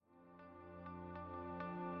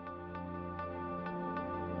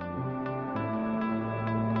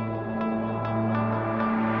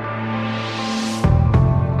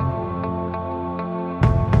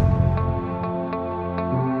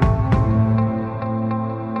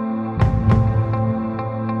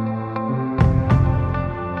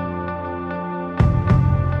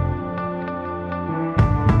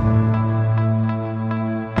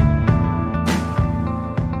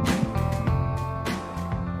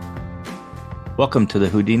Welcome to the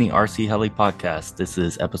Houdini RC Heli podcast. This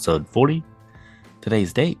is episode 40.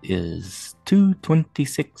 Today's date is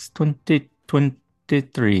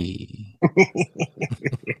 2/26/2023.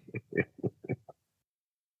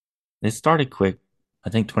 It started quick. I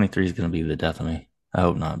think 23 is going to be the death of me. I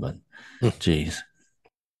hope not, but geez.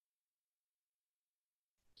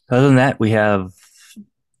 Other than that, we have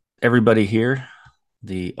everybody here.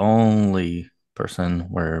 The only person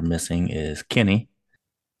we're missing is Kenny.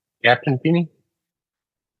 Captain Kenny?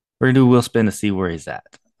 We're going to do a wheel spin to see where he's at.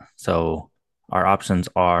 So our options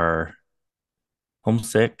are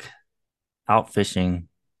homesick, out fishing,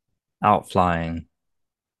 out flying,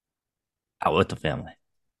 out with the family.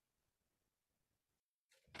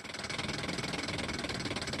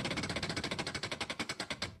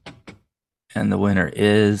 And the winner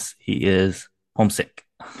is, he is homesick.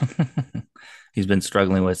 He's been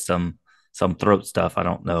struggling with some throat stuff. I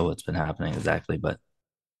don't know what's been happening exactly, but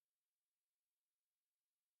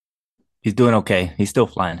he's doing okay. He's still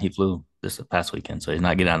flying. He flew this past weekend, so he's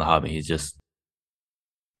not getting out of the hobby. He's just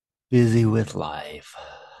busy with life.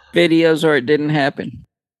 Videos or it didn't happen.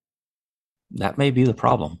 That may be the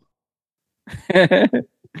problem. Other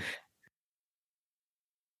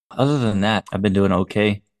than that, I've been doing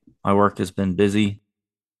okay. My work has been busy,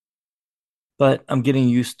 but I'm getting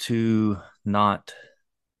used to not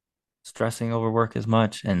stressing over work as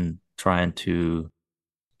much and trying to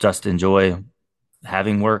just enjoy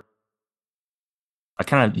having work. I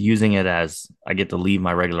kind of using it as I get to leave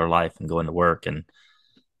my regular life and go into work and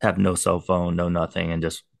have no cell phone, no nothing, and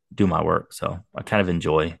just do my work. So I kind of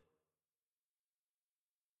enjoy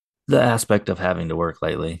the aspect of having to work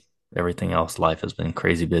lately. Everything else, life has been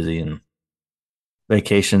crazy busy, and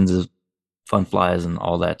vacations, fun flies, and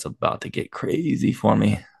all that's about to get crazy for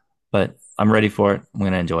me. But I'm ready for it. I'm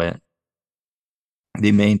going to enjoy it.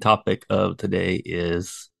 The main topic of today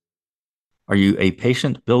is, are you a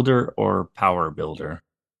patient builder or power builder?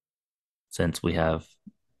 Since we have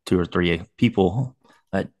 2 or 3 people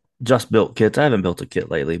that just built kits. I haven't built a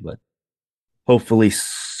kit lately, but hopefully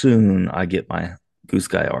soon I get my Goose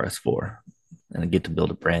Guy RS4 and I get to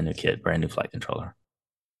build a brand new kit, brand new flight controller.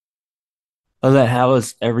 Other than that, how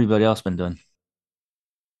has everybody else been doing?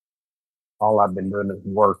 All I've been doing is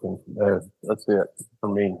working. That's it for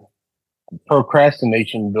me.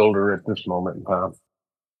 Procrastination builder at this moment in time.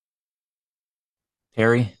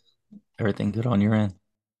 Terry, everything good on your end?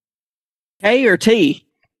 K or T?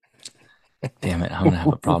 Damn it, I'm going to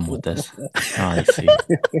have a problem with this. Oh, let's see.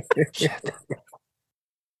 Shit.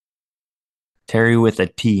 Terry with a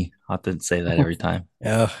T. I have to say that every time.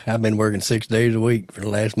 I've been working 6 days a week for the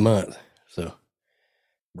last month, so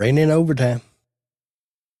bring in overtime.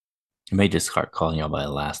 You may just start calling y'all by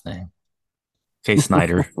the last name. Okay,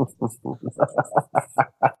 Snyder.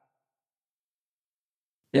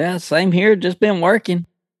 Yeah, same here. Just been working.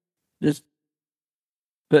 Just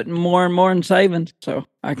putting more and more in savings so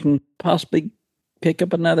I can possibly pick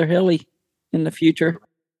up another heli in the future.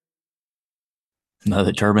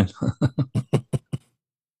 Another turbine.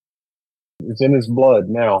 It's in his blood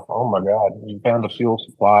now. Oh my God. He found a fuel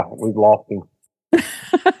supply. We've lost him.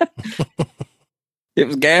 It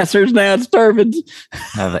was gassers, now it's turbines. I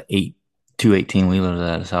have two 18-wheelers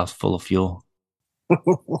at his house full of fuel.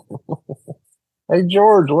 Hey,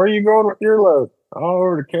 George, where are you going with your load?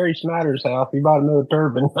 Over to Kerry Snyder's house. He bought another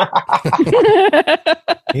turbine.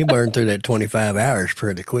 He burned through that 25 hours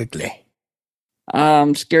pretty quickly.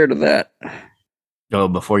 I'm scared of that. Oh,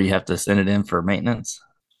 before you have to send it in for maintenance?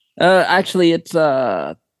 Actually, it's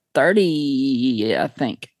 30, I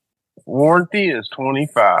think. Warranty is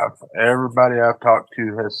 25. Everybody I've talked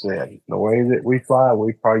to has said the way that we fly,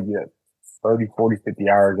 we probably get 30, 40, 50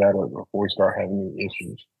 hours out of it before we start having any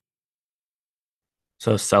issues.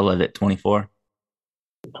 So sell it at 24?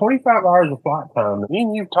 25 hours of flight time. Me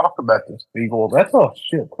and you talk about this, people. That's a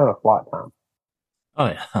shit ton of flight time. Oh,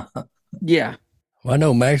 yeah. Yeah. Well, I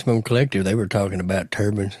know Maximum Collective, they were talking about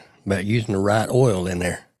turbines, about using the right oil in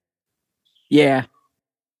there. Yeah.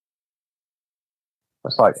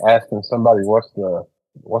 It's like asking somebody what's the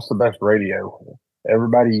best radio.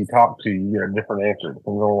 Everybody you talk to, you get a different answer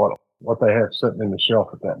depending on what they have sitting in the shelf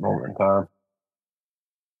at that moment in time.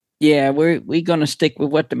 Yeah, we're gonna stick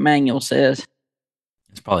with what the manual says.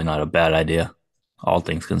 It's probably not a bad idea, all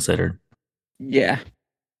things considered. Yeah.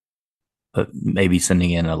 But maybe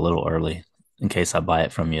sending in a little early in case I buy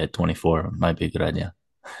it from you at 24 might be a good idea.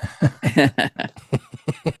 It's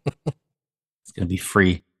going to be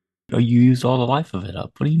free. Oh, you used all the life of it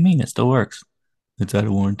up. What do you mean? It still works. It's out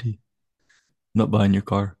of warranty. I'm not buying your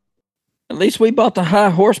car. At least we bought the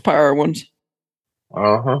high horsepower ones.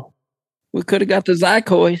 Uh-huh. We could have got the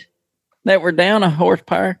Zykois that were down a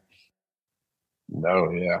horsepower.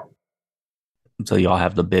 No, yeah. So y'all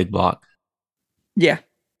have the big block. Yeah.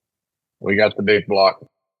 We got the big block.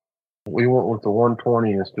 We went with the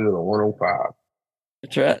 120 instead of the 105.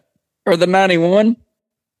 That's right. Or the 91.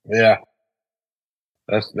 Yeah.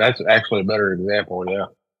 That's actually a better example, yeah.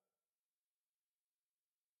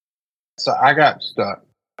 So I got stuck.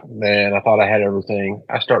 Man, I thought I had everything.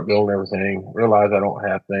 I start building everything, realize I don't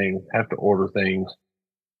have things, have to order things,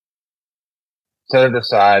 set it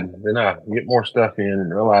aside. Then I get more stuff in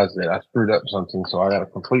and realize that I screwed up something. So I got to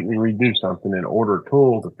completely redo something and order a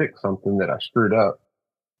tool to fix something that I screwed up.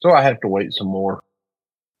 So I have to wait some more.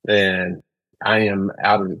 And I am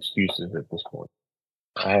out of excuses at this point.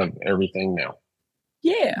 I have everything now.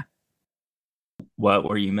 Yeah. What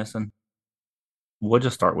were you missing? We'll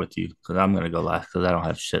just start with you because I'm going to go last because I don't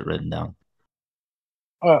have shit written down.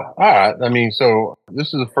 All right. I mean, so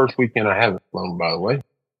this is the first weekend I haven't flown, by the way.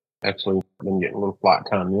 Actually, been getting a little flight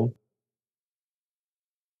time in.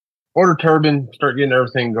 Order turbine, start getting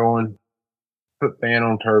everything going. Put fan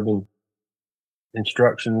on turbine.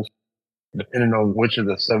 Instructions, depending on which of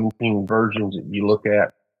the 17 versions that you look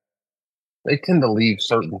at, they tend to leave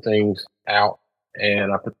certain things out.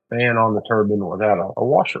 And I put the fan on the turbine without a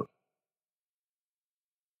washer.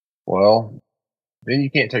 Well, then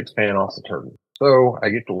you can't take the fan off the turbine. So I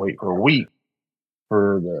get to wait for a week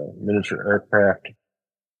for the miniature aircraft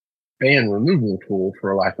fan removal tool,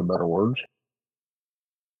 for lack of better words.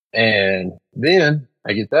 And then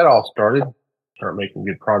I get that all started, start making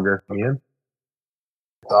good progress again.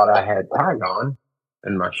 Thought I had Tygon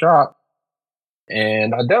in my shop,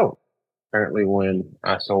 and I don't. Apparently, when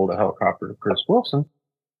I sold a helicopter to Chris Wilson,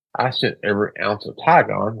 I sent every ounce of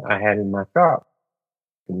Tygon I had in my shop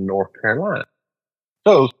to North Carolina.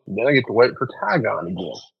 So then I get to wait for Tygon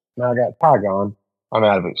again. Now I got Tygon. I'm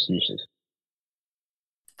out of excuses.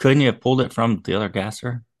 Couldn't you have pulled it from the other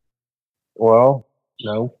gasser? Well,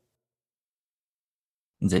 no.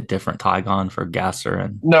 Is it different Tygon for gasser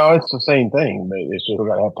and No, it's the same thing, but it's just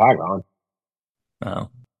got to have Tygon. oh?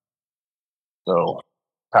 So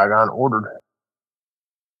Tygon ordered.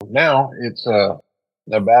 Now it's a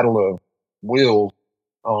battle of wills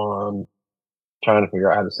on trying to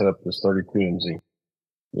figure out how to set up this 32MZ.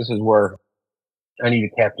 This is where I need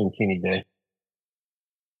a Captain Kenny day.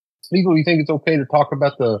 Spiegel, you think it's okay to talk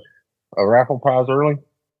about the raffle prize early?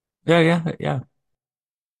 Yeah.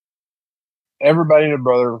 Everybody and their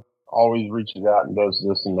brother always reaches out and does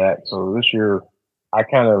this and that. So this year, I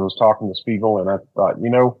kind of was talking to Spiegel, and I thought,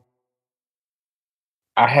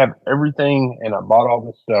 I have everything, and I bought all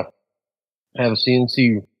this stuff. I have a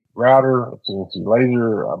CNC router, a CNC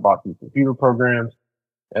laser. I bought these computer programs,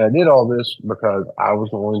 and I did all this because I was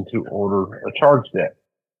going to order a charge deck.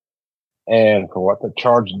 And for what the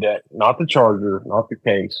charge deck, not the charger, not the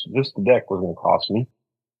case, just the deck was going to cost me,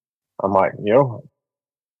 I'm like,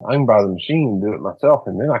 I can buy the machine and do it myself,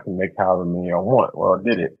 and then I can make however many I want. Well, I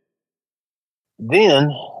did it.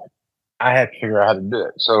 Then I had to figure out how to do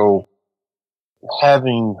it. So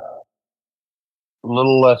having a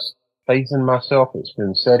little less faith in myself, it's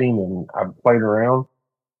been setting, and I've played around.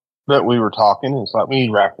 But we were talking, and it's like, we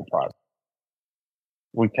need raffle prize.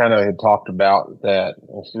 We kind of had talked about that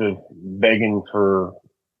instead of begging for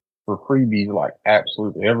freebies like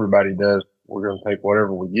absolutely everybody does, we're going to take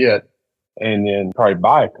whatever we get and then probably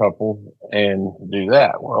buy a couple and do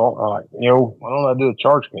that. Well, why don't I do a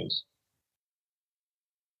charge case?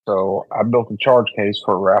 So I built a charge case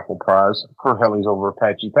for a raffle prize for Helis over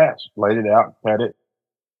Apache Pass. Laid it out, had it.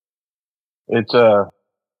 It's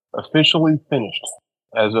officially finished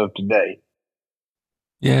as of today.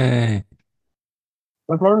 Yay.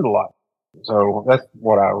 I've learned a lot. So that's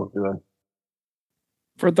what I was doing.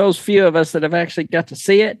 For those few of us that have actually got to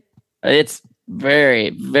see it, it's very,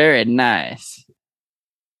 very nice.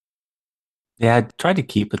 Yeah, I tried to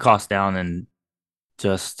keep the cost down and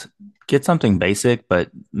just get something basic, but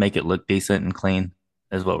make it look decent and clean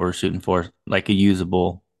is what we're shooting for. Like a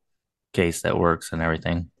usable case that works and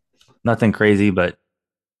everything. Nothing crazy, but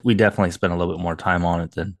we definitely spent a little bit more time on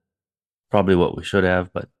it than probably what we should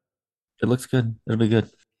have, but it looks good. It'll be good.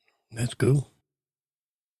 That's cool.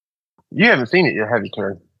 You haven't seen it yet, have you,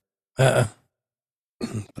 Terry?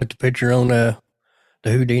 Put the picture on the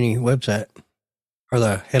Houdini website or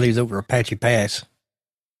the Helis over Apache Pass.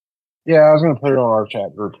 Yeah, I was going to put it on our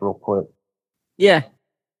chat group real quick. Yeah.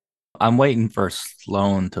 I'm waiting for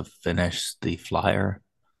Sloan to finish the flyer,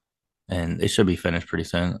 and it should be finished pretty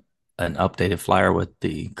soon. An updated flyer with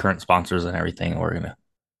the current sponsors and everything. We're going to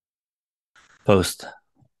post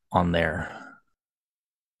on there.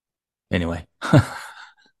 Anyway.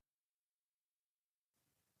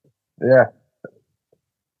 Yeah.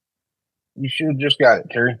 You should have just got it,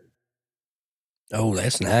 Terry. Oh,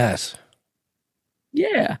 that's nice.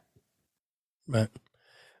 Yeah. Right.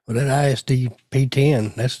 Well, that ISD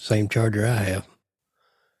P10, that's the same charger I have.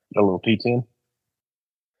 A little P10.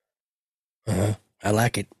 I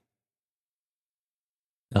like it.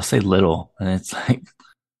 They'll say little, and it's like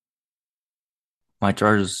my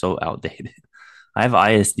charger is so outdated. I have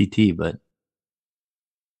ISDT, but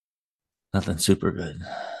nothing super good.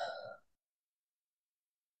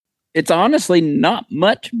 It's honestly not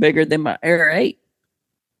much bigger than my Air 8.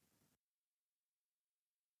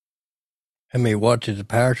 How many watts is the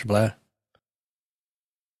power supply?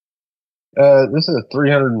 This is a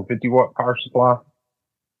 350 watt power supply,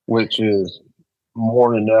 which is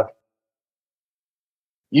more than enough.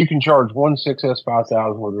 You can charge one 6S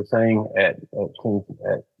 5000 with the thing at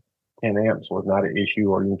 10 amps was not an issue,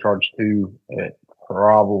 or you can charge two at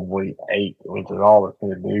probably 8, which is all it's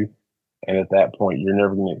going to do. And at that point, you're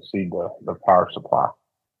never going to exceed the power supply.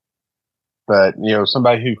 But, you know,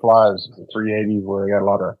 somebody who flies the 380s where they got a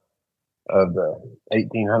lot of the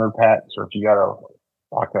 1800 packs, or if you got a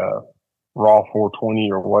raw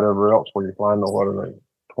 420 or whatever else where you're flying the, what are they,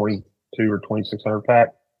 22 or 2600 pack,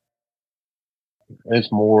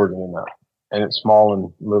 it's more than enough. And it's small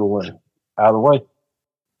and little and out of the way.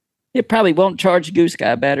 It probably won't charge Goose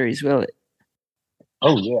Sky batteries, will it?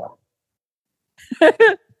 Oh, yeah.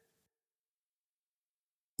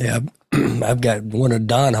 Yeah, I've got one of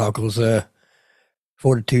Don Hockle's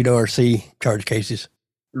Fortitude RC charge cases.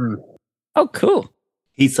 Oh, cool.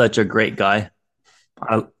 He's such a great guy.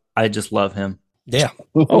 I just love him. Yeah.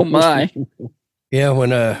 Oh, my. Yeah,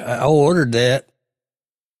 when I ordered that,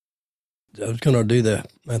 I was going to do the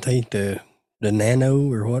Nano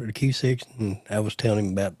or what, the Q6, and I was telling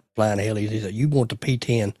him about flying helis. He said, you want the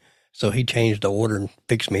P10. So he changed the order and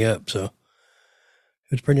fixed me up. So it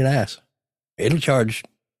was pretty nice. It'll charge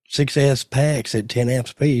 6S packs at 10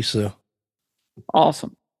 amps apiece. So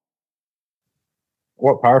Awesome.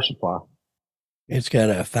 What power supply? it's got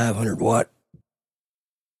a 500 watt.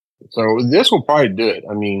 So this will probably do it.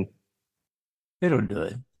 I mean, It'll do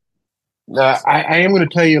it. I am going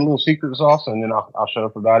to tell you a little secret sauce, and then I'll shut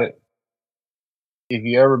up about it. If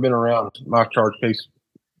you ever been around my charge case,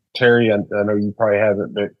 Terry, I know you probably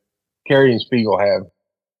haven't, but Carrie and Spiegel have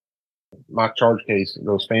my charge case,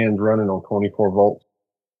 those fans running on 24 volts.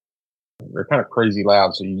 They're kind of crazy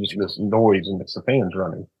loud, so you just get this noise and it's the fans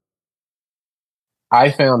running. I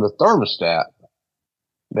found a thermostat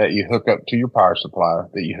that you hook up to your power supply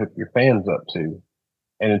that you hook your fans up to.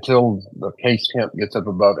 And until the case temp gets up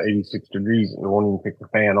above 86 degrees, it won't even kick the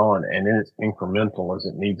fan on, and then it's incremental as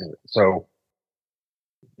it needs it. So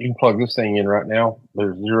you can plug this thing in right now.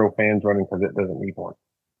 There's 0 fans running because it doesn't need one.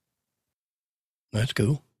 That's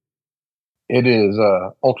cool. It is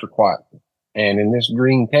ultra quiet. And in this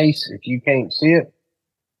green case, if you can't see it,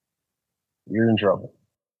 you're in trouble.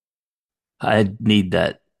 I need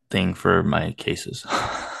that thing for my cases,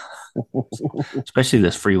 especially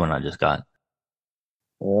this free one I just got.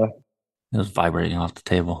 Yeah. It was vibrating off the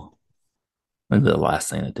table. Maybe the last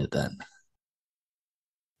thing that did that.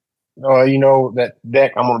 You know, that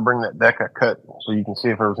deck, I'm going to bring that deck I cut so you can see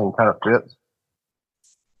if everything kind of fits.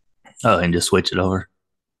 Oh, and just switch it over.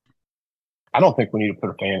 I don't think we need to put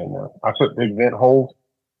a fan in there. I put big vent holes.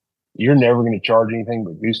 You're never going to charge anything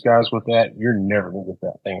but Goose Skies with that. You're never going to get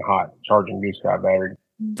that thing hot charging Goose Sky battery.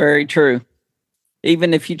 Very true.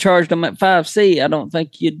 Even if you charged them at 5C, I don't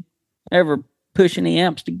think you'd ever push any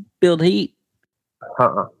amps to build heat.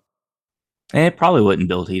 Uh-uh. And it probably wouldn't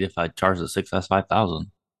build heat if I charged the 6S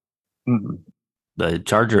 5000. Mm-mm. The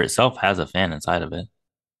charger itself has a fan inside of it.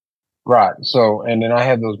 Right. So, and then I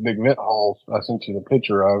have those big vent holes I sent you the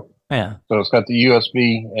picture of. Yeah. So it's got the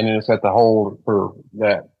USB, and then it's got the hole for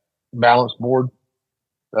that balance board.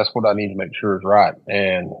 That's what I need to make sure is right.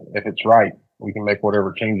 And if it's right, we can make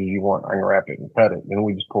whatever changes you want. I can wrap it and cut it. Then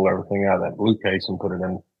we just pull everything out of that blue case and put it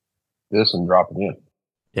in this and drop it in.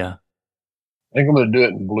 Yeah. I think I'm going to do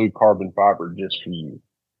it in blue carbon fiber just for you.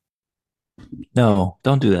 No,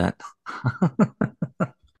 don't do that.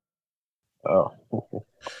 Oh.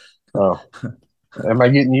 Oh. Am I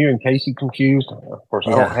getting you and Casey confused? Of course,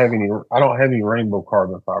 Yeah. I don't have any rainbow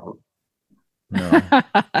carbon fiber. No.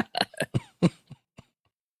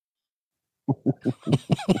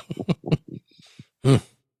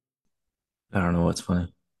 I don't know what's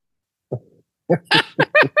funny.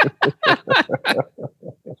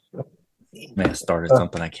 May have started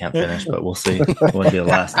something I can't finish, but we'll see. It won't be the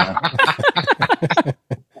last time.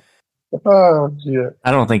 Oh, shit.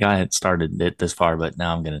 I don't think I had started it this far, but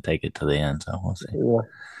now I'm going to take it to the end, so we'll see.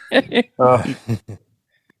 Yeah.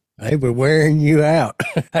 They were wearing you out.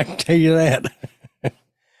 I can tell you that.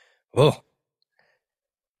 Oh,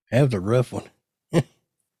 that was a rough one.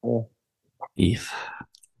 Yeah. Eve.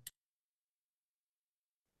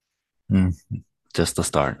 Mm, just the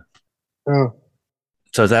start. Yeah.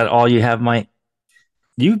 So is that all you have, Mike?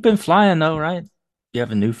 You've been flying though, right? You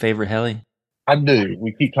have a new favorite heli? I do.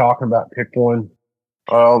 We keep talking about pick one.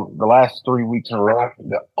 Well, the last 3 weeks in a row,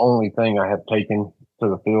 the only thing I have taken to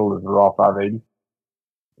the field is the Raw 580.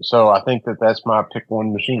 So I think that that's my pick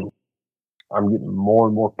one machine. I'm getting more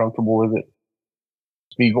and more comfortable with it.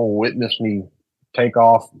 Spiegel witnessed me take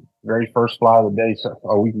off very first fly of the day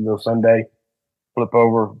a week ago Sunday, flip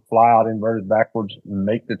over, fly out inverted backwards,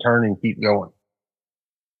 make the turn and keep going.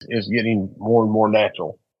 It's getting more and more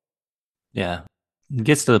natural. Yeah. It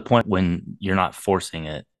gets to the point when you're not forcing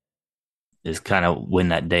it, is kind of when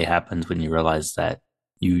that day happens when you realize that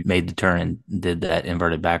you made the turn and did that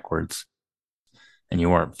inverted backwards and you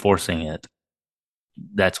weren't forcing it.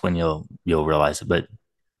 That's when you'll realize it, but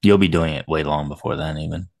you'll be doing it way long before then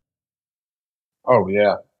even. Oh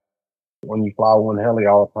yeah. When you fly one heli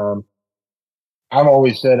all the time. I've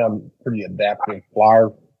always said I'm a pretty adaptive flyer.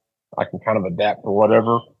 I can kind of adapt to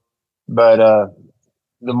whatever. But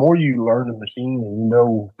the more you learn the machine and you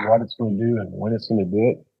know what it's going to do and when it's going to do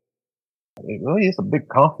it, it really is a big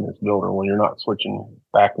confidence builder when you're not switching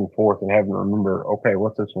back and forth and having to remember, okay,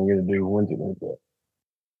 what's this one going to do? When's it going to do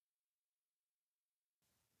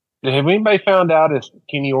it? Have anybody found out if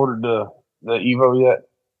Kenny ordered the Evo yet?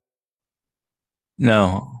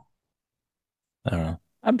 No. I don't know.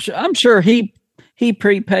 I'm sure he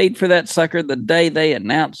prepaid for that sucker the day they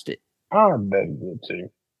announced it. I bet he did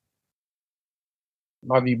too.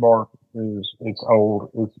 My V-bar it's old.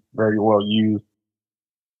 It's very well used.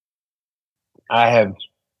 I have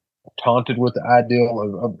taunted with the idea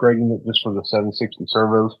of upgrading it just for the 760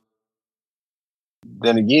 servos.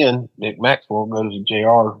 Then again, Nick Maxwell goes to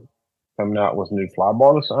JR coming out with new fly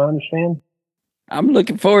barless, I understand. I'm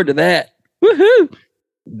looking forward to that. Woohoo!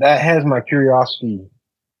 That has my curiosity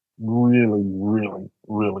really, really,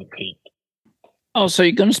 really peaked. Oh, so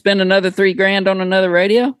you're going to spend another $3,000 on another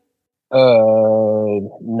radio?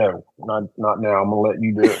 No, not now. I'm gonna let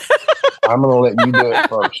you do it. I'm gonna let you do it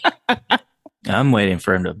first. I'm waiting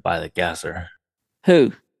for him to buy the gasser.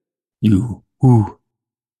 Who? You. Who?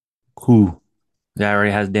 The guy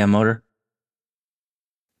already has a damn motor?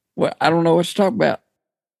 Well, I don't know what you're talking about.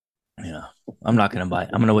 Yeah. I'm not going to buy it.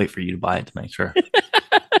 I'm going to wait for you to buy it to make sure.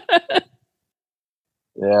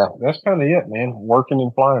 Yeah, that's kind of it, man. Working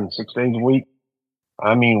and flying 6 days a week.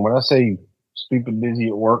 I mean, when I say stupid busy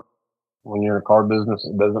at work, when you're in a car business,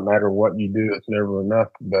 it doesn't matter what you do. It's never enough.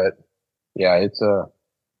 But yeah, it's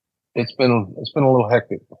been a little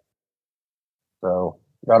hectic. So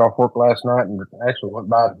got off work last night and actually went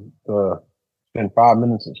by to spend 5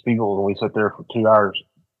 minutes at Spiegel and we sat there for 2 hours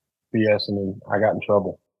BS and then I got in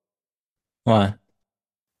trouble. Why?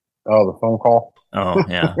 Oh, the phone call. Oh,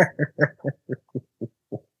 yeah.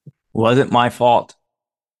 Wasn't my fault.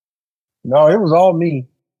 No, it was all me.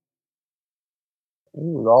 It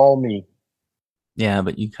was all me. Yeah,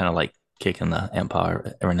 but you kind of like kicking the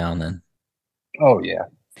Empire every now and then. Oh, yeah.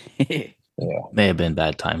 Yeah. May have been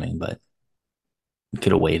bad timing, but you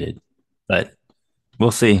could have waited. But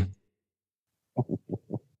we'll see.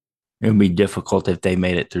 It would be difficult if they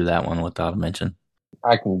made it through that one without a mention.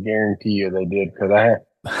 I can guarantee you they did because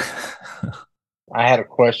I had a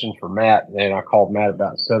question for Matt and I called Matt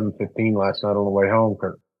about 7:15 last night on the way home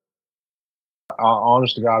because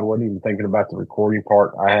honest to God, wasn't even thinking about the recording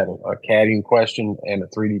part. I had a CADing question and a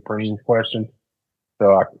 3D printing question.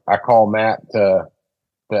 So I called Matt to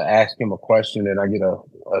ask him a question and I get a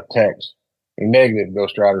text. A negative,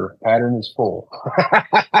 Ghost Rider. Pattern is full.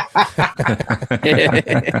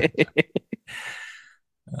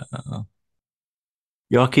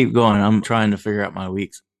 Y'all keep going. I'm trying to figure out my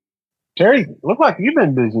weeks. Terry, look like you've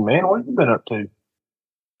been busy, man. What have you been up to?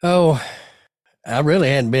 Oh, I really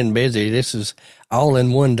hadn't been busy. This is all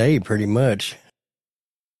in one day, pretty much.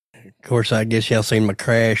 Of course, I guess y'all seen my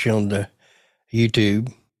crash on the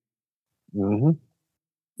YouTube. Mm-hmm.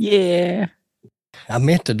 Yeah. I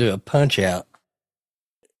meant to do a punch out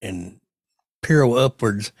and peer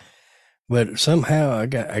upwards, but somehow I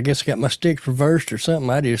guess I got my sticks reversed or something.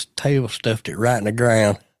 I just tail stuffed it right in the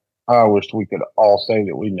ground. I wish we could all say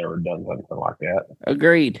that we've never done something like that.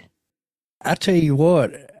 Agreed. I tell you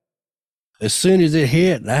what, as soon as it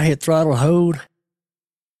hit and I hit throttle hold,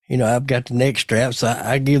 I've got the neck straps. So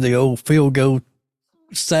I give the old field goal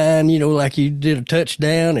sign, like you did a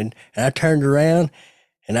touchdown, and I turned around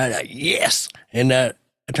and yes. And I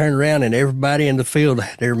turned around and everybody in the field,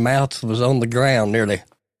 their mouth was on the ground nearly.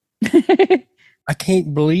 I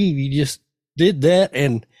can't believe you just did that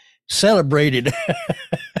and celebrated.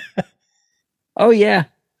 Oh, yeah.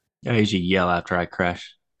 I usually yell after I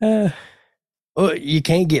crash. Well, you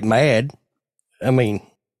can't get mad. I mean,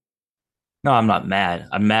 No, I'm not mad.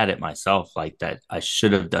 I'm mad at myself, like that I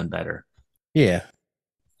should have done better. yeah.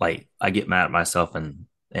 Like I get mad at myself and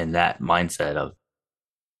in that mindset of,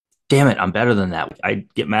 damn it, I'm better than that. I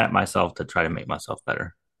get mad at myself to try to make myself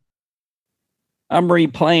better. I'm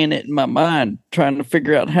replaying it in my mind, trying to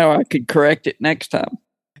figure out how I could correct it next time.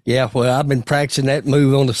 Yeah, well, I've been practicing that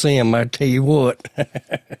move on the sim, I tell you what.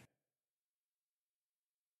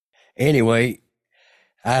 Anyway,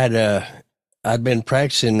 I'd been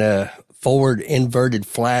practicing forward inverted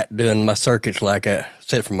flat doing my circuits like I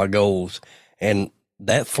set for my goals. And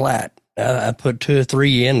that flat, I put 2 or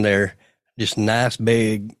 3 in there, just nice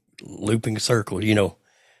big looping circles, you know.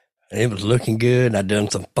 And it was looking good. I'd done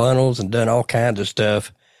some funnels and done all kinds of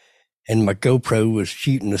stuff. And my GoPro was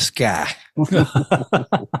shooting the sky.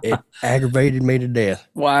 It aggravated me to death.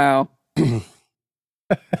 Wow.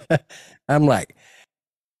 I'm like,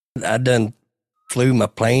 I done flew my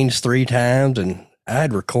planes 3 times and I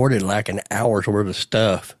had recorded like an hour's worth of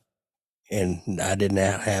stuff. And I did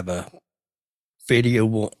not have a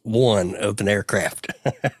video one of an aircraft.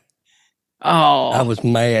 Oh, I was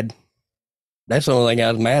mad. That's the only thing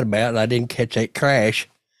I was mad about. And I didn't catch that crash.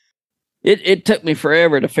 it took me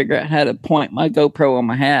forever to figure out how to point my GoPro on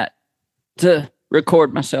my hat to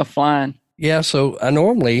record myself flying. Yeah, so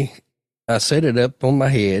I set it up on my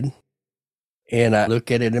head and I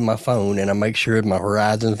look at it in my phone and I make sure my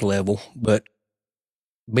horizon's level. But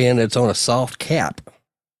being it's on a soft cap,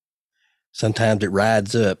 sometimes it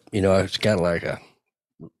rides up. You know, it's got like a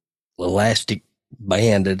elastic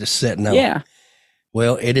band that is setting on. Yeah.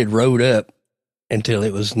 Well, it had rode up until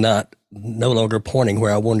it was no longer pointing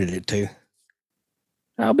where I wanted it to.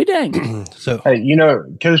 I'll be dang. So, Hey,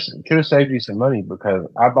 could have saved you some money because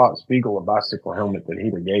I bought Spiegel a bicycle helmet that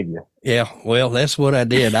he'd have gave you. yeah, well, that's what I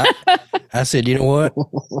did. I said, you know what?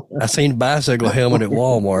 I seen a bicycle helmet at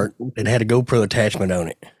Walmart that had a GoPro attachment on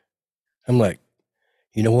it. I'm like,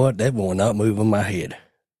 you know what? That will not move on my head.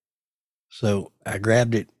 So I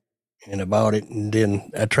grabbed it and I bought it, and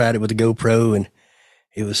then I tried it with the GoPro and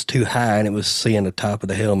it was too high and it was seeing the top of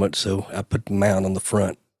the helmet. So I put the mount on the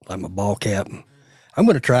front, like my ball cap. I'm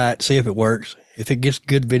going to try it, see if it works. If it gets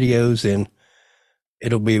good videos, then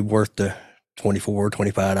it'll be worth the $24,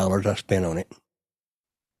 $25 I spent on it.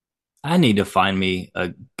 I need to find me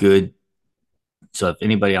a good. So if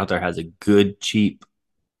anybody out there has a good, cheap,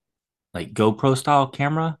 like GoPro style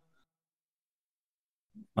camera,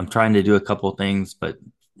 I'm trying to do a couple of things, but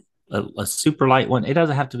a super light one. It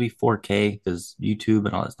doesn't have to be 4K because YouTube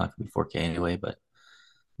and all that's not going to be 4K anyway. But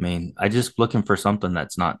I mean, I just looking for something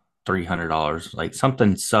that's not $300, like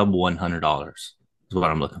something sub $100 is what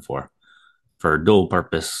I'm looking for dual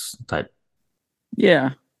purpose type.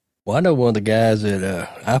 Yeah. Well, I know one of the guys that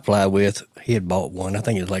I fly with, he had bought one. I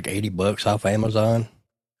think it was like $80 off Amazon.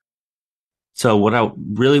 So what I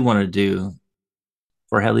really want to do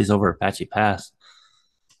for helis over Apache Pass,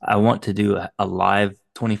 I want to do a live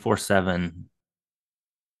 24/7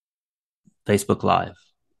 Facebook Live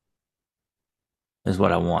is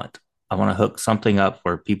what I want. I want to hook something up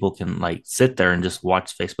where people can like sit there and just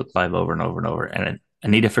watch Facebook Live over and over and over. And I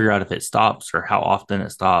need to figure out if it stops or how often it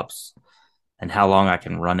stops and how long I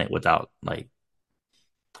can run it without like,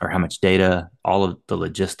 or how much data, all of the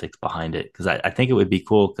logistics behind it. Cause I think it would be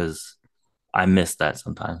cool because I miss that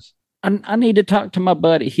sometimes. I need to talk to my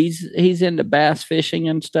buddy. He's into bass fishing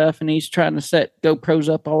and stuff, and he's trying to set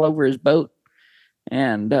GoPros up all over his boat.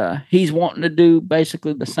 And he's wanting to do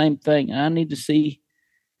basically the same thing. I need to see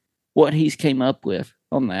what he's came up with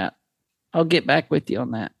on that. I'll get back with you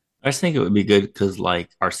on that. I just think it would be good because like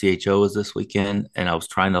our CHO was this weekend and I was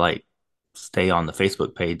trying to like stay on the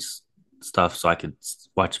Facebook page stuff so I could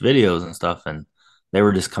watch videos and stuff. And they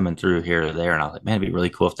were just coming through here or there. And I was like, man, it'd be really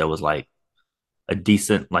cool if there was like a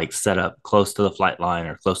decent like setup close to the flight line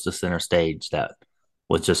or close to center stage that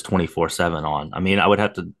was just 24/7 on. I mean, I would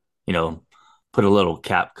have to, put a little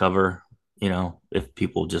cap cover, if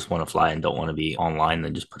people just want to fly and don't want to be online,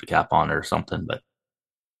 then just put a cap on or something, but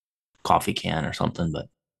coffee can or something. But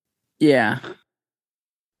yeah,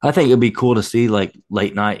 I think it'd be cool to see like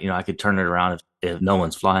late night, I could turn it around if no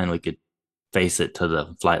one's flying, we could face it to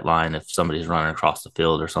the flight line. If somebody's running across the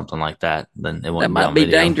field or something like that, then it wouldn't that might be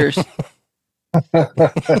dangerous. That's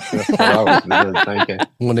what I was thinking.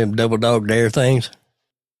 One of them double dog dare things.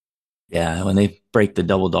 Yeah, when they break the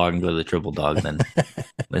double dog and go to the triple dog, then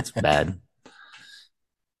it's bad.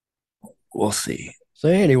 We'll see. So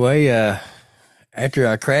anyway, after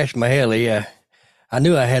I crashed my heli, I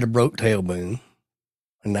knew I had a broke tail boom.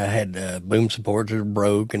 And I had boom supports that were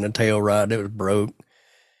broke and a tail rod that was broke.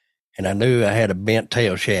 And I knew I had a bent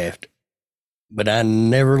tail shaft. but I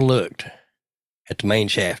never looked at the main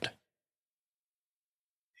shaft.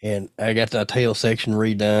 And I got the tail section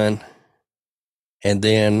redone. And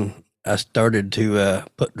then I started to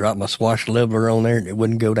drop my swash leveler on there, and it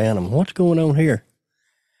wouldn't go down. What's going on here?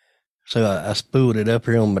 So I spooled it up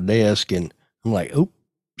here on my desk, and I'm like, oh,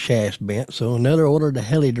 shaft's bent. So another order to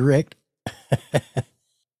Heli Direct.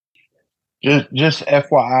 Just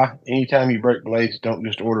FYI, anytime you break blades, don't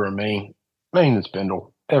just order a main and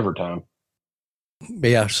spindle every time.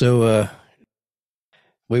 Yeah, so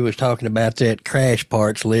we was talking about that crash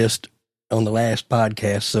parts list on the last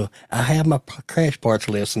podcast. So I have my crash parts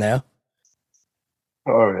list now.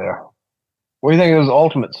 Oh, yeah. What do you think of those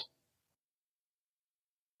Ultimates?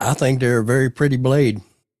 I think they're a very pretty blade.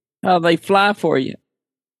 Oh, they fly for you.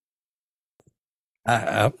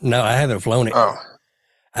 No, I haven't flown it. Oh.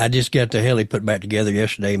 I just got the heli put back together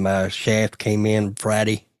yesterday. My shaft came in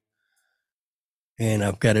Friday, and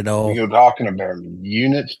I've got it all. You're talking about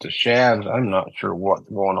units to shafts. I'm not sure what's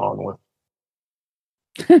going on with.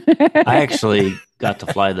 I actually got to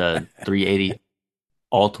fly the 380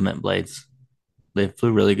 Ultimate blades. They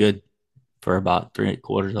flew really good for about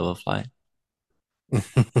 3/4 of a flight.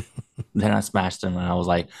 Then I smashed them, and I was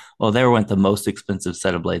like, well, there went the most expensive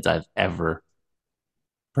set of blades I've ever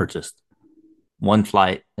purchased. One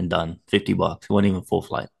flight and done. $50. It wasn't even full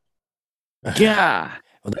flight. Yeah.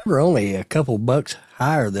 Well, they were only a couple bucks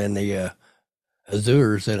higher than the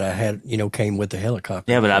Azures that I had, came with the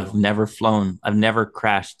helicopter. Yeah, but I've never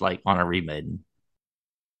crashed like on a remade.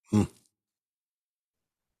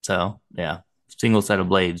 So, yeah. Single set of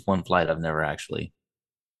blades, one flight. I've never actually.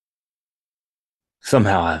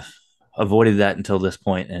 Somehow I've avoided that until this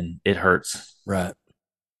point, and it hurts. Right.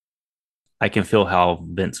 I can feel how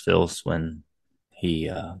Vince feels when he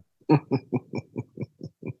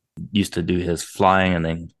used to do his flying and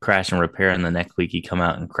then crash and repair, and the next week he'd come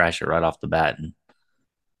out and crash it right off the bat. And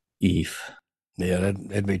yeah,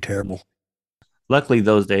 that'd be terrible. Luckily,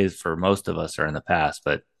 those days for most of us are in the past,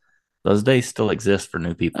 but those days still exist for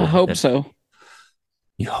new people. I hope so.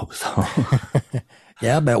 You hope so.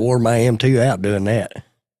 Yeah, I about wore my M2 out doing that.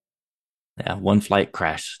 Yeah, one flight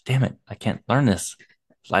crash. Damn it, I can't learn this.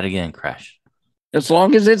 Flight again, crash. As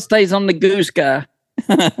long as it stays on the goose guy.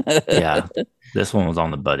 Yeah, this one was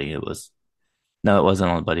on the Buddy. It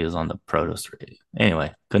wasn't on the Buddy. It was on the Protos.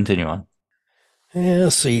 Anyway, continue on. Yeah,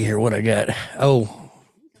 let's see here what I got. Oh,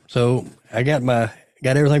 so I got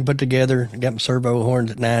everything put together. I got my servo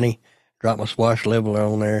horns at 90. Dropped my swash leveler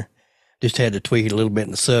on there. Just had to tweak it a little bit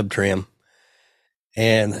in the sub trim.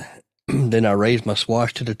 And then I raised my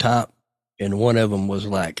swash to the top, and one of them was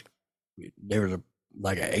like, there was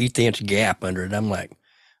like an 1/8 gap under it. I'm like,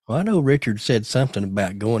 well, I know Richard said something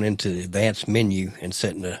about going into the advanced menu and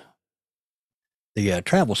setting the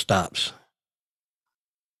travel stops.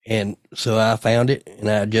 And so I found it, and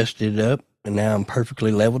I adjusted it up, and now I'm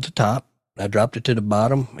perfectly level to top. I dropped it to the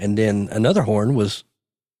bottom, and then another horn was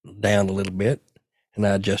down a little bit, and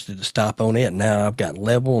I adjusted the stop on it. Now I've got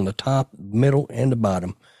level on the top, middle, and the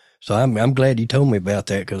bottom. So I'm glad you told me about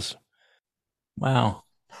that, because wow.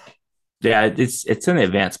 Yeah, it's in the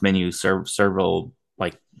advanced menu. Servo,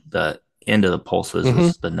 like the end of the pulses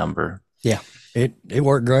is the number. Yeah, it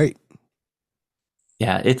worked great.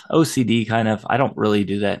 Yeah, it's OCD kind of. I don't really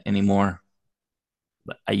do that anymore.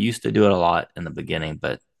 But I used to do it a lot in the beginning,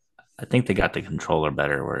 but I think they got the controller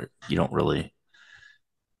better where you don't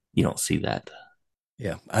see that.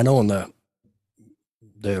 Yeah, I know on the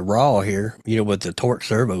raw here, with the torque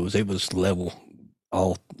servos, it was level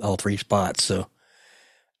all three spots. So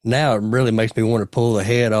now it really makes me want to pull the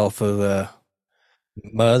head off of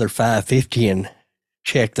my other 550 and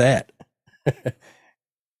check that.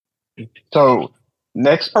 So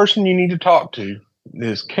next person you need to talk to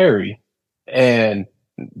is Carrie, and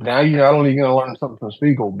now you're not only going to learn something from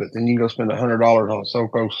Spiegel, but then you go spend $100 on a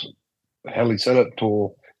Sokos heli setup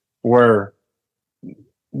tool where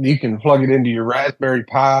you can plug it into your Raspberry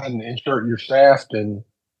Pi and insert your shaft, and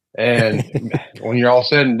when you're all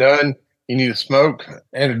said and done, you need a smoke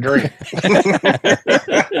and a drink.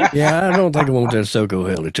 Yeah, I don't think I want that Soko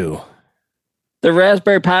heli tool. The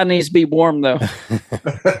Raspberry Pi needs to be warm, though.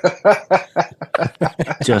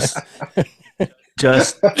 Just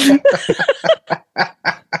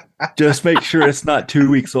make sure it's not 2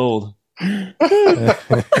 weeks old.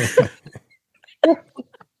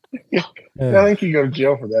 I think you go to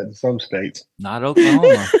jail for that in some states. Not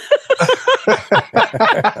Oklahoma.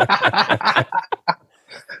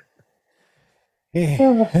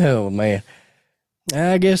 Oh, man.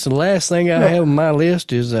 I guess the last thing I have on my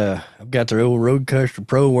list is I've got the old Roadcaster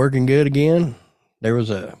Pro working good again. There was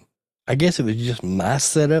I guess it was just my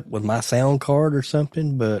setup with my sound card or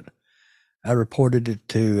something, but I reported it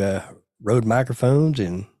to Rode Microphones,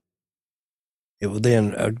 and it was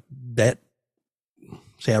then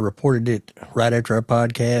I reported it right after our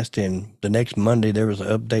podcast, and the next Monday there was an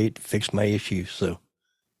update to fix my issue. So,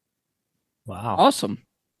 Wow. Awesome.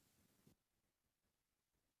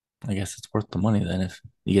 I guess it's worth the money then if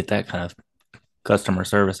you get that kind of customer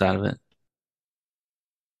service out of it.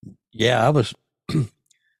 yeah,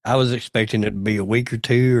 I was expecting it to be a week or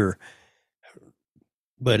two,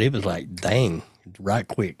 but it was like, dang, right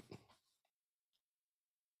quick.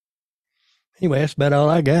 Anyway, that's about all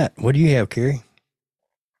I got. What do you have, Kerry?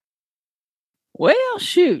 Well,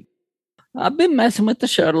 shoot. I've been messing with the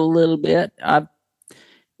shuttle a little bit.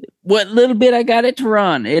 What little bit I got it to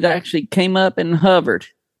run, it actually came up and hovered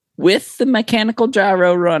with the mechanical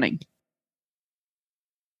gyro running.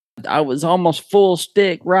 I was almost full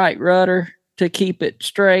stick right rudder to keep it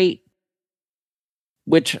straight,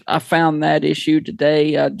 which I found that issue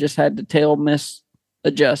today. I just had the tail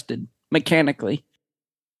misadjusted mechanically.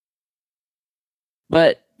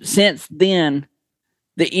 But since then,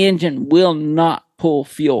 the engine will not pull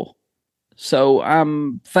fuel. So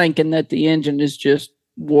I'm thinking that the engine is just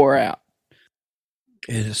wore out.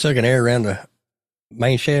 Is it sucking air around the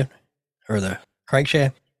main shaft or the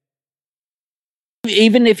crankshaft?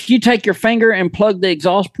 Even if you take your finger and plug the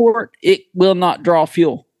exhaust port, it will not draw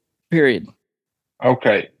fuel, period.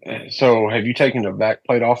 Okay. So have you taken the back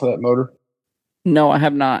plate off of that motor? No, I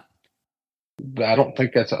have not. I don't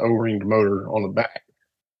think that's an O-ringed motor on the back.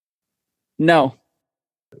 No.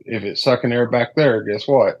 If it's sucking air back there, guess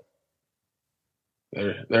what?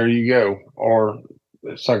 There you go. Or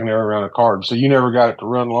it's sucking air around a card. So you never got it to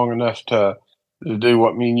run long enough to do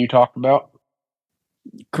what me and you talked about?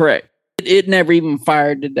 Correct. It never even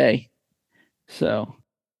fired today. So,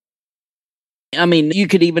 I mean, you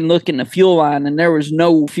could even look in the fuel line and there was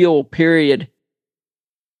no fuel, period.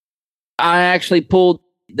 I actually pulled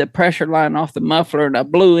the pressure line off the muffler and I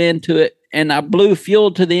blew into it and I blew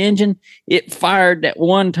fuel to the engine. It fired at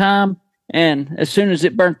one time, and as soon as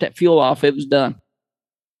it burnt that fuel off, it was done.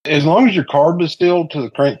 As long as your carb is still to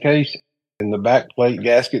the crankcase and the back plate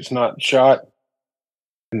gasket's not shot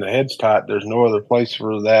and the head's tight, there's no other place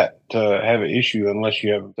for that to have an issue unless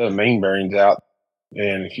you have the main bearings out.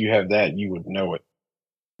 And if you have that, you would know it.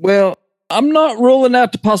 Well, I'm not ruling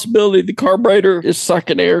out the possibility the carburetor is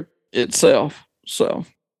sucking air itself. So,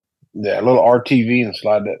 yeah, a little RTV and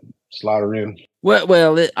slide her in.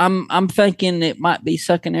 I'm thinking it might be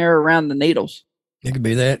sucking air around the needles. It could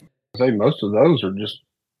be that. I say most of those are just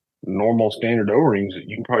normal standard O-rings that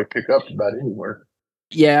you can probably pick up about anywhere.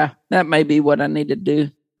 Yeah, that may be what I need to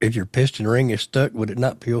do. If your piston ring is stuck, would it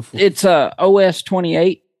not peel full? It's a OS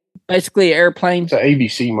 28, basically an airplane. It's an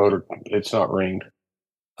ABC motor. It's not ringed.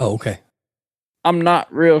 Oh, okay. I'm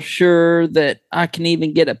not real sure that I can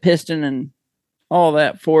even get a piston and all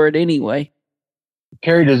that for it anyway.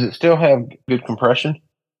 Kerry, does it still have good compression?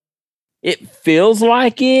 It feels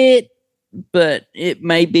like it, but it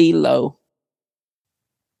may be low.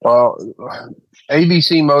 Well,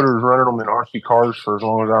 ABC motors running them in RC cars for as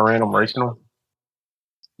long as I ran them racing them.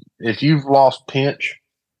 If you've lost pinch,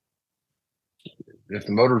 if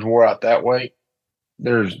the motor's wore out that way,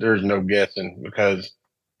 there's no guessing, because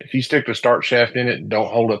if you stick the start shaft in it,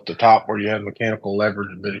 don't hold up the top where you have mechanical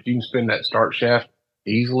leverage. But if you can spin that start shaft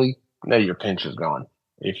easily, now your pinch is gone.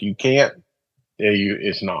 If you can't,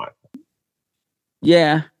 it's not.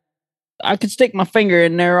 Yeah. I could stick my finger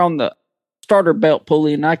in there on the starter belt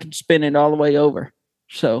pulley and I could spin it all the way over.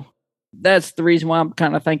 So that's the reason why I'm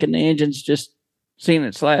kind of thinking the engine's just seen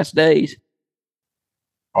its last days.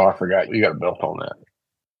 Oh, I forgot. You got a belt on that.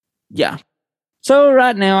 Yeah. So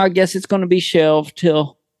right now, I guess it's going to be shelved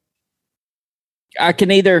till I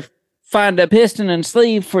can either find a piston and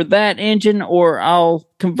sleeve for that engine or I'll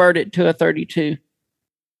convert it to a 32.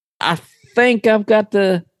 I think I've got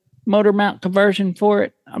the motor mount conversion for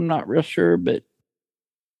it. I'm not real sure, but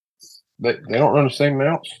They don't run the same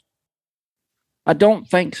mounts? I don't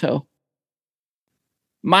think so.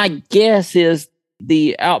 My guess is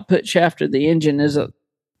the output shaft of the engine is a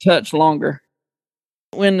touch longer.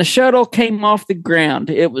 When the shuttle came off the ground,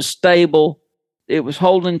 it was stable. It was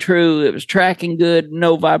holding true. It was tracking good.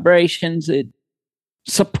 No vibrations. It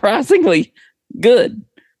surprisingly good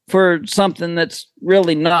for something that's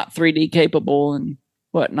really not 3D capable and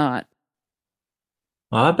whatnot.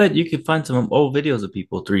 Well, I bet you could find some old videos of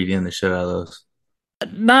people 3Ding the shit out of those.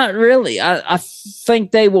 Not really. I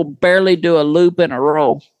think they will barely do a loop and a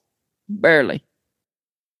roll. Barely.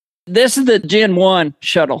 This is the Gen 1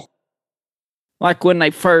 shuttle. Like when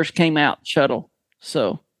they first came out, shuttle.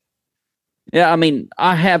 So, yeah, I mean,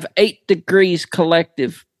 I have 8 degrees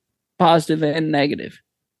collective, positive and negative.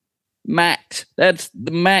 max. That's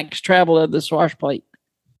the max travel of the swash plate.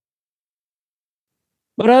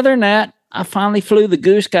 But other than that, I finally flew the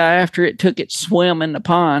Goose Guy after it took its swim in the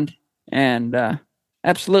pond, and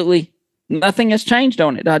absolutely nothing has changed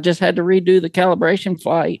on it. I just had to redo the calibration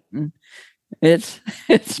flight, and it's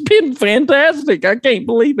been fantastic. I can't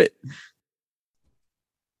believe it.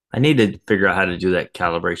 I need to figure out how to do that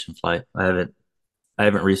calibration flight. I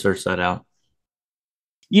haven't researched that out.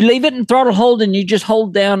 You leave it in throttle hold and you just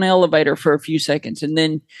hold down the elevator for a few seconds, and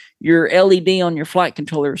then your LED on your flight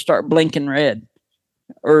controller will start blinking red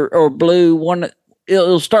or blue.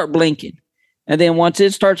 It'll start blinking. And then once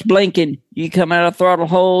it starts blinking, you come out of throttle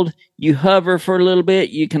hold, you hover for a little bit,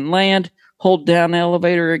 you can land, hold down the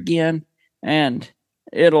elevator again, and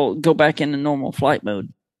it'll go back into normal flight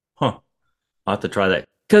mode. Huh. I'll have to try that.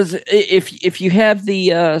 Because if you have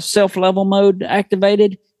the self-level mode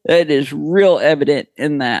activated, it is real evident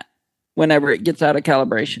in that whenever it gets out of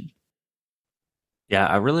calibration. Yeah,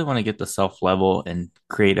 I really want to get the self-level and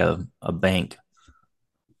create a bank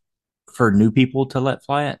for new people to let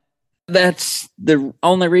fly it. That's the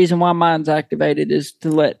only reason why mine's activated, is to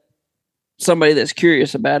let somebody that's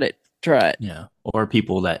curious about it try it. Yeah. Or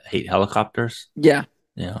people that hate helicopters. Yeah.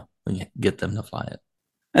 Yeah. We get them to fly it.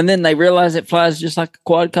 And then they realize it flies just like a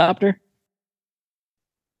quadcopter.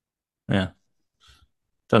 Yeah.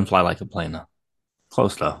 Doesn't fly like a plane though.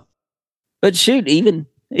 Close though. But shoot, even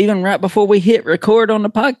right before we hit record on the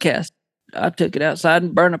podcast, I took it outside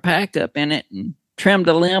and burned a pack up in it and trimmed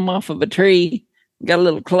a limb off of a tree. Got a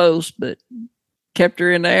little close, but kept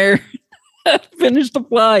her in the air. Finished the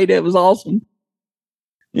flight. It was awesome.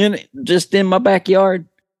 And just in my backyard.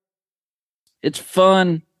 It's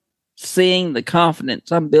fun seeing the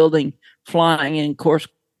confidence I'm building flying in close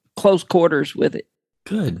quarters with it.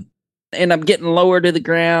 Good. And I'm getting lower to the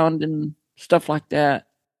ground and stuff like that.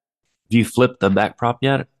 Do you flip the back prop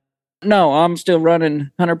yet? No, I'm still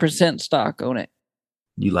running 100% stock on it.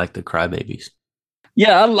 You like the crybabies.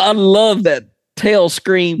 Yeah, I love that tail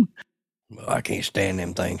scream. Well, I can't stand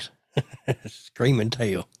them things. Screaming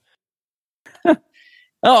tail.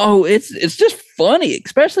 Oh, it's just funny,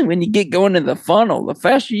 especially when you get going in the funnel. The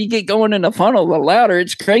faster you get going in the funnel, the louder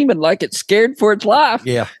it's screaming like it's scared for its life.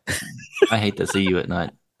 Yeah. I hate to see you at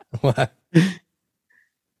night. Why?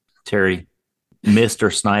 Terry,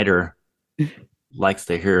 Mr. Snyder likes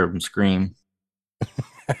to hear him scream.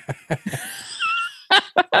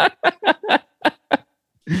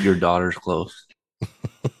 Your daughter's close.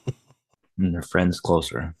 And their friend's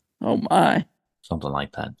closer. Oh, my. Something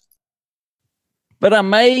like that. But I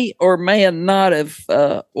may or may not have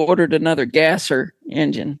ordered another gasser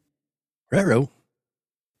engine. Railroad.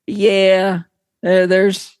 Yeah. I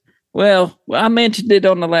mentioned it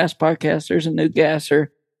on the last podcast. There's a new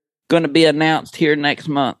gasser going to be announced here next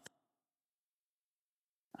month.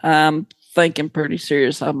 I'm thinking pretty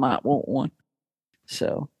serious I might want one.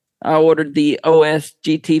 So I ordered the OS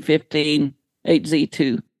GT15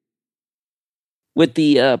 8Z2 with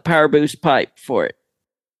the power boost pipe for it.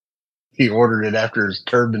 He ordered it after his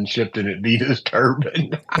turbine shipped and it beat his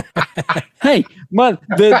turbine. Hey,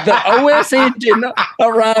 the OS engine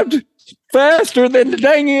arrived faster than the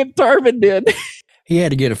dang turbine did. He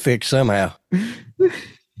had to get it fixed somehow.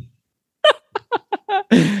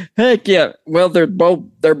 Heck yeah. Well, they're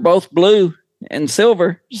both blue and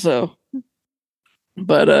silver, so.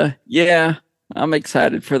 But yeah, I'm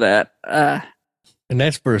excited for that. And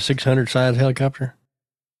that's for a 600 size helicopter?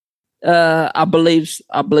 I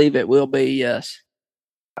believe it will be, yes.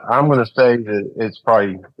 I'm going to say that it's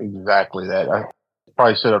probably exactly that. I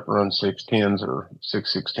probably set up to run 610s or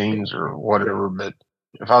 616s or whatever, but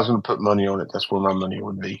if I was going to put money on it, that's where my money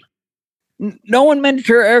would be. Knowing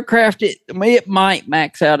miniature aircraft, it might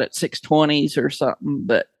max out at 620s or something,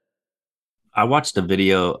 but. I watched a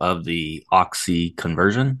video of the Oxy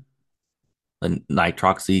conversion, the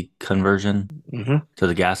nitroxy conversion to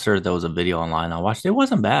the gasser. There was a video online I watched. It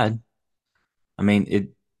wasn't bad. I mean, it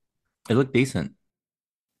looked decent.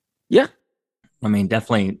 Yeah. I mean,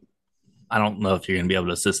 definitely, I don't know if you're going to be able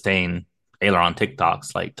to sustain aileron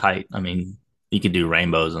TikToks like tight. I mean, you could do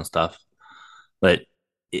rainbows and stuff, but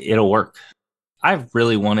it'll work. I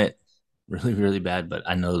really want it really, really bad, but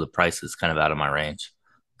I know the price is kind of out of my range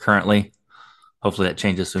currently. Hopefully that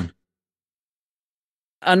changes soon.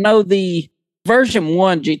 I know the version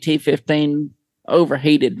 1 GT15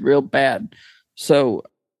 overheated real bad. So,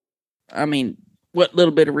 I mean, what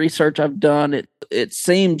little bit of research I've done, it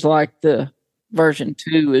seems like the version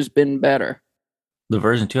 2 has been better. The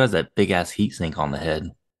version 2 has that big ass heat sink on the head.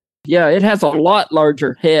 Yeah, it has a lot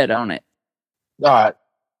larger head on it. All right.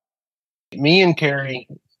 Me and Carrie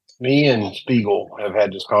Me and Spiegel have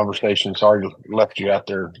had this conversation. Sorry to left you out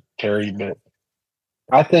there, Terry, but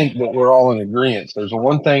I think that we're all in agreement. There's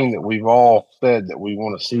one thing that we've all said that we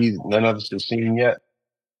want to see that none of us have seen yet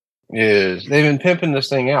is they've been pimping this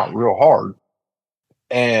thing out real hard.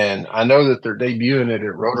 And I know that they're debuting it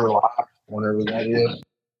at Rotor Live, whenever that is.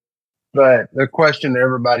 But the question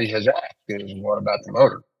everybody has asked is, what about the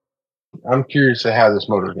motor? I'm curious to how this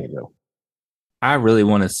motor is going to go. I really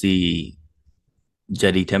want to see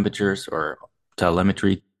Jetty temperatures or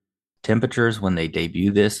telemetry temperatures when they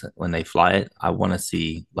debut this, when they fly it. I want to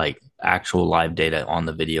see like actual live data on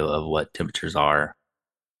the video of what temperatures are.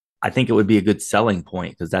 I think it would be a good selling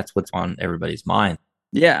point because that's what's on everybody's mind.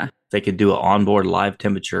 Yeah. They could do an onboard live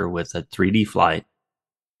temperature with a 3D flight.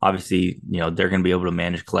 Obviously, they're going to be able to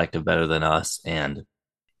manage collective better than us and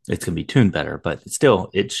it's going to be tuned better, but still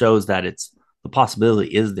it shows that the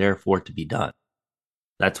possibility is there for it to be done.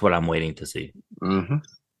 That's what I'm waiting to see. Mm-hmm.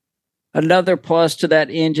 Another plus to that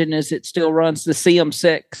engine is it still runs the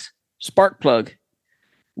CM6 spark plug,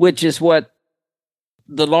 which is what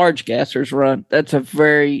the large gassers run. That's a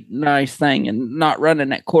very nice thing, and not running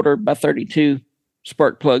that 4x32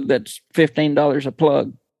 spark plug that's $15 a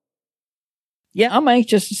plug. Yeah, I'm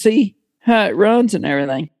anxious to see how it runs and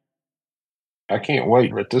everything. I can't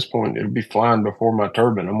wait. At this point, it'll be flying before my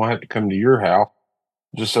turbine. I'm going to have to come to your house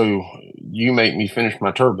just so you make me finish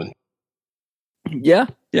my turbine. Yeah.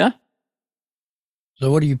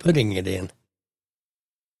 So what are you putting it in?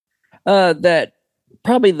 That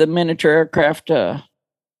probably the miniature aircraft. The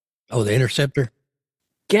Interceptor?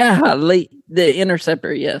 Golly, the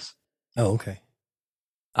Interceptor, yes. Oh, okay.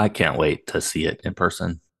 I can't wait to see it in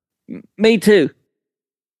person. Me too.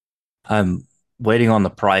 I'm waiting on the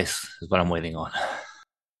price is what I'm waiting on.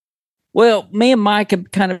 Well, me and Mike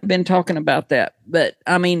have kind of been talking about that. But,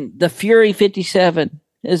 I mean, the Fury 57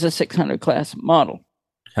 is a 600 class model.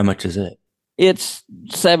 How much is it? It's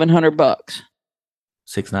 $700.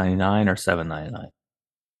 $699 or $799?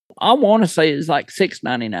 I want to say it's like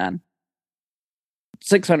 $699.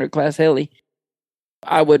 600 class heli.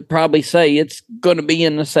 I would probably say it's going to be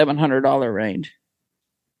in the $700 range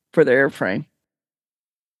for the airframe.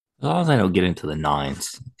 As long as I don't get into the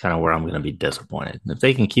nines, kind of where I'm going to be disappointed. If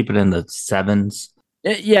they can keep it in the sevens,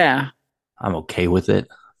 yeah, I'm okay with it.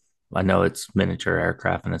 I know it's miniature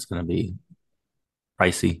aircraft and it's going to be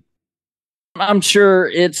pricey. I'm sure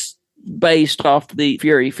it's based off the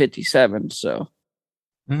Fury 57. So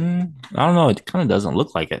I don't know. It kind of doesn't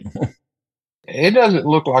look like it. It doesn't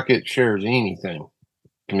look like it shares anything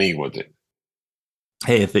to me with it.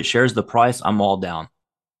 Hey, if it shares the price, I'm all down.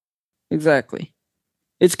 Exactly.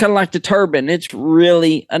 It's kind of like the turbine. It's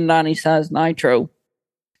really a 90 size nitro.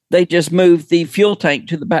 They just moved the fuel tank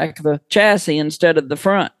to the back of the chassis instead of the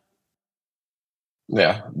front.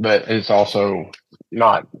 Yeah, but it's also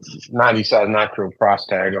not 90 size nitro price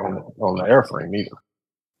tag on the airframe either.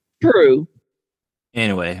 True.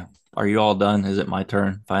 Anyway, are you all done? Is it my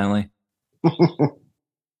turn finally?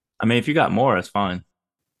 I mean, if you got more, it's fine.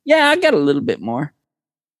 Yeah, I got a little bit more.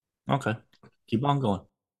 Okay. Keep on going.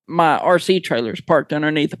 My RC trailer's parked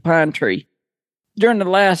underneath a pine tree. During the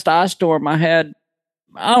last ice storm, I had,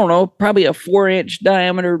 I don't know, probably a 4-inch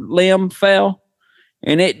diameter limb fell,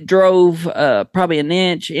 and it drove probably an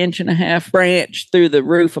inch and a half branch through the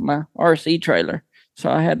roof of my RC trailer. So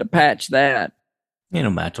I had to patch that.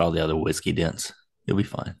 Match all the other whiskey dents. You'll be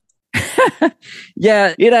fine.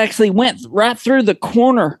 Yeah, it actually went right through the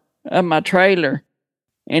corner of my trailer,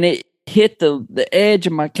 and it hit the edge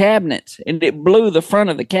of my cabinets, and it blew the front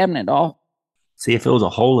of the cabinet off. See, if it was a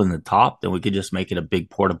hole in the top, then we could just make it a big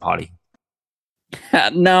porta potty.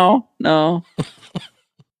 No.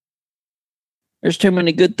 There's too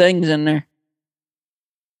many good things in there.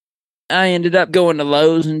 I ended up going to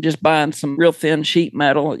Lowe's and just buying some real thin sheet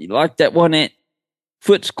metal, like that 1-inch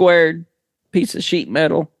foot squared piece of sheet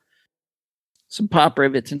metal, some pop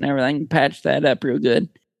rivets and everything, patch that up real good.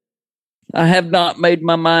 I have not made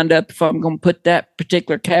my mind up if I'm going to put that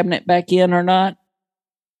particular cabinet back in or not.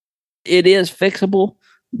 It is fixable,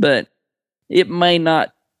 but it may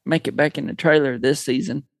not make it back in the trailer this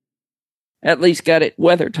season. At least got it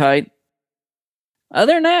weather tight.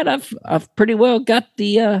 Other than that, I've pretty well got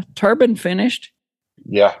the turbine finished.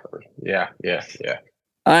 Yeah.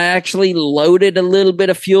 I actually loaded a little bit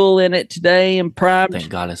of fuel in it today and primed. Thank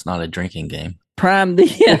God it's not a drinking game. Primed the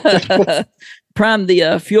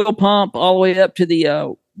fuel pump all the way up to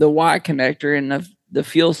the Y connector in the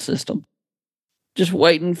fuel system. Just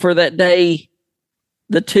waiting for that day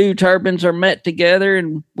the two turbines are met together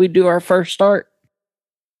and we do our first start.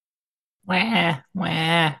 Wah,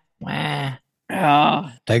 wah, wah.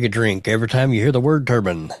 Take a drink every time you hear the word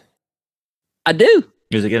turbine. I do.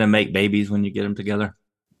 Is it going to make babies when you get them together?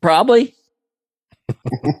 Probably.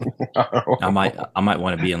 I might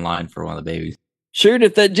want to be in line for one of the babies. Shoot,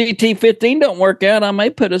 if that GT15 don't work out, I may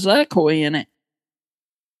put a Zycoy in it.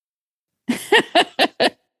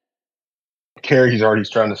 Carrie's already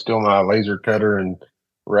trying to steal my laser cutter and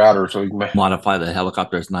router so he can modify the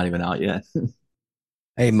helicopter. It's not even out yet.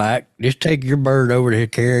 Hey, Mike, just take your bird over to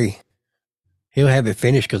Carrie. He'll have it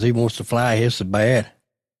finished because he wants to fly his so bad.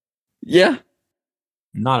 Yeah.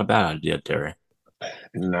 Not a bad idea, Terry.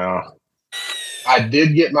 No. I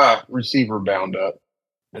did get my receiver bound up,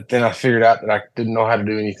 but then I figured out that I didn't know how to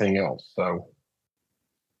do anything else. So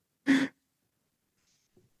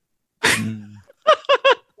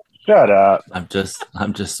shut up. I'm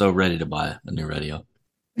just so ready to buy a new radio.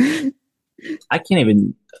 I can't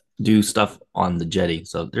even do stuff on the Jetty,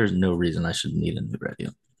 so there's no reason I should need a new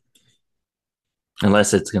radio.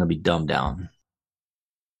 Unless it's going to be dumbed down.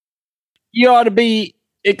 You ought to be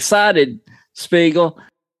excited, Spiegel.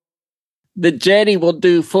 The Jetty will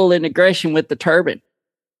do full integration with the turbine.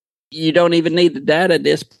 You don't even need the data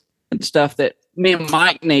disk and stuff that me and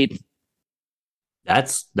Mike need.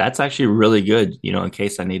 That's actually really good. You know, in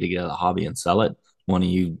case I need to get a hobby and sell it, one of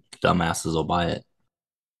you dumbasses will buy it.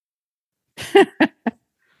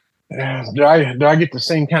 Do I get the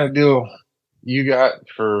same kind of deal you got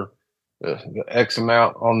for the X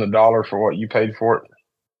amount on the dollar for what you paid for it?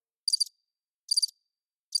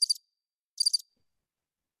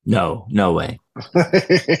 No way. I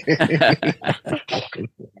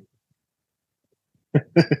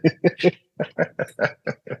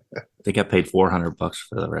think I paid $400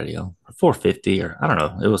 for the radio, or $450, or I don't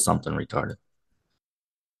know. It was something retarded.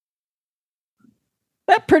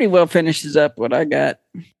 That pretty well finishes up what I got.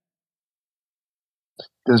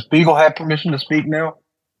 Does Beagle have permission to speak now?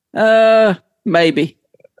 Maybe.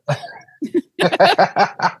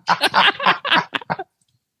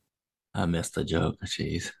 I missed the joke.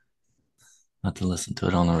 Jeez. Not to listen to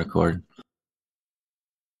it on the record.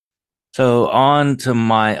 So on to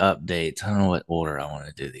my updates. I don't know what order I want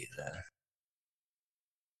to do these in.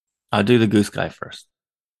 I'll do the Goose Guy first.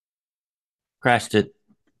 Crashed it,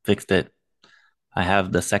 fixed it. I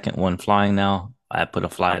have the second one flying now. I put a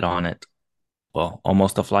flight on it. Well,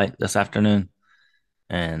 almost a flight this afternoon.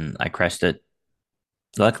 And I crashed it.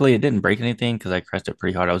 Luckily, it didn't break anything because I crashed it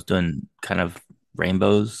pretty hard. I was doing kind of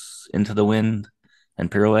rainbows into the wind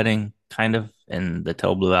and pirouetting, kind of. And the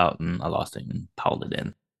tail blew out and I lost it and piled it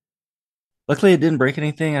in. Luckily, it didn't break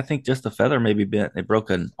anything. I think just the feather maybe bent. It broke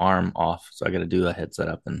an arm off. So I got to do a head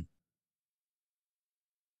setup and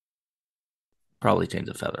probably change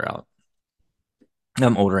the feather out.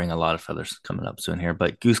 I'm ordering a lot of feathers coming up soon here,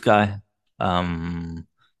 but Goose Guy, I'm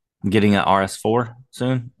getting an RS4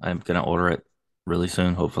 soon. I'm going to order it really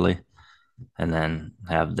soon, hopefully, and then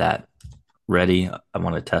have that ready. I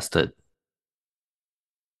want to test it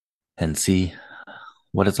and see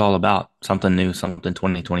what it's all about. Something new, something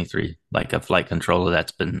 2023, like a flight controller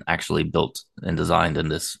that's been actually built and designed in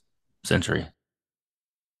this century.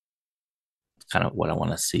 It's kind of what I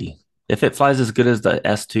want to see. If it flies as good as the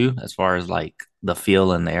S2, as far as like the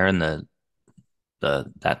feel in the air and the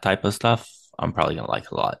that type of stuff, I'm probably gonna like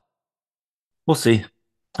it a lot. We'll see.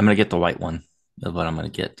 I'm gonna get the white one. That's what I'm gonna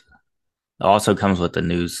get. It also comes with the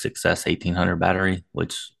new Success 1800 battery,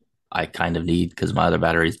 which I kind of need because my other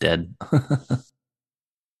battery's dead.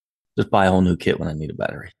 Just buy a whole new kit when I need a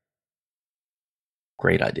battery.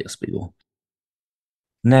 Great idea, Spiegel.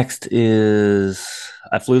 Next is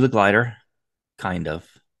I flew the glider, kind of.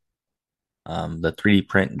 The 3D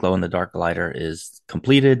print glow in the dark glider is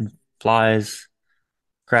completed, flies,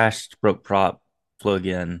 crashed, broke prop, flew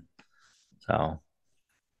again. So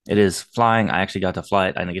it is flying. I actually got to fly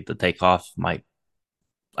it. I didn't get to take off.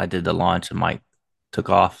 I did the launch and Mike took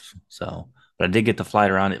off. So, but I did get to fly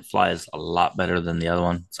it around. It flies a lot better than the other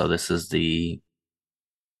one. So this is the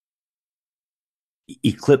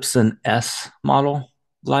Eclipson S model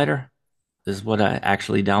glider. This is what I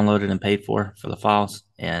actually downloaded and paid for the files,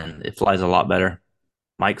 and it flies a lot better.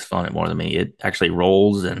 Mike's flown it more than me. It actually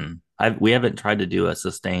rolls, and we haven't tried to do a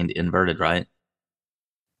sustained inverted, right?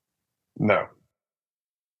 No.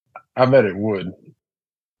 I bet it would.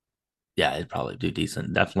 Yeah, it'd probably do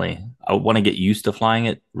decent. Definitely. I want to get used to flying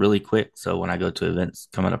it really quick, so when I go to events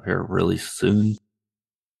coming up here really soon,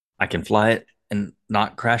 I can fly it and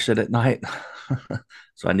not crash it at night.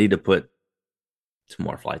 So I need to put some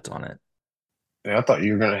more flights on it. Yeah, I thought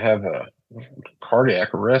you were going to have a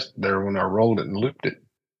cardiac arrest there when I rolled it and looped it.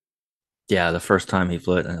 Yeah, the first time he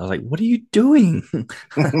flew it, and I was like, what are you doing?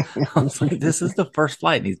 I was like, this is the first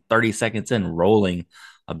flight. And he's 30 seconds in rolling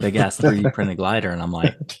a big ass 3D printed glider. And I'm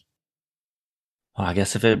like, well, I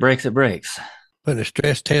guess if it breaks, it breaks. Putting a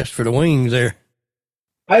stress test for the wings there.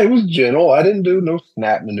 Hey, it was gentle. I didn't do no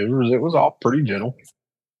snap maneuvers. It was all pretty gentle.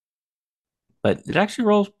 But it actually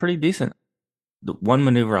rolls pretty decent. The one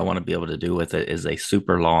maneuver I want to be able to do with it is a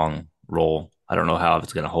super long roll. I don't know how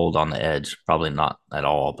it's going to hold on the edge. Probably not at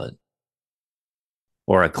all, but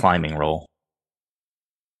or a climbing roll.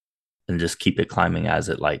 And just keep it climbing as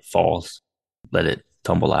it like falls. Let it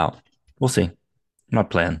tumble out. We'll see. My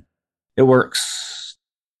plan. It works.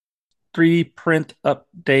 3D print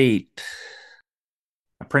update.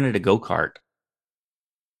 I printed a go-kart.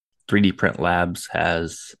 3D Print Labs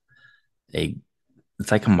has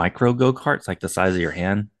it's like a micro go-kart. It's like the size of your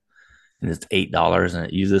hand. And it's $8 and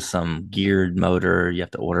it uses some geared motor you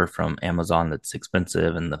have to order from Amazon that's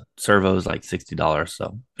expensive and the servo is like $60.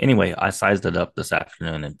 So anyway, I sized it up this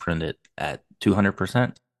afternoon and printed it at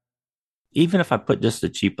 200%. Even if I put just a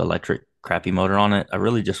cheap electric crappy motor on it, I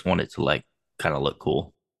really just want it to like kind of look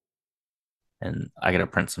cool. And I got to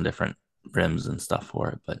print some different rims and stuff for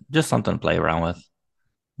it, but just something to play around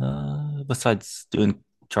with. Besides doing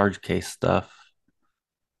charge case stuff,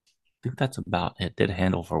 I think that's about it. Did a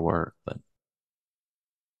handle for work, but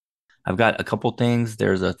I've got a couple things.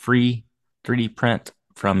 There's a free 3D print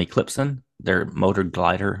from Eclipson, their motor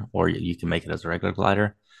glider, or you can make it as a regular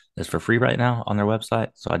glider. It's for free right now on their website.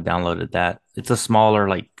 So I downloaded that. It's a smaller,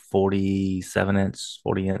 like 47-inch,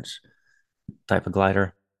 40-inch type of glider,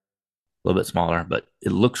 a little bit smaller, but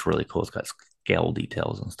it looks really cool. It's got scale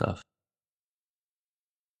details and stuff.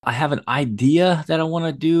 I have an idea that I want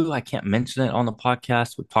to do. I can't mention it on the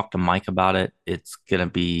podcast. We talked to Mike about it. It's going to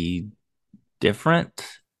be different.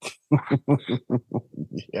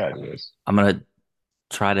 Yeah, it is. I'm going to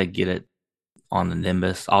try to get it on the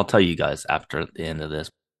Nimbus. I'll tell you guys after the end of this,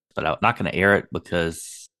 but I'm not going to air it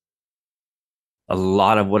because a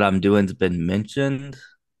lot of what I'm doing has been mentioned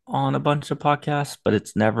on a bunch of podcasts, but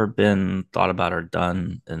it's never been thought about or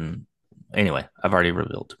done. And anyway, I've already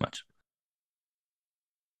revealed too much.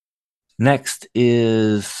 Next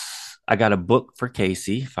is I got a book for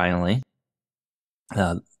Casey finally.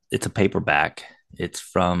 It's a paperback. It's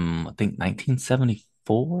from I think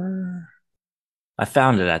 1974. I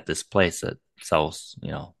found it at this place that sells,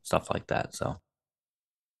 stuff like that. So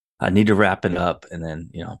I need to wrap it up and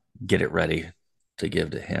then, get it ready to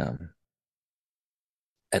give to him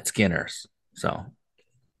at Skinner's. So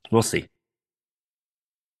we'll see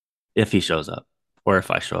if he shows up or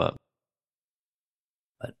if I show up.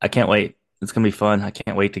 But I can't wait. It's going to be fun. I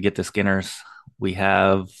can't wait to get to Skinner's. We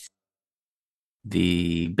have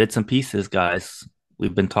the bits and pieces, guys.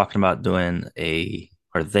 We've been talking about doing they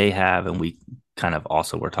have, and we kind of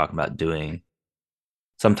also were talking about doing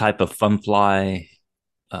some type of fun fly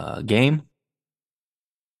game.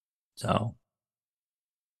 So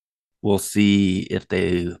we'll see if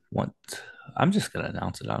they want. I'm just going to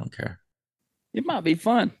announce it. I don't care. It might be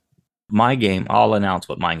fun. My game, I'll announce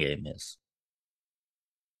what my game is.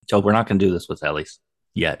 So we're not going to do this with Ellie's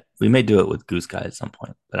yet. We may do it with Goose Guy at some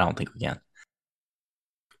point, but I don't think we can.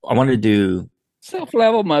 I wanted to do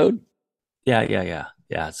self-level mode. Yeah.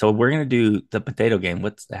 So we're going to do the potato game.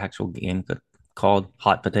 What's the actual game called?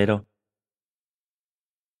 Hot Potato.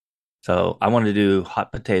 So I want to do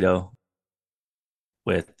Hot Potato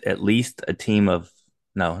with at least a team of,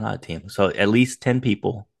 no, not a team. So at least 10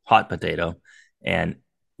 people, Hot Potato, and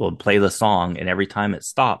we'll play the song. And every time it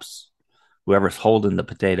stops, whoever's holding the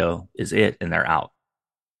potato is it, and they're out.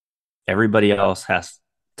 Everybody else has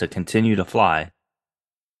to continue to fly.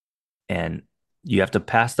 And you have to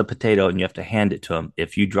pass the potato and you have to hand it to them.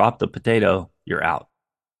 If you drop the potato, you're out.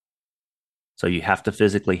 So you have to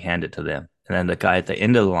physically hand it to them. And then the guy at the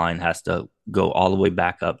end of the line has to go all the way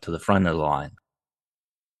back up to the front of the line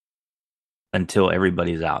until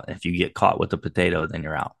everybody's out. If you get caught with the potato, then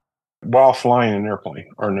you're out. While flying an airplane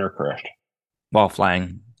or an aircraft. While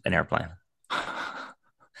flying an airplane.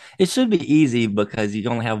 It should be easy because you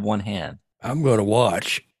only have one hand. I'm going to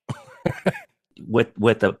watch.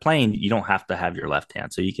 With a plane, you don't have to have your left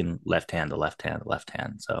hand. So you can left hand to left hand to left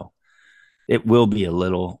hand. So it will be a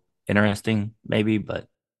little interesting, maybe, but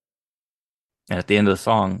at the end of the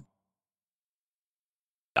song,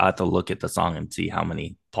 I have to look at the song and see how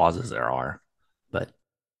many pauses there are. But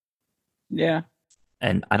yeah.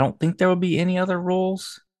 And I don't think there will be any other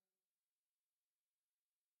rules.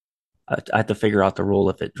 I have to figure out the rule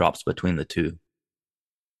if it drops between the two.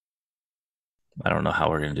 I don't know how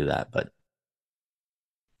we're going to do that, but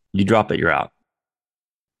you drop it, you're out.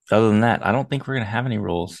 Other than that, I don't think we're going to have any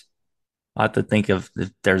rules. I'll have to think of if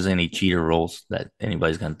there's any cheater rules that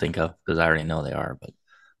anybody's going to think of because I already know they are, but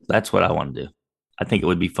that's what I want to do. I think it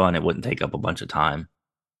would be fun. It wouldn't take up a bunch of time.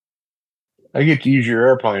 I get to use your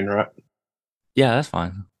airplane, right? Yeah, that's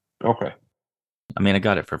fine. Okay. I mean, I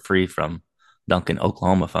got it for free from Duncan,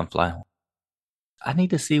 Oklahoma Fun Fly. I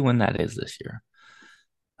need to see when that is this year.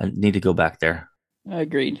 I need to go back there.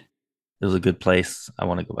 Agreed. It was a good place. I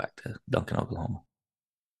want to go back to Duncan, Oklahoma.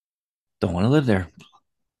 Don't want to live there,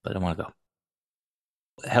 but I want to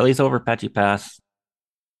go. Heli's over Apache Pass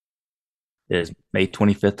is May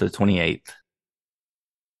 25th to 28th.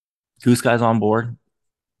 Goose Guy's on board.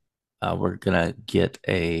 We're going to get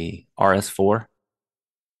a RS4.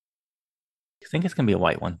 I think it's going to be a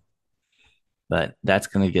white one, but that's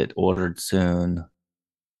going to get ordered soon.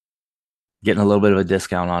 Getting a little bit of a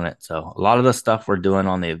discount on it. So a lot of the stuff we're doing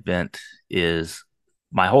on the event is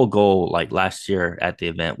my whole goal. Like last year at the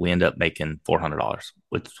event, we ended up making $400,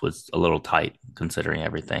 which was a little tight considering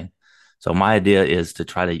everything. So my idea is to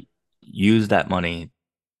try to use that money.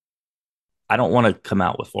 I don't want to come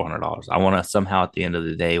out with $400. I want to somehow at the end of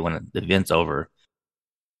the day, when the event's over,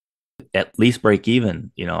 at least break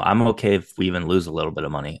even. I'm okay if we even lose a little bit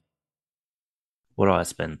of money. What do I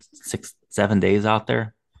spend 6-7 days out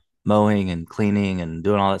there mowing and cleaning and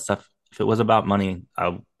doing all that stuff? If it was about money,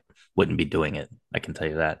 I wouldn't be doing it. I can tell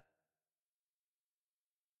you that.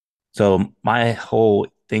 So my whole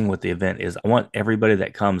thing with the event is I want everybody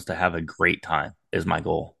that comes to have a great time is my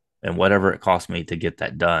goal. And whatever it costs me to get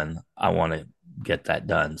that done, I want to get that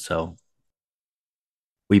done. So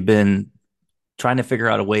we've been trying to figure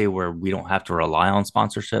out a way where we don't have to rely on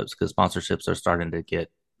sponsorships, because sponsorships are starting to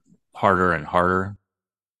get harder and harder.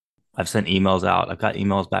 I've sent emails out. I've got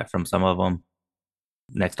emails back from some of them.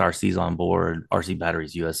 Next RC's on board, RC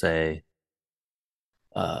Batteries USA.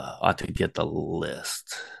 I have to get the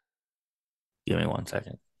list. Give me 1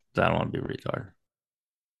 second. I don't want to be retarded.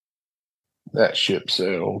 That ship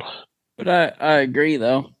sailed. But I agree,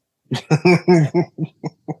 though.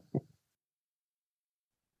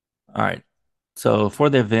 All right. So for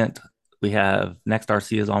the event, we have Next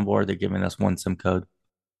RC is on board. They're giving us 1 SIM code.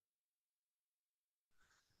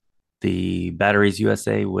 The Batteries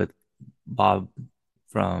USA with Bob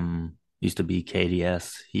from used to be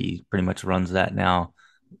KDS. He pretty much runs that now.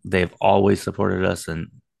 They've always supported us and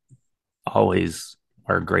always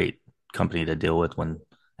are a great company to deal with when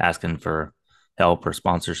asking for help or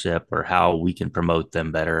sponsorship or how we can promote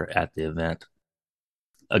them better at the event.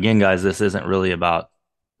 Again, guys, this isn't really about,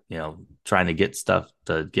 trying to get stuff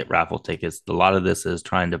to get raffle tickets. A lot of this is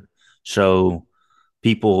trying to show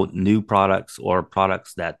people new products or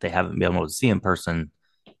products that they haven't been able to see in person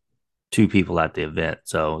to people at the event.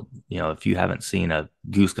 So, if you haven't seen a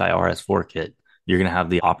Goose Guy RS4 kit, you're going to have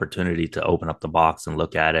the opportunity to open up the box and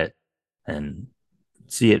look at it and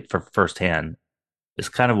see it for firsthand. It's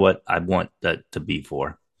kind of what I want that to be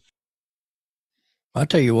for. I'll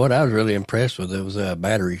tell you what, I was really impressed with those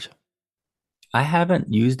batteries. I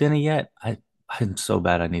haven't used any yet. I'm so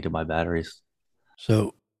bad I need to buy batteries.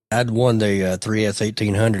 So I'd won the 3S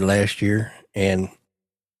 1800 last year, and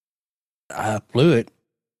I flew it.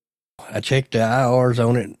 I checked the IRs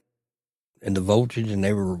on it and the voltage, and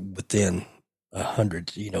they were within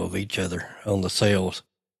 100, of each other on the cells.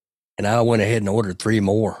 And I went ahead and ordered 3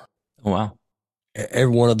 more. Oh, wow.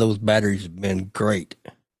 Every one of those batteries has been great.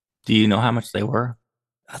 Do you know how much they were?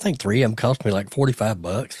 I think 3 of them cost me like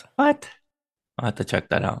 $45. What? I'll have to check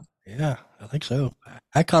that out. Yeah, I think so.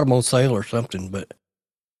 I caught them on sale or something, but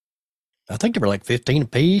I think they were like 15 a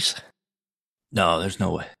piece. No, there's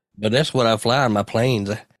no way. But that's what I fly on my planes.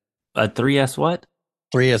 A 3S what?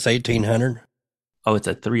 3S 1800. Oh, it's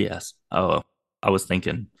a 3S. Oh, I was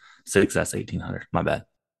thinking 6S 1800. My bad.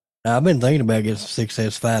 I've been thinking about getting some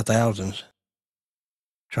 6S 5000s,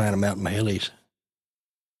 trying them out in my helis.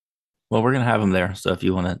 Well, we're going to have them there. So if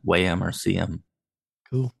you want to weigh them or see them.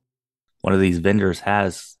 Cool. One of these vendors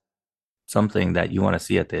has something that you want to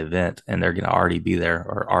see at the event, and they're going to already be there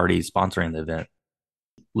or already sponsoring the event.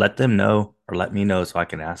 Let them know or let me know so I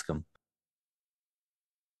can ask them.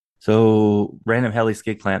 So Random Heli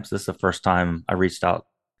Skid Clamps, this is the first time I reached out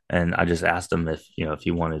and I just asked him if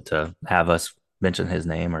he wanted to have us mention his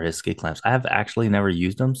name or his skid clamps. I have actually never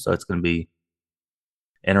used them, so it's going to be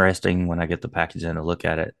interesting when I get the package in to look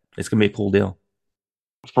at it. It's going to be a cool deal.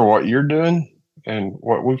 For what you're doing and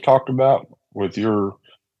what we've talked about with your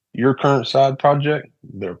current side project,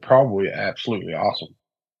 they're probably absolutely awesome.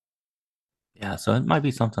 Yeah, so it might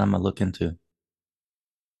be something I'm going to look into.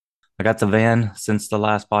 I got the van since the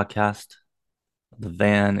last podcast. The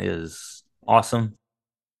van is awesome.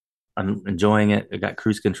 I'm enjoying it. I got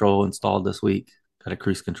cruise control installed this week. Got a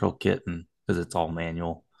cruise control kit, and because it's all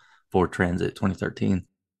manual, Ford Transit 2013.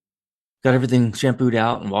 Got everything shampooed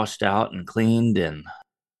out and washed out and cleaned, and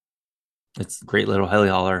it's a great little heli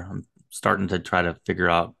hauler. I'm starting to try to figure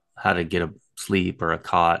out how to get a sleep or a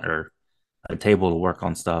cot or a table to work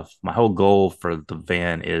on stuff. My whole goal for the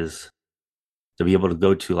van is to be able to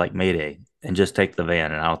go to like Mayday and just take the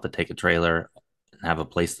van, and I don't have to take a trailer and have a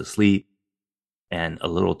place to sleep and a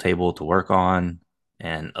little table to work on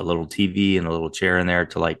and a little TV and a little chair in there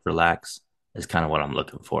to like relax is kind of what I'm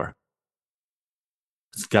looking for.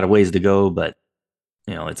 It's got a ways to go, but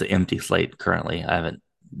it's an empty slate currently. I haven't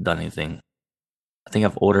done anything. I think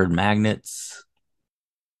I've ordered magnets,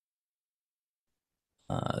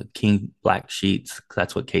 king black sheets. 'Cause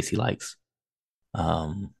that's what Casey likes.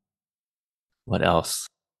 Um, what else?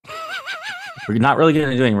 We're not really going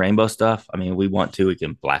to do any rainbow stuff. I mean, we want to. We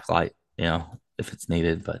can blacklight, if it's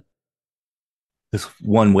needed, but it's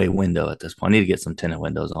one way window at this point. I need to get some tinted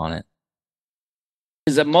windows on it.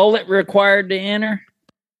 Is a mullet required to enter?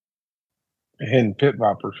 And pit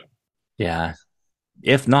vipers. Yeah.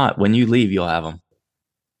 If not, when you leave, you'll have them.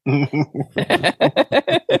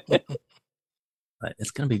 But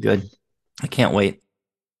it's going to be good. I can't wait.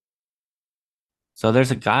 So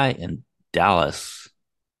there's a guy in Dallas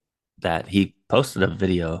that he posted a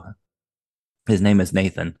video. His name is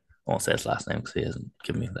Nathan. I won't say his last name because he hasn't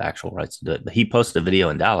given me the actual rights to do it. But he posted a video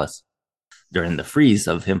in Dallas during the freeze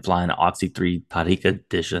of him flying an Oxy 3 Tarica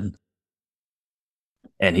edition.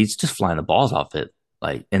 And he's just flying the balls off it,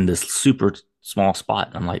 like in this super small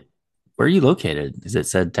spot. I'm like, where are you located? Because it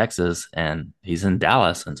said Texas and he's in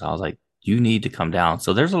Dallas. And so I was like, you need to come down.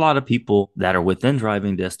 So there's a lot of people that are within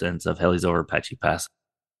driving distance of Helis over Apache Pass.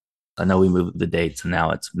 I know we moved the dates and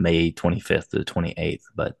now it's May 25th to the 28th,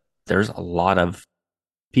 but there's a lot of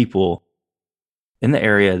people in the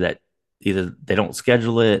area that either they don't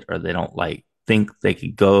schedule it or they don't like think they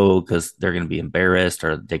could go because they're going to be embarrassed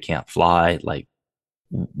or they can't fly. Like,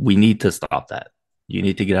 we need to stop that. You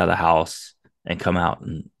need to get out of the house and come out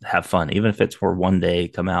and have fun. Even if it's for one day,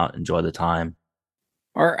 come out, enjoy the time.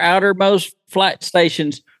 Our outermost flight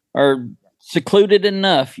stations are secluded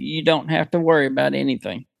enough. You don't have to worry about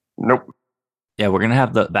anything. Nope. Yeah, we're going to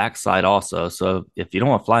have the backside also. So if you don't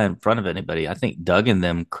want to fly in front of anybody, I think Doug and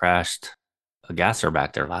them crashed a gasser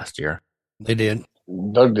back there last year. They did.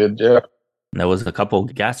 Doug did, yeah. And there was a couple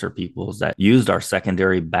of gasser peoples that used our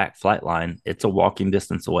secondary back flight line. It's a walking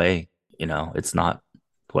distance away. It's not,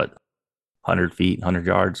 100 feet, 100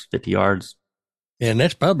 yards, 50 yards. And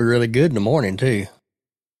that's probably really good in the morning, too.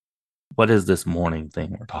 What is this morning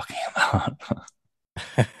thing we're talking about?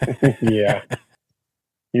 Yeah.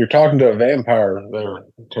 You're talking to a vampire there,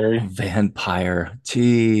 Terry. Vampire.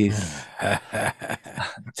 Jeez.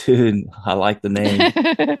 Dude, I like the name.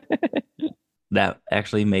 That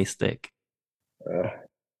actually may stick.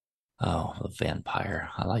 Oh, the vampire.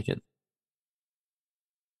 I like it.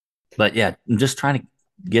 But yeah, I'm just trying to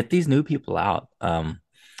get these new people out.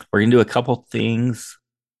 We're going to do a couple things.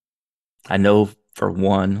 I know for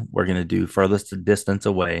one, we're going to do furthest distance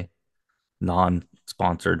away,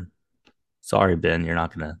 non-sponsored. Sorry, Ben, you're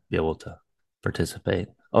not going to be able to participate.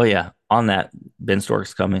 Oh, yeah. On that, Ben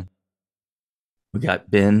Stork's coming. We got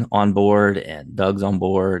Ben on board and Doug's on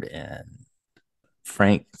board and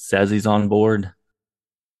Frank says he's on board.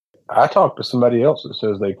 I talked to somebody else that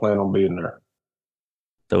says they plan on being there.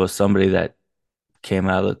 There was somebody that came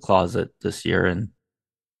out of the closet this year and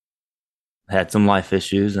had some life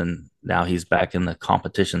issues, and now he's back in the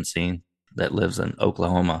competition scene that lives in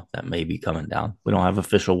Oklahoma that may be coming down. We don't have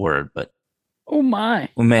official word, but oh my,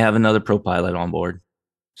 we may have another pro pilot on board.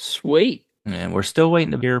 Sweet. And we're still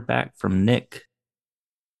waiting to hear back from Nick.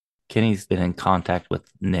 Kenny's been in contact with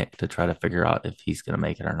Nick to try to figure out if he's going to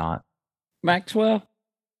make it or not. Maxwell?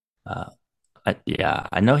 Yeah,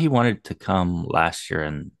 I know he wanted to come last year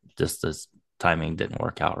and just this timing didn't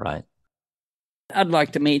work out right. I'd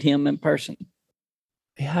like to meet him in person.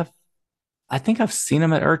 I think I've seen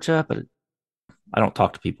him at IRCHA, but I don't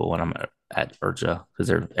talk to people when I'm at IRCHA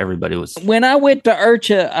because everybody was. When I went to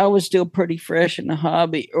IRCHA, I was still pretty fresh in the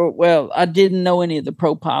hobby. Well, I didn't know any of the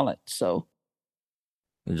pro pilots, so.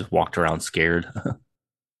 I just walked around scared.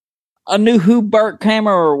 I knew who Burt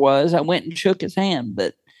Kammerer was. I went and shook his hand,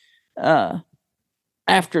 but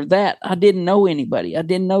after that, I didn't know anybody. I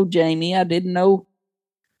didn't know Jamie. I didn't know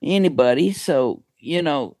anybody. So,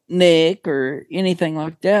 Nick or anything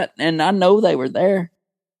like that. And I know they were there.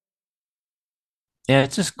 Yeah,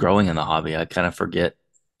 it's just growing in the hobby. I kind of forget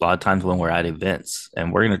a lot of times when we're at events,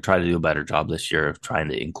 and we're going to try to do a better job this year of trying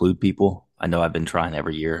to include people. I know I've been trying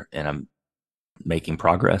every year and I'm making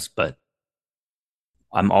progress, but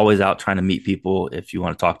I'm always out trying to meet people. If you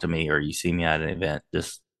want to talk to me or you see me at an event,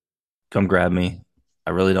 just come grab me. I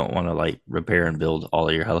really don't want to repair and build all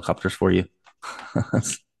of your helicopters for you.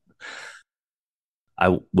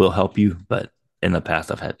 I will help you, but in the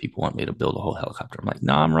past, I've had people want me to build a whole helicopter. I'm like,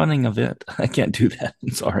 no, I'm running an event. I can't do that. I'm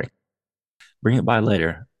sorry. Bring it by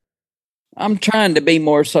later. I'm trying to be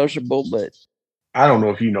more sociable, but I don't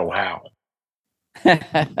know if you know how.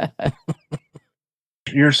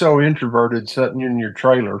 You're so introverted sitting in your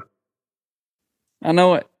trailer. I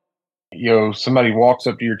know it. Somebody walks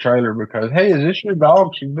up to your trailer because, hey, is this your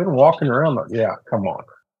dog? She's been walking around. Like, yeah, come on.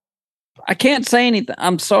 I can't say anything.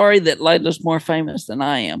 I'm sorry that Layla's more famous than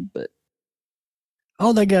I am, but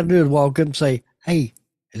all they got to do is walk up and say, hey,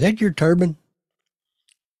 is that your turban?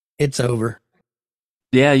 It's over.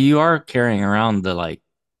 Yeah, you are carrying around the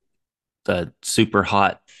super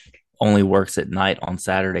hot, only works at night on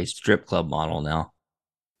Saturday strip club model now.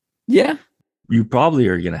 Yeah. You probably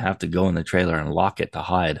are going to have to go in the trailer and lock it to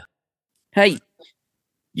hide. Hey,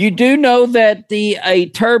 you do know that a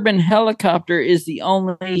turbine helicopter is the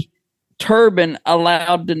only turbine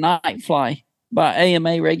allowed to night fly by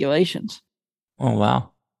AMA regulations. Oh,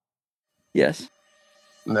 wow. Yes.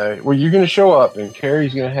 No, well, you're going to show up and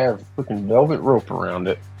Carrie's going to have freaking velvet rope around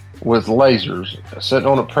it with lasers sitting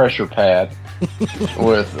on a pressure pad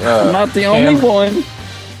with not the only one.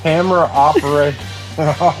 Camera operated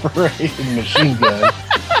machine gun.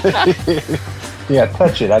 Yeah,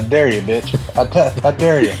 touch it. I dare you, bitch. I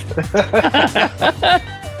dare you.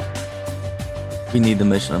 We need the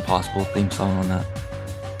Mission Impossible theme song on that.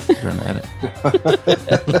 You're gonna edit.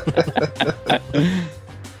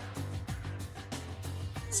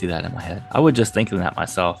 See that in my head. I was just thinking that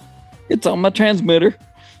myself. It's on my transmitter.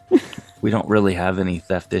 We don't really have any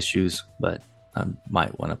theft issues, but I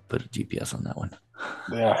might want to put a GPS on that one.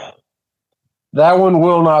 Yeah. That one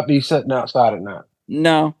will not be sitting outside at night.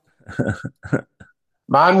 No.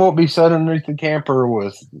 Mine won't be set underneath the camper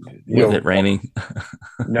with it raining.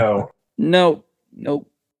 No. No.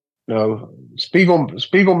 Nope. No.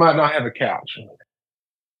 Spiegel might not have a couch. You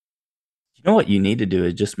know what you need to do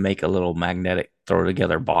is just make a little magnetic throw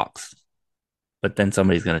together box, but then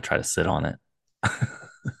somebody's going to try to sit on it.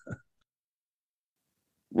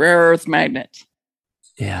 Rare earth magnets.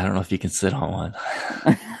 Yeah, I don't know if you can sit on one.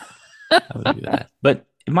 I would do that, but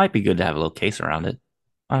it might be good to have a little case around it.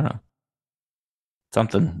 I don't know,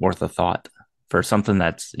 something worth a thought for something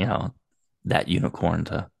that's that unicorn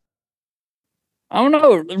to. I don't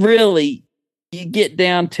know. Really, you get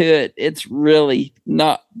down to it, it's really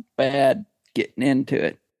not bad getting into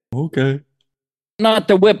it. Okay. Not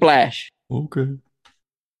the whiplash. Okay.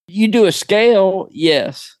 You do a scale,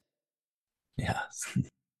 yes. Yeah.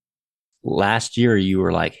 Last year, you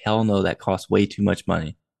were like, hell no, that costs way too much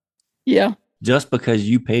money. Yeah. Just because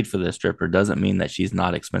you paid for this stripper doesn't mean that she's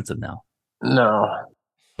not expensive now. No.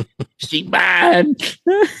 She bad.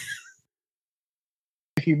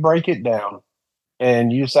 If you break it down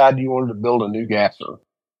and you decide you wanted to build a new gasser, all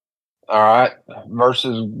right,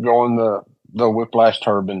 versus going the whiplash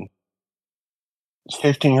turbine, it's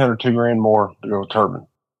 $1,500, $2,000 more to go turbine.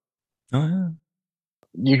 Oh, yeah.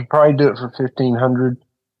 You could probably do it for $1,500,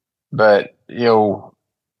 but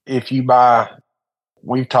if you buy,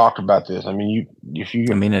 we've talked about this. I mean,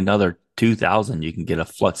 another $2,000, you can get a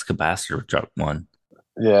flux capacitor truck one.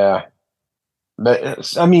 Yeah,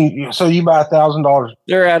 but I mean, so you buy $1,000.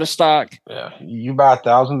 They're out of stock. Yeah, you buy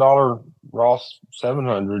 $1,000 Ross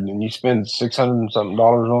 700, and you spend $600 and something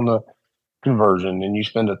on the conversion, and you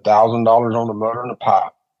spend $1,000 on the motor and the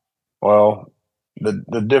pipe. Well,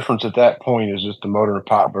 the difference at that point is just the motor and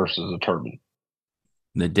pipe versus the turbine.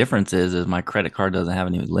 The difference is my credit card doesn't have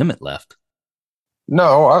any limit left.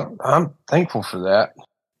 No, I'm thankful for that.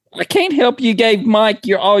 I can't help you gave Mike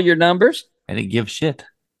all your numbers. I didn't give shit.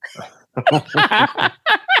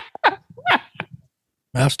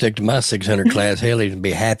 I'll stick to my 600 class heli and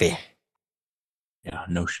be happy. Yeah,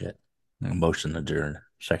 no shit. Motion adjourned.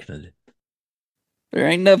 Seconded. There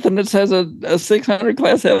ain't nothing that says a 600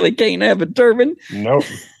 class heli can't have a turbine. Nope.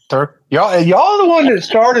 Y'all the one that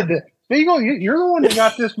started it. Spiegel, you're the one that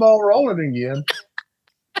got this ball rolling again.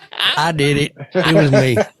 I did it. It was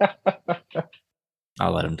me.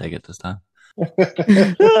 I'll let him take it this time.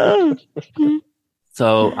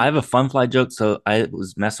 So I have a fun fly joke. So I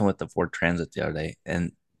was messing with the Ford Transit the other day,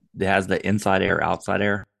 and it has the inside air, outside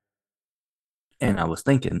air. And I was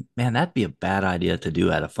thinking, man, that'd be a bad idea to do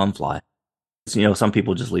at a fun fly. So, some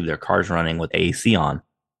people just leave their cars running with AC on.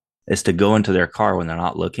 Is to go into their car when they're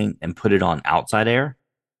not looking and put it on outside air,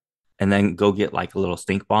 and then go get like a little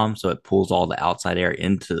stink bomb so it pulls all the outside air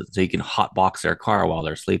so you can hot box their car while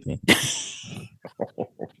they're sleeping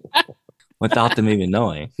without them even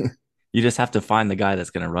knowing. You just have to find the guy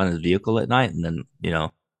that's going to run his vehicle at night, and then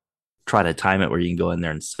try to time it where you can go in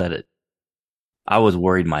there and set it. I was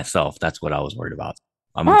worried myself. That's what I was worried about.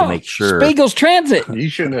 I'm going to make sure. Spiegel's Transit. You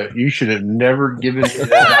should have never given me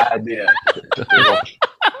that idea.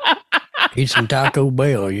 Eat some Taco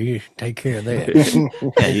Bell. You take care of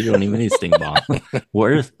that. Yeah, you don't even need Sting Bomb.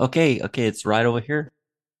 Where's okay, it's right over here.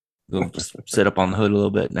 We'll just sit up on the hood a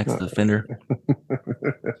little bit next to the fender.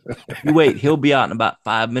 You wait, he'll be out in about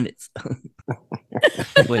 5 minutes.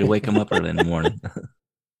 Way to wake him up early in the morning.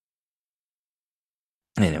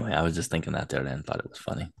 Anyway, I was just thinking that the other day and thought it was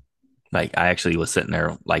funny. Like, I actually was sitting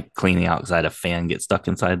there, like, cleaning out because I had a fan get stuck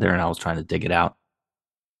inside there and I was trying to dig it out.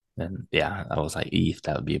 And yeah, I was like, Eve,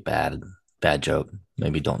 that would be a bad joke.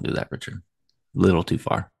 Maybe don't do that, Richard. A little too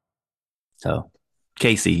far. So,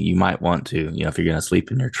 Casey, you might want to, if you're going to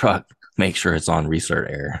sleep in your truck, make sure it's on recert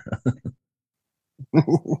air.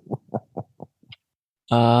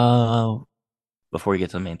 Before we get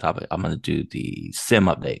to the main topic, I'm going to do the sim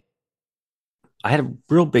update. I had a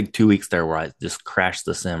real big 2 weeks there where I just crashed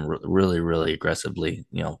the sim really, really aggressively,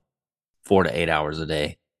 4 to 8 hours a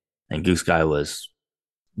day. And Goose Guy was,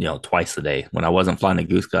 twice a day. When I wasn't flying a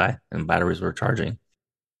Goose Guy and batteries were charging,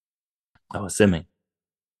 I was simming.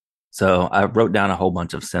 So I wrote down a whole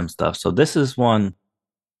bunch of sim stuff. So this is one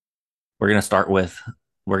we're going to start with.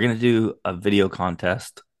 We're going to do a video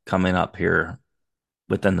contest coming up here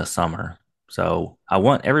within the summer. So I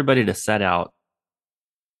want everybody to set out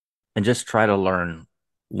and just try to learn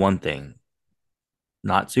one thing.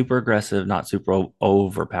 Not super aggressive, not super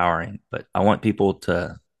overpowering, but I want people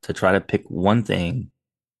to try to pick one thing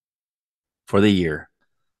for the year,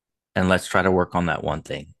 and let's try to work on that one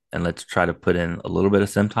thing. And let's try to put in a little bit of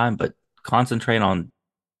sim time, but concentrate on,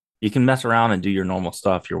 you can mess around and do your normal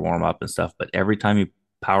stuff, your warm up and stuff, but every time you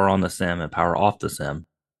power on the sim and power off the sim,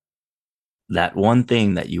 that one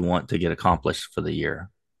thing that you want to get accomplished for the year,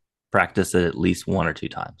 practice it at least 1 or 2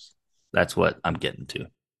 times. That's what I'm getting to.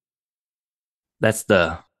 That's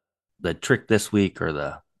the trick this week, or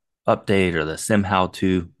the update, or the sim how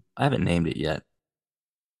to. I haven't named it yet.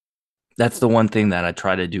 That's the one thing that I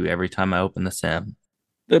try to do every time I open the sim.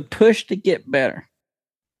 The push to get better.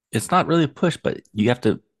 It's not really a push, but you have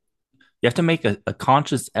to make a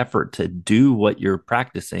conscious effort to do what you're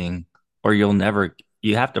practicing, or you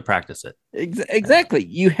have to practice it. Exactly.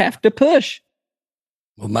 You have to push.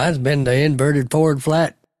 Well, mine's been the inverted forward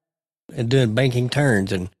flat and doing banking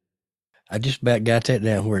turns, and I just about got that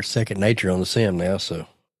down where it's second nature on the sim now. So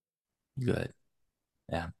good.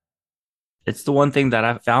 Yeah. It's the one thing that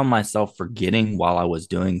I found myself forgetting while I was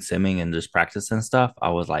doing simming and just practicing stuff. I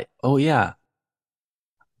was like, oh yeah,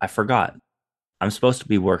 I forgot. I'm supposed to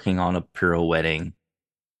be working on a pirouetting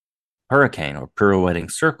hurricane or pirouetting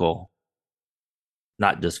circle,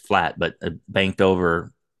 not just flat, but a banked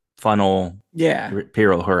over funnel. Yeah.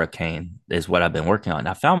 Piro hurricane is what I've been working on.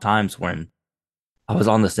 I found times when I was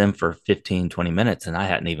on the sim for 15, 20 minutes and I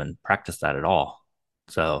hadn't even practiced that at all.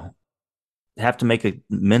 So have to make a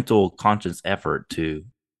mental conscious effort to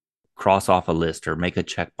cross off a list or make a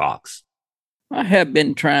checkbox. I have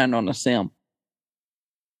been trying on a sim.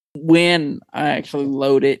 When I actually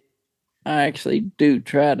load it, I actually do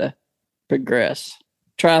try to progress.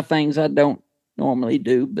 Try things I don't normally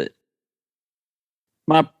do, but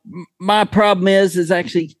my problem is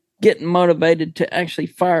actually getting motivated to actually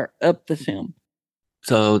fire up the sim.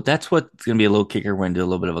 So that's what's going to be a little kicker. We're going to do a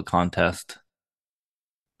little bit of a contest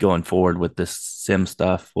going forward with this sim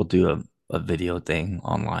stuff. We'll do a video thing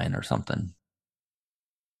online or something.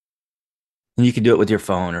 And you can do it with your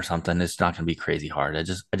phone or something. It's not going to be crazy hard. I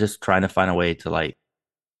just trying to find a way to, like,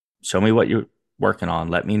 show me what you're working on.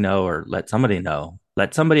 Let me know, or let somebody know.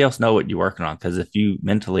 Let somebody else know what you're working on. Because if you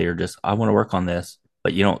mentally are just, I want to work on this,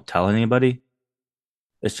 but you don't tell anybody,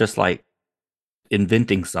 it's just like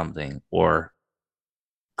inventing something or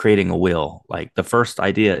creating a wheel. Like, the first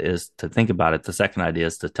idea is to think about it. The second idea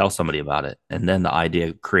is to tell somebody about it. And then the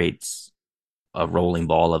idea creates a rolling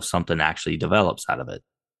ball of something actually develops out of it.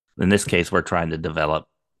 In this case, we're trying to develop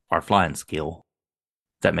our flying skill.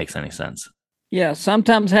 If that makes any sense. Yeah.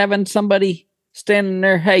 Sometimes having somebody standing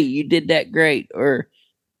there, hey, you did that great, or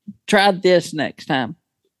try this next time,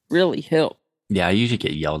 really help. Yeah. I usually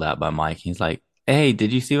get yelled at by Mike. He's like, hey,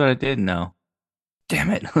 did you see what I did? No. Damn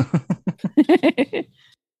it.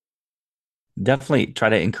 Definitely try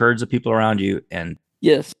to encourage the people around you, and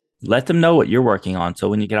yes, let them know what you're working on. So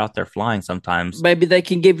when you get out there flying, sometimes maybe they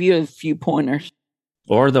can give you a few pointers,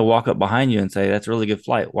 or they'll walk up behind you and say, that's a really good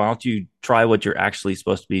flight. Why don't you try what you're actually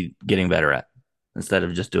supposed to be getting better at instead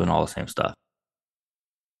of just doing all the same stuff?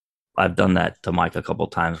 I've done that to Mike a couple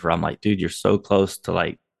of times where I'm like, dude, you're so close to,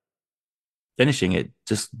 like, finishing it.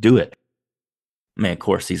 Just do it. I mean, of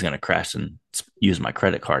course, he's going to crash and use my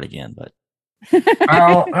credit card again, but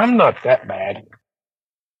Oh, I'm not that bad.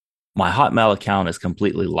 my Hotmail account is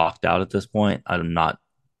completely locked out at this point. I'm not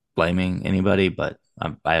blaming anybody, but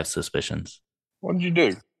I have suspicions. What did you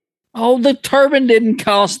do? Oh, the turbine didn't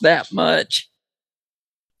cost that much.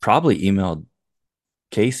 Probably emailed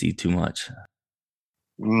Casey too much.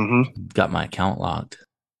 Mm-hmm. Got my account locked.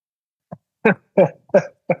 I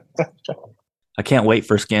can't wait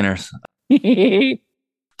for scanners.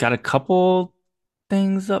 Got a couple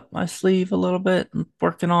things up my sleeve a little bit. I'm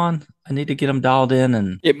working on. I need to get them dialed in,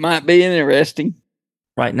 and It might be interesting.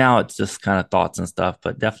 right now it's just kind of thoughts and stuff,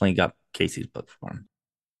 but definitely got Casey's book for him.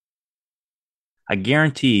 I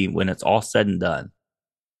guarantee when it's all said and done,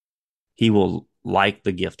 he will like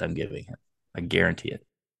the gift I'm giving him. I guarantee it.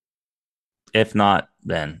 If not,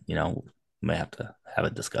 then, we may have to have a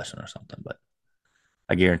discussion or something, but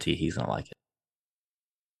I guarantee he's going to like it.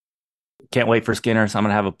 Can't wait for Skinners. I'm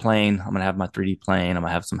going to have a plane. I'm going to have my 3D plane. I'm going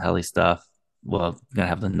to have some heli stuff. Well, I'm going to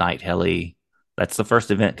have the night heli. That's the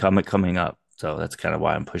first event coming up. So that's kind of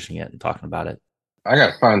why I'm pushing it and talking about it. I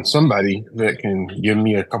got to find somebody that can give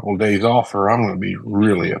me a couple of days off, or I'm going to be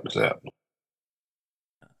really upset.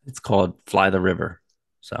 It's called Fly the River.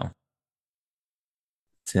 So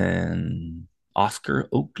it's in Oscar,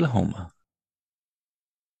 Oklahoma.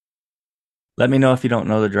 Let me know if you don't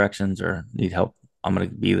know the directions or need help. I'm going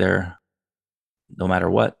to be there no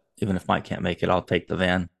matter what. Even if Mike can't make it, I'll take the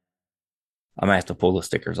van. I might have to pull the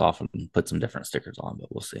stickers off and put some different stickers on,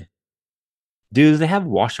 but we'll see. Do they have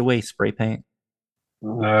wash away spray paint?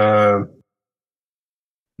 Not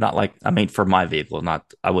like, for my vehicle,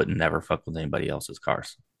 I wouldn't never fuck with anybody else's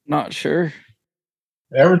cars. Not sure.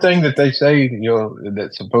 Everything that they say, that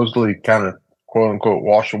supposedly kind of quote unquote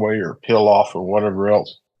wash away or peel off or whatever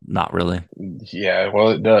else. Not really. Yeah, well,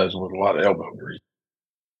 it does with a lot of elbow grease.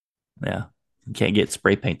 Yeah. You can't get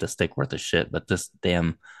spray paint to stick worth of shit, but this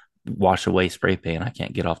damn wash away spray paint, I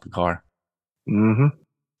can't get off the car. Mm-hmm.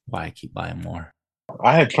 Why I keep buying more.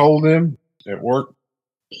 I had told them at work,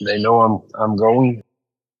 they know I'm going.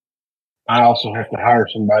 I also have to hire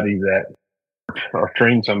somebody or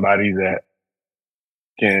train somebody that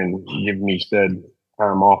can give me said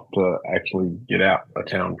time off to actually get out of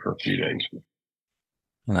town for a few days.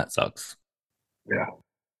 Well, that sucks. Yeah.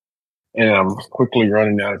 And I'm quickly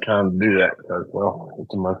running out of time to do that because, well,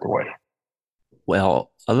 it's a month away.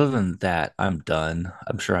 Well, other than that, I'm done.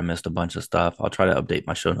 I'm sure I missed a bunch of stuff. I'll try to update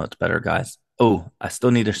my show notes better, guys. Oh, I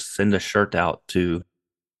still need to send a shirt out to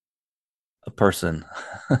a person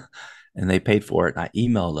and they paid for it. And I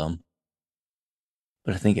emailed them,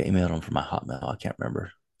 but I think I emailed them from my Hotmail. I can't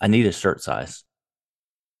remember. I need a shirt size.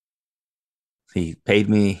 He paid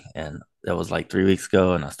me, and that was like 3 weeks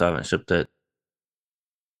ago, and I still haven't shipped it.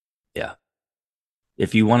 Yeah.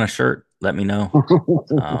 If you want a shirt, let me know.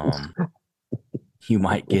 You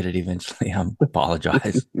might get it eventually. I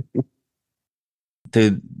apologize.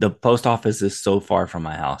 Dude, the post office is so far from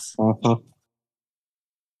my house. Mm-hmm.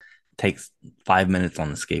 It takes 5 minutes on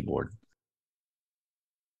the skateboard.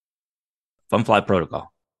 Fun Fly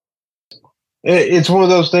Protocol. It's one of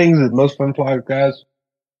those things that most Fun Fly guys,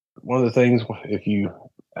 one of the things, if you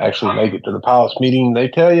actually make it to the pilots meeting, they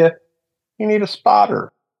tell you need a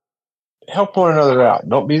spotter. Help one another out.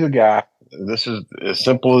 Don't be the guy. This is as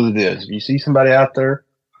simple as it is. If you see somebody out there,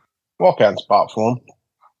 walk out and spot for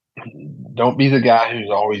them. Don't be the guy who's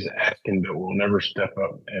always asking but will never step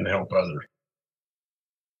up and help others.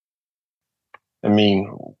 I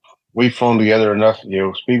mean, we've flown together enough,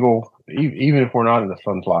 Spiegel, even if we're not in the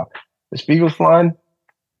Fun Fly. The Spiegel's flying,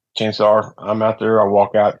 chances are I'm out there, I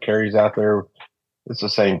walk out, Carrie's out there. It's the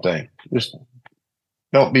same thing. Just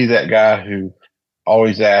don't be that guy who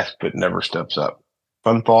always asks but never steps up.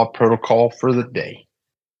 Fun Fly Protocol for the day.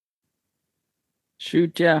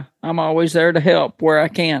 Shoot, yeah. I'm always there to help where I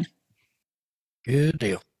can. Good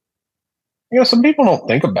deal. Some people don't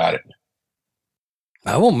think about it.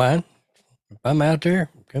 I won't mind. If I'm out there,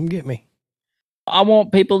 come get me. I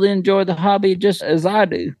want people to enjoy the hobby just as I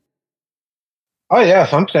do. Oh, yeah.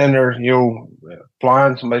 If I'm standing there,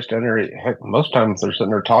 flying, somebody's standing there, heck, most times if they're sitting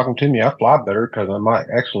there talking to me, I fly better because I might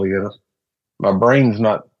actually, my brain's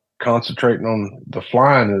not concentrating on the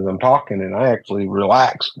flying as I'm talking, and I actually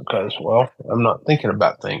relax because, well, I'm not thinking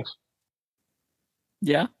about things.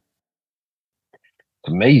 Yeah.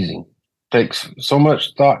 It's amazing. It takes so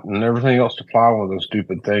much thought and everything else to fly one of those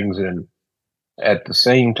stupid things, and at the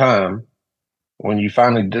same time, when you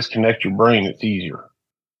finally disconnect your brain, it's easier.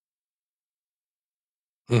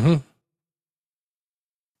 Mm-hmm.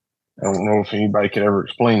 I don't know if anybody could ever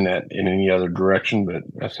explain that in any other direction, but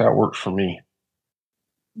that's how it works for me.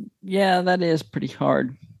 Yeah, that is pretty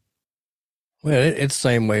hard. Well, it's the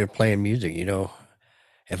same way of playing music,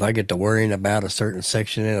 If I get to worrying about a certain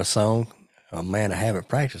section in a song, oh man, I haven't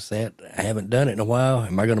practiced that. I haven't done it in a while.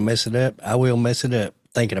 Am I going to mess it up? I will mess it up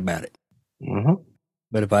thinking about it. Mm-hmm.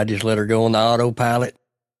 But if I just let her go on the autopilot,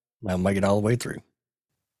 I'll make it all the way through.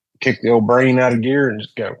 Kick the old brain out of gear and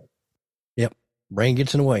just go. Yep. Brain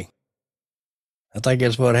gets in the way. I think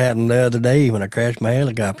that's what happened the other day when I crashed my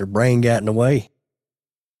helicopter. Brain got in the way.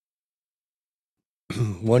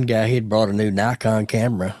 One guy, he had brought a new Nikon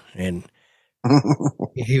camera, and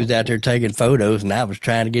he was out there taking photos, and I was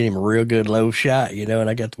trying to get him a real good low shot, and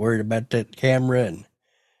I got worried about that camera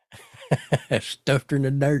and stuffed her in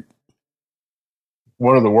the dirt.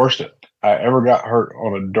 One of the worst I ever got hurt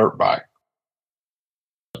on a dirt bike.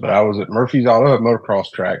 But I was at Murphy's Auto motocross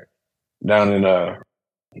track down in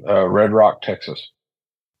Red Rock, Texas,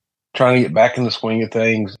 trying to get back in the swing of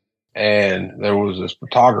things. And there was this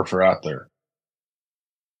photographer out there.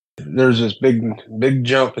 There's this big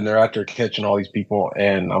jump, and they're out there catching all these people.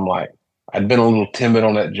 And I'm like, I'd been a little timid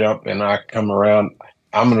on that jump, and I come around.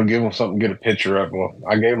 I'm going to give them something to get a picture of. Well,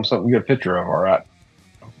 I gave them something to get a picture of. All right.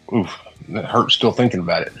 Oof, that hurts still thinking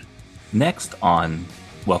about it. Next on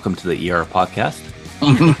Welcome to the ER Podcast.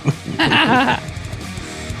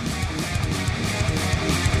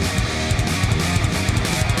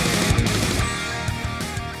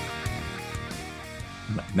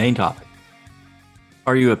 Main topic.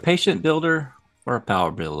 Are you a patient builder or a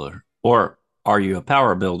power builder? Or are you a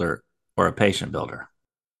power builder or a patient builder?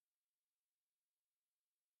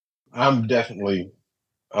 I'm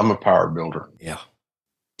a power builder. Yeah.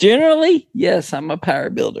 Generally, yes, I'm a power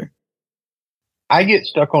builder. I get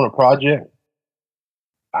stuck on a project.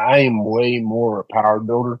 I am way more a power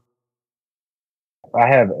builder. If I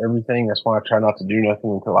have everything, that's why I try not to do nothing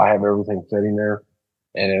until I have everything sitting there.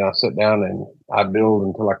 And then I sit down and I build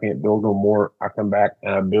until I can't build no more. I come back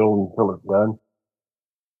and I build until it's done.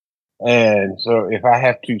 And so if I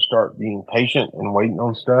have to start being patient and waiting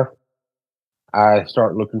on stuff, I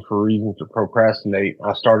start looking for reasons to procrastinate.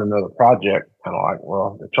 I start another project, kind of like,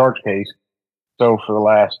 the charge case. So for the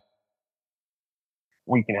last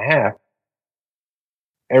week and a half,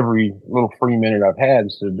 every little free minute I've had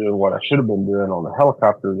instead of doing what I should have been doing on the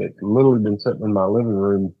helicopter that's literally been sitting in my living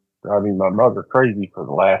room driving my mother crazy for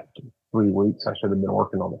the last 3 weeks. I should have been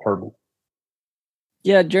working on the turbine.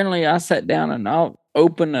 Yeah, generally I sit down and I'll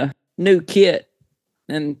open a new kit,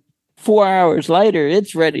 and 4 hours later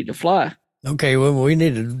it's ready to fly. Okay, well, we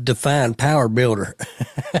need to define power builder.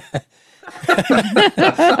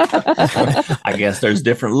 I guess there's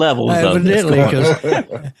different levels of Evidently, this.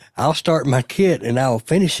 because I'll start my kit and I'll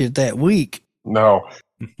finish it that week. No.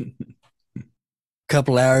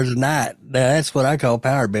 Couple hours a night. Now, that's what I call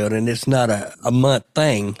power building. It's not a month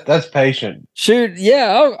thing. That's patient. Shoot,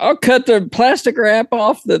 yeah, I'll cut the plastic wrap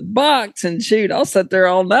off the box and shoot, I'll sit there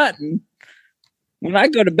all night, and when I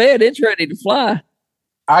go to bed, it's ready to fly.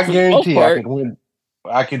 I guarantee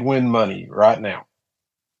I could win money right now.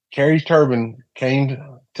 Kerry's turbine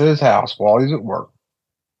came to his house while he's at work.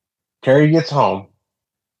 Kerry gets home.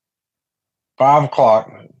 5 o'clock.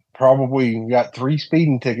 Probably got 3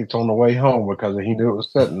 speeding tickets on the way home because he knew it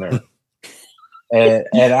was sitting there.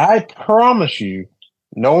 and I promise you,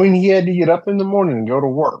 knowing he had to get up in the morning and go to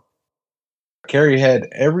work, Kerry had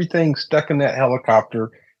everything stuck in that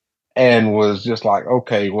helicopter and was just like,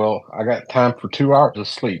 okay, well, I got time for 2 hours of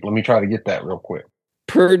sleep. Let me try to get that real quick.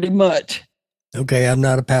 Pretty much. Okay, I'm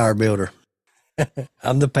not a power builder.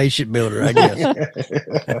 I'm the patient builder, I guess.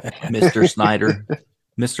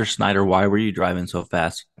 Mr. Snyder, why were you driving so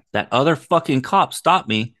fast? That other fucking cop stopped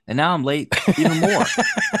me, and now I'm late even more.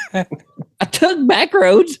 I took back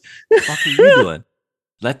roads. What the fuck are you doing?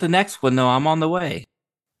 Let the next one know I'm on the way.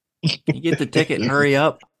 You get the ticket and hurry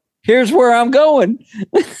up. Here's where I'm going.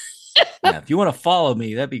 Yeah, if you want to follow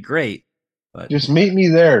me, that'd be great. But Just meet me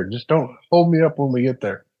there. Just don't hold me up when we get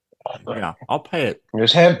there. yeah, I'll pay it.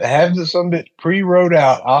 Just have some bit pre-wrote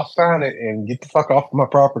out. I'll sign it and get the fuck off my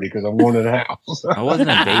property because I'm going to the house. I wasn't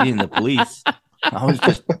evading the police. I was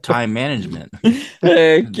just time management.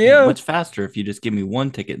 Heck yeah. Much faster if you just give me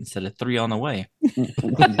 1 ticket instead of 3 on the way.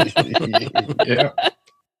 Yeah.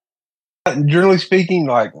 Generally speaking,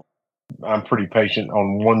 like, I'm pretty patient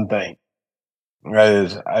on one thing. That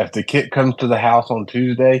is, if the kit comes to the house on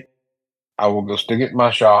Tuesday, I will go stick it in my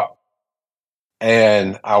shop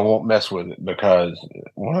and I won't mess with it because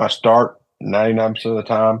when I start, 99% of the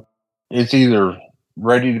time, it's either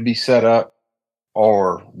ready to be set up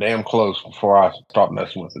or damn close before I stop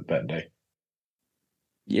messing with it that day.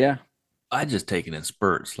 Yeah. I just take it in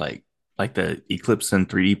spurts, like the Eclipse in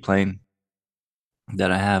 3D plane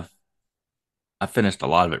that I have. I finished a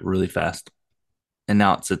lot of it really fast, and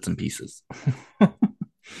now it sits in pieces.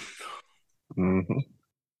 Mm-hmm.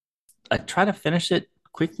 I try to finish it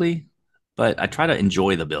quickly, but I try to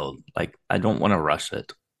enjoy the build. Like, I don't want to rush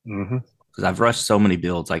it Mm-hmm. because I've rushed so many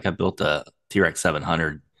builds. Like, I built a T-Rex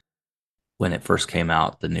 700 when it first came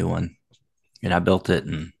out, the new one. And I built it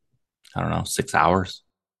in, I don't know, 6 hours.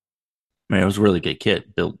 I mean, it was a really good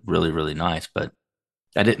kit, built really, really nice, but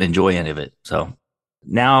I didn't enjoy any of it. So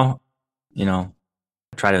now, I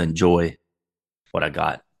try to enjoy what I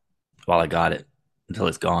got while I got it until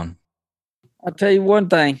it's gone. I'll tell you one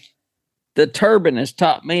thing. The turbine has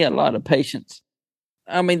taught me a lot of patience.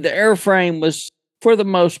 I mean, the airframe was, for the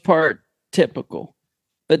most part, typical,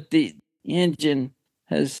 but the engine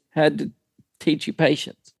has had to teach you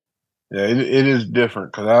patience. Yeah, it is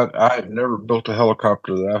different because I've never built a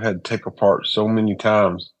helicopter that I've had to take apart so many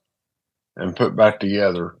times and put back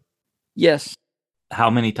together. Yes.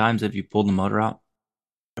 How many times have you pulled the motor out?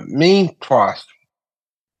 Me, twice.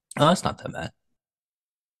 Oh, that's not that bad.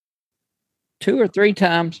 2 or 3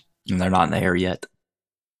 times. And they're not in the air yet.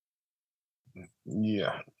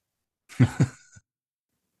 Yeah.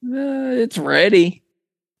 It's ready,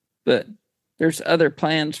 but there's other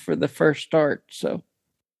plans for the first start. So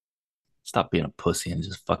Stop being a pussy and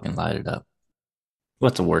just fucking light it up.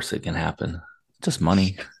 What's the worst that can happen? Just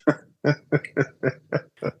money.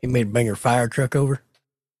 You made to bring your fire truck over?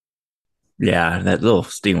 Yeah, that little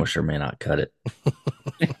extinguisher may not cut it.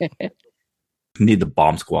 You need the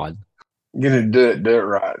bomb squad. You're gonna do it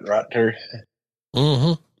right, Terry.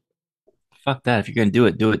 Mm-hmm. Fuck that. If you're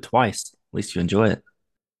gonna do it twice. At least you enjoy it.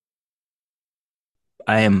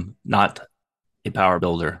 I am not a power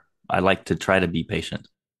builder. I like to try to be patient.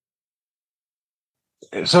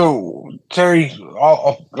 So, Terry,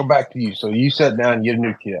 I'll go back to you. So you sat down and get a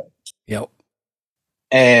new kit, Yep.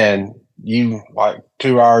 and you like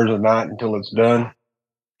 2 hours a night until it's done.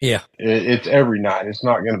 Yeah. It's every night. It's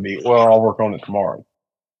not going to be, well, I'll work on it tomorrow.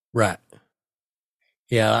 Right.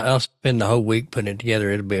 Yeah, I'll spend the whole week putting it together.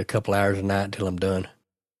 It'll be a couple hours a night until I'm done.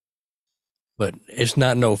 But it's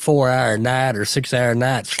not no 4-hour night or 6-hour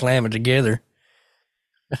night. Slam it together.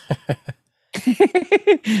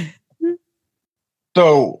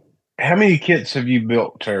 So, how many kits have you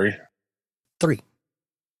built, Terry? 3.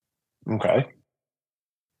 Okay.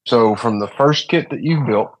 So, from the first kit that you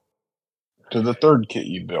built to the third kit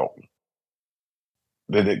you built,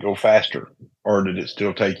 did it go faster, or did it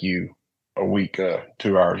still take you a week,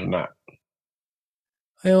 2 hours a night?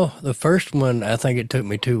 Well, the first one, I think it took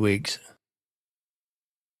me 2 weeks.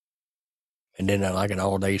 And then like an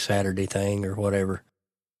all-day Saturday thing or whatever.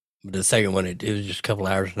 But the second one, it was just a couple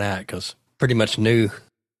hours a night because pretty much knew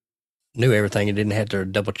everything and didn't have to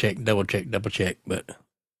double check. But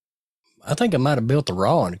I think I might have built the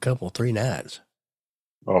raw in 3 nights.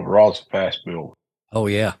 Oh, Raw's a fast build. Oh,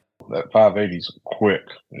 yeah. That 580's quick.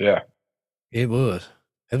 Yeah. It was.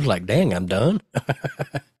 It was like, dang, I'm done.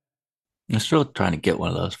 I'm still trying to get one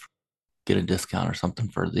of those, get a discount or something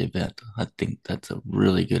for the event. I think that's a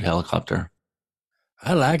really good helicopter.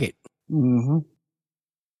 I like it. Mm-hmm.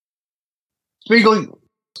 Speaking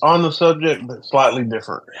on the subject, but slightly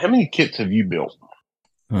different, how many kits have you built?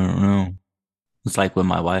 I don't know. It's like when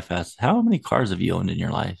my wife asks, how many cars have you owned in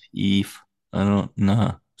your life? Eve. I don't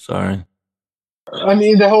know. Sorry. I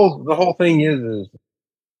mean, the whole thing is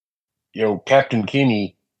Captain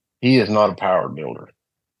Kenny, he is not a power builder.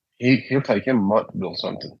 He'll take him a month to build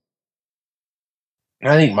something.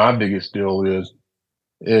 I think my biggest deal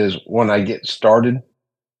is when I get started,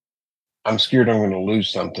 I'm scared I'm going to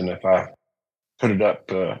lose something if I put it up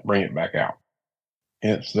to bring it back out.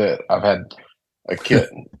 Hence that I've had a kit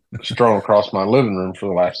strewn across my living room for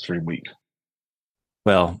the last 3 weeks.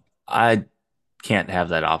 Well, I can't have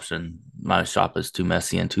that option. My shop is too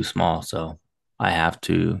messy and too small, so I have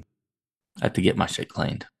to get my shit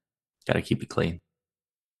cleaned. Got to keep it clean.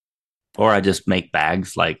 Or I just make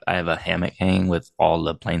bags. Like I have a hammock hanging with all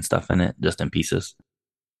the plain stuff in it, just in pieces.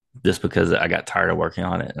 Just because I got tired of working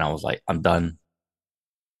on it and I was like, I'm done.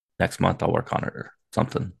 Next month I'll work on it or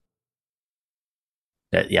something.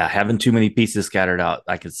 Yeah, having too many pieces scattered out,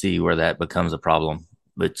 I could see where that becomes a problem,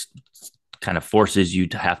 which kind of forces you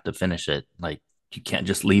to have to finish it. Like you can't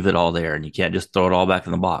just leave it all there and you can't just throw it all back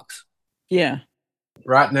in the box. Yeah.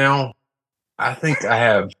 Right now, I think I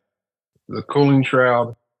have the cooling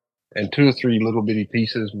shroud and 2 or 3 little bitty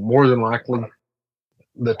pieces. More than likely,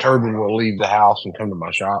 the turbine will leave the house and come to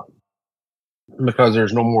my shop because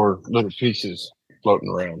there's no more little pieces floating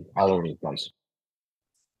around all over the place.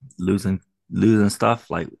 Losing stuff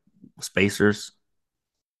like spacers.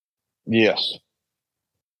 Yes.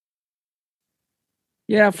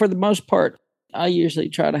 Yeah, for the most part, I usually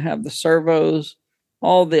try to have the servos,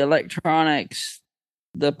 all the electronics,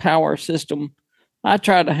 the power system. I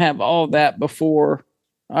try to have all that before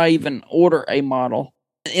I even order a model.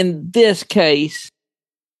 In this case,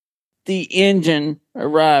 the engine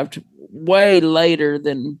arrived way later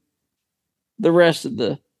than the rest of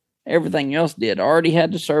the Everything else did. Already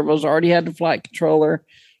had the servos, already had the flight controller,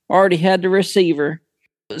 already had the receiver.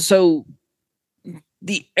 So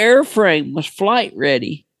the airframe was flight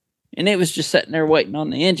ready, and it was just sitting there waiting on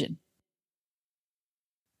the engine.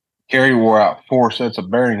 Kerry wore out 4 sets of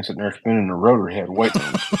bearings sitting there spinning the rotor head waiting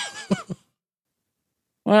on us.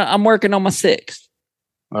 Well, I'm working on my 6th.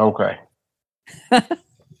 Okay. That's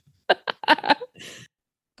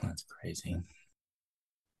crazy.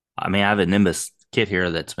 I mean, I have a Nimbus kit here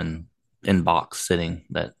that's been in box sitting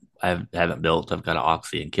that I haven't built. I've got an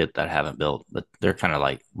Oxy and kit that I haven't built, but they're kind of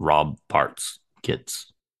like raw parts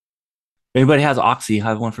kits. If anybody has Oxy, I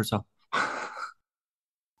have one for sale.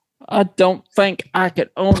 I don't think I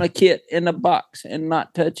could own a kit in a box and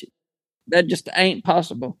not touch it. That just ain't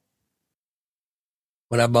possible.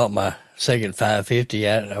 When I bought my second 550,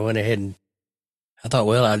 I went ahead and I thought,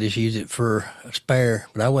 well, I'll just use it for a spare.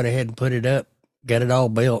 But I went ahead and put it up, got it all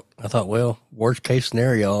built. I thought, well, worst case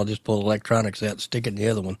scenario, I'll just pull electronics out and stick it in the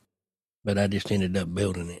other one. But I just ended up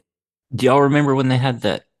building it. Do y'all remember when they had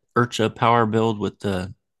that Urcha power build with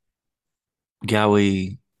the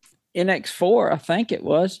Gaui NX4, I think it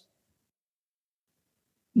was.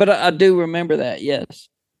 But I do remember that, yes.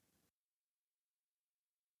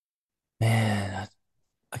 Man,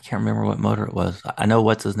 I can't remember what motor it was. I know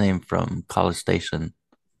what's his name from College Station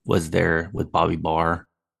was there with Bobby Barr,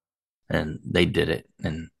 and they did it,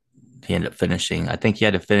 and he ended up finishing. I think he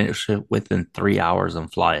had to finish it within 3 hours and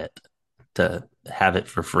fly it to have it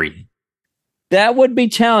for free. That would be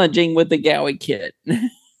challenging with the Gaui kit.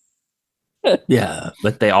 Yeah,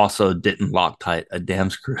 but they also didn't Loctite a damn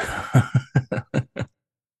screw.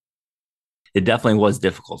 It definitely was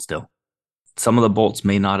difficult still. Some of the bolts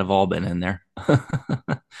may not have all been in there,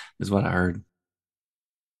 is what I heard.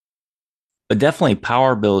 But definitely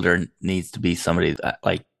power builder needs to be somebody that,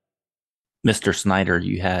 like Mr. Snyder,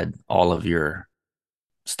 you had all of your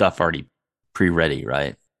stuff already pre-ready,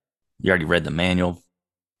 right? You already read the manual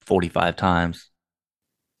 45 times.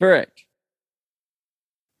 Correct.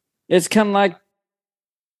 It's kind of like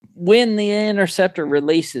when the Interceptor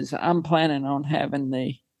releases, I'm planning on having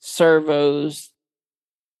the servos.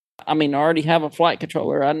 I mean, I already have a flight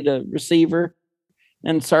controller. I need a receiver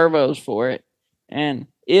and servos for it, and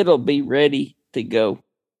it'll be ready to go.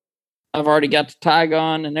 I've already got the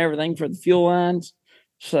Tygon and everything for the fuel lines.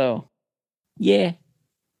 So, yeah.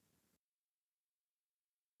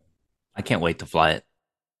 I can't wait to fly it.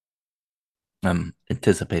 I'm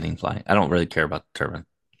anticipating flying. I don't really care about the turbine.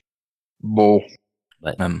 Bull.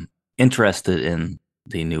 But I'm interested in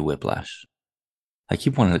the new Whiplash. I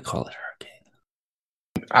keep wanting to call it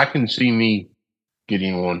Hurricane. I can see me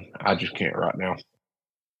getting one. I just can't right now.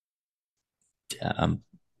 Yeah, I'm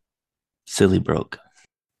silly broke.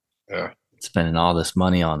 Yeah. Spending all this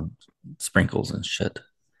money on sprinkles and shit.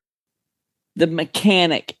 The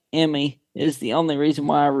mechanic in me is the only reason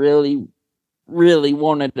why I really, really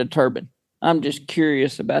wanted a turbine. I'm just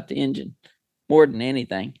curious about the engine more than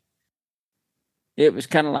anything. It was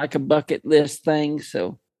kind of like a bucket list thing,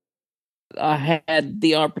 so I had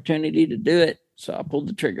the opportunity to do it, so I pulled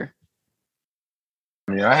the trigger.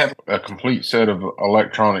 I mean, I have a complete set of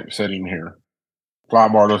electronics sitting here. Fly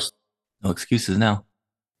barless. No excuses now.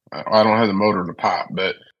 I don't have the motor to pop,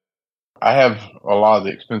 but I have a lot of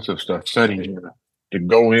the expensive stuff sitting here to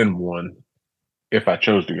go in one if I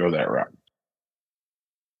chose to go that route.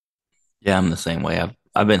 Yeah, I'm the same way.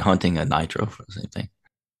 I've been hunting a nitro for the same thing.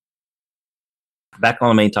 Back on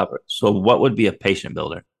the main topic. So what would be a patient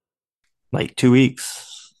builder? Like 2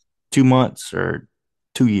 weeks, 2 months, or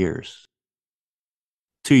 2 years?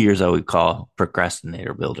 2 years I would call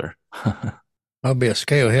procrastinator builder. I'll be a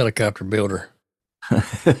scale helicopter builder.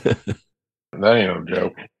 That ain't no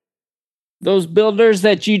joke. Those builders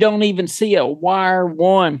that you don't even see a wire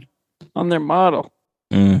one on their model.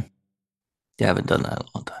 Yeah, I haven't done that in a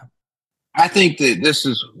long time. I think that this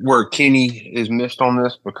is where Kenny is missed on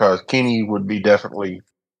this, because Kenny would be definitely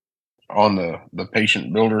on the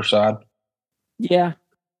patient builder side. Yeah.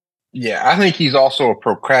 Yeah, I think he's also a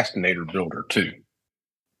procrastinator builder too.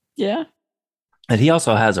 Yeah. And he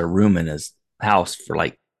also has a room in his house for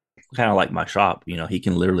like, kind of like my shop. You know, he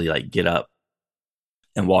can literally like get up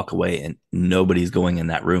and walk away and nobody's going in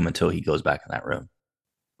that room until he goes back in that room.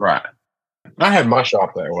 Right. I have my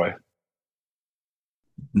shop that way.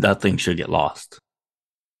 Nothing should get lost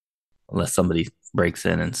unless somebody breaks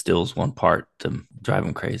in and steals one part to drive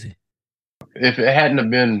him crazy. If it hadn't have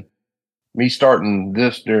been me starting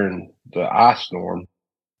this during the ice storm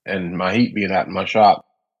and my heat being out in my shop,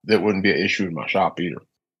 that wouldn't be an issue in my shop either.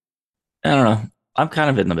 I don't know. I'm kind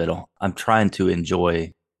of in the middle. I'm trying to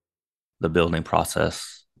enjoy the building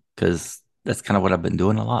process because that's kind of what I've been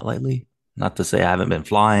doing a lot lately. Not to say I haven't been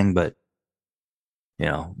flying, but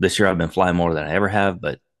this year I've been flying more than I ever have.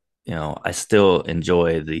 But I still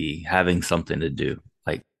enjoy the having something to do.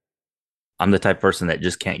 Like I'm the type of person that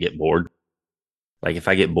just can't get bored. Like if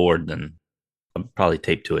I get bored, then I'm probably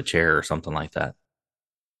taped to a chair or something like that.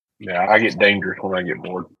 Yeah, I get dangerous when I get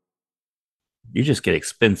bored. You just get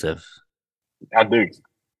expensive. I do.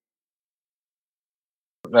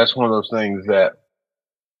 That's one of those things that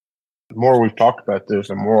the more we've talked about this,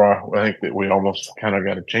 the more I think that we almost kind of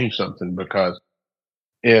got to change something, because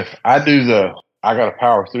if I got to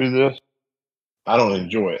power through this, I don't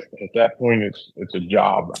enjoy it. At that point, it's a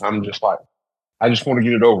job. I'm just like, I just want to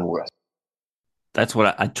get it over with. That's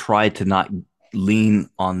what I try to not lean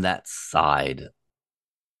on that side.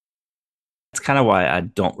 That's kind of why I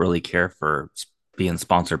don't really care for being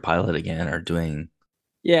sponsored pilot again or doing.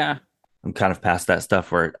 Yeah. I'm kind of past that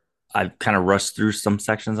stuff where I've kind of rushed through some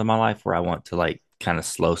sections of my life where I want to like kind of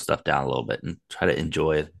slow stuff down a little bit and try to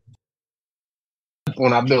enjoy it.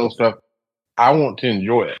 When I build stuff, I want to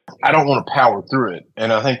enjoy it. I don't want to power through it.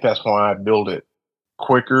 And I think that's why I build it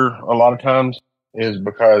quicker a lot of times, is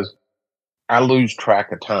because I lose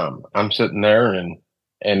track of time. I'm sitting there and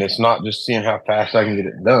it's not just seeing how fast I can get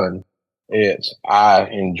it done. It's I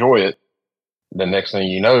enjoy it. The next thing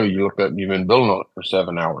you know, you look up, you've been building on it for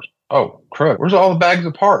 7 hours. Oh, crud. Where's all the bags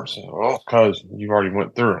of parts? Well, because you've already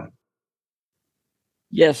went through them.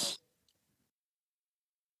 Yes.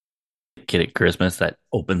 Kid at Christmas that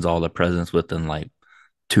opens all the presents within like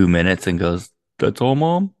 2 minutes and goes, "That's all,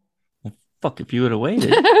 Mom." Well, fuck, if you would have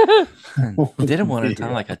waited and did it one at a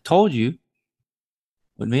time, like I told you,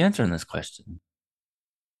 wouldn't be answering this question.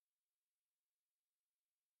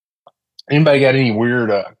 Anybody got any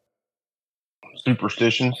weird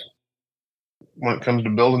superstitions when it comes to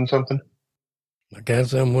building something? I got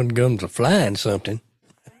some when it comes to flying something.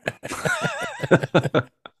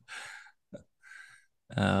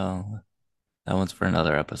 Oh, that one's for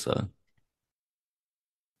another episode.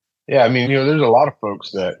 Yeah, I mean, there's a lot of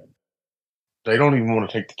folks that they don't even want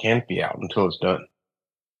to take the canopy out until it's done.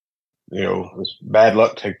 It's bad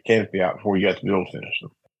luck to take the canopy out before you got the build finished.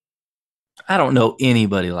 I don't know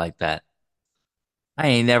anybody like that. I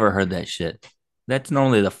ain't never heard that shit. That's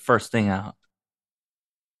normally the first thing out.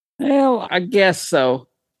 Well, I guess so.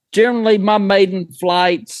 Generally, my maiden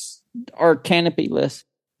flights are canopy-less.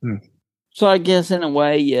 So I guess in a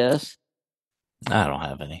way, yes. I don't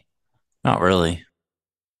have any. Not really.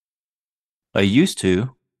 I used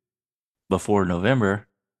to before November.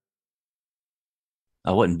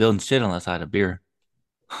 I wasn't building shit unless I had a beer.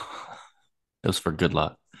 It was for good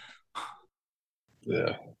luck.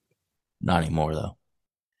 Yeah. Not anymore, though.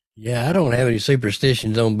 Yeah, I don't have any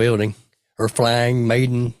superstitions on building or flying,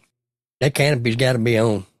 maiden. That canopy's got to be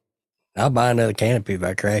on. I'll buy another canopy if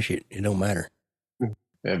I crash it. It don't matter.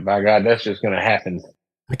 And by God, that's just going to happen.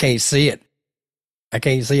 I can't see it. I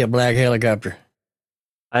can't see a black helicopter.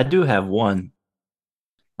 I do have one.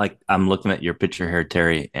 Like, I'm looking at your picture here,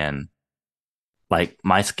 Terry, and like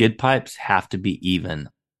my skid pipes have to be even.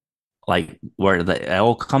 Like where the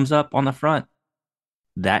L comes up on the front,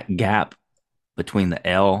 that gap between the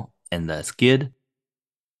L and the skid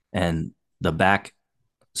and the back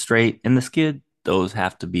straight in the skid, those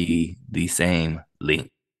have to be the same length.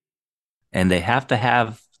 And they have to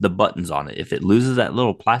have the buttons on it. If it loses that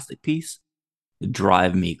little plastic piece, it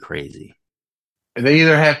drive me crazy. They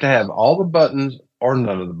either have to have all the buttons or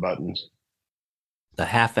none of the buttons. The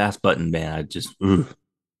half-ass button, man, I just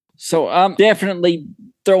So I'm definitely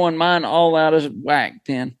throwing mine all out as whack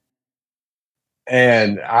then.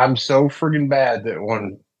 And I'm so freaking bad that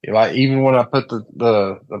even when I put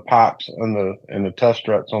the pipes and the test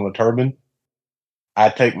struts on the turbine, I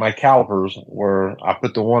take my calipers where I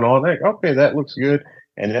put the one on there. Okay, that looks good.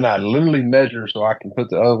 And then I literally measure so I can put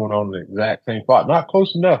the other one on the exact same spot. Not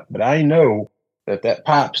close enough, but I know that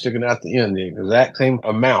pipe sticking out the end, the exact same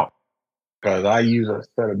amount, because I use a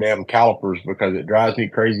set of damn calipers because it drives me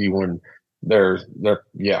crazy when no.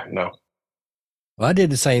 Well, I did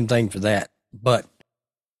the same thing for that, but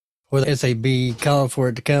when the SAB called for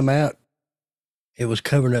it to come out, it was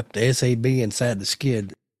covering up the SAB inside the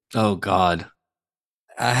skid. Oh, God.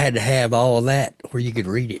 I had to have all of that where you could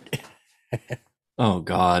read it. Oh,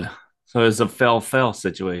 God. So it's a fail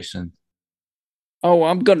situation. Oh,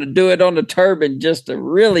 I'm going to do it on the turbine just to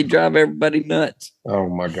really drive everybody nuts. Oh,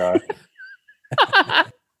 my God.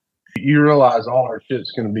 You realize all our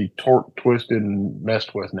shit's going to be torqued, twisted, and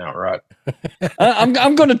messed with now, right?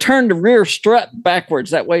 I'm going to turn the rear strut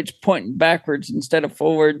backwards. That way it's pointing backwards instead of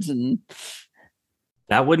forwards. And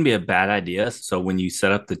that wouldn't be a bad idea. So when you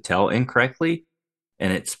set up the tail incorrectly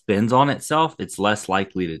and it spins on itself, it's less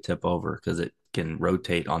likely to tip over because can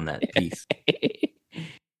rotate on that piece.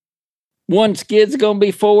 One skid's going to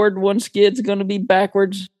be forward, one skid's going to be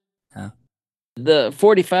backwards. Yeah. The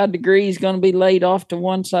 45 degrees going to be laid off to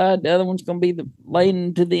one side. The other one's going to be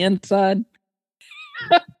laid to the inside.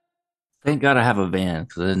 Thank God I have a van,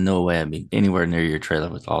 because there's no way I'd be anywhere near your trailer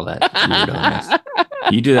with all that weirdo-ness.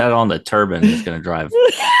 You do that on the turbine, it's going to drive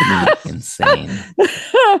me insane.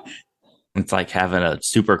 It's like having a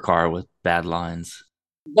supercar with bad lines.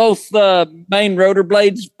 Both main rotor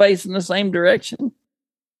blades facing the same direction.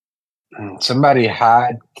 Somebody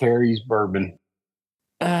hide Carrie's bourbon.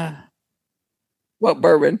 What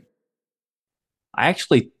bourbon? I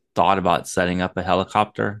actually thought about setting up a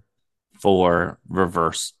helicopter for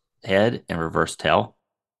reverse head and reverse tail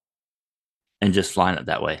and just flying it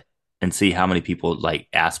that way and see how many people like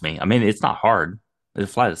ask me. I mean, it's not hard. It'll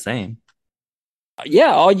fly the same.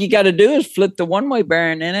 Yeah, all you got to do is flip the one-way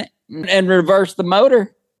bearing in it and reverse the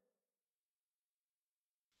motor.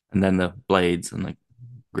 And then the blades and the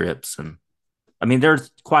grips. And I mean,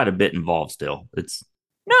 there's quite a bit involved still. It's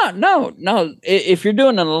No. If you're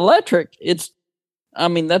doing an electric,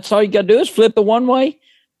 that's all you got to do is flip the one-way,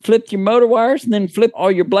 flip your motor wires, and then flip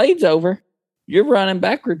all your blades over. You're running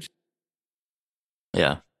backwards.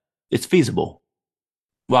 Yeah, it's feasible.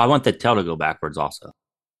 Well, I want the tail to go backwards also.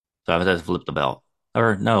 So I would have to flip the belt.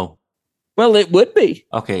 Or no. Well, it would be.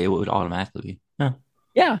 Okay, it would automatically be. Yeah.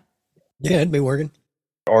 Yeah. Yeah, it'd be working.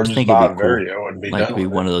 Or I just think buy it'd a be cool. Vario and be Like done be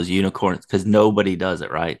with one it. of those unicorns, because nobody does it,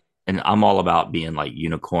 right? And I'm all about being like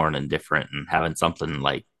unicorn and different and having something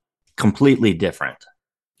like completely different.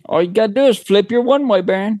 All you got to do is flip your one-way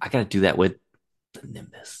bearing. I got to do that with the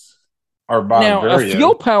Nimbus. Or buy Now, a a Vario.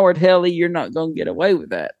 fuel-powered heli, you're not going to get away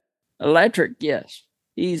with that. Electric, yes.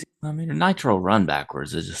 Easy. I mean, nitro run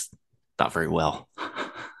backwards is just not very well.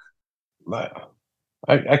 But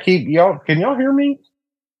I keep y'all. Can y'all hear me?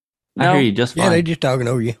 I No. hear you just Yeah, fine. they just talking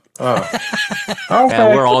over you. Oh, Yeah,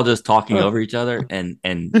 okay. we're all just talking over each other, and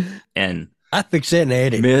I fix that and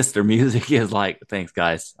edit. Mr. Music is like, thanks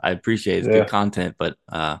guys, I appreciate it. It's Yeah. good content, but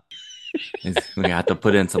we have to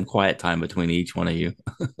put in some quiet time between each one of you.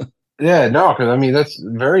 Yeah, no, because I mean that's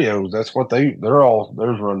Varios. That's what theirs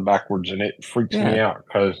run backwards, and it freaks me Yeah. out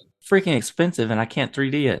because Freaking expensive, and I can't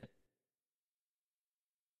 3D it.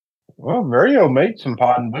 Vario made some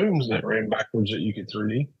pod and booms that ran backwards that you could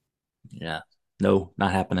 3D. Yeah, no,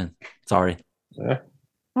 not happening. Sorry. Yeah,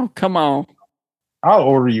 Oh, come on. I'll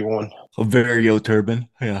order you one. A Vario turbine.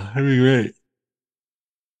 Yeah, that'd be great.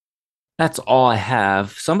 That's all I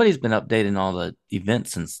have. Somebody's been updating all the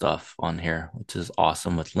events and stuff on here, which is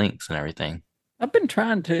awesome with links and everything. I've been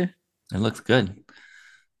trying to. It looks good.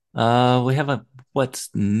 We have a what's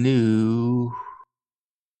new.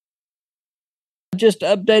 I just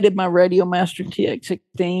updated my Radio Master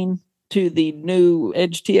TX16 to the new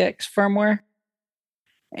Edge TX firmware.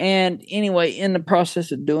 And anyway, in the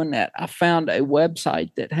process of doing that, I found a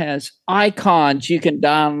website that has icons you can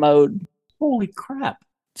download. Holy crap.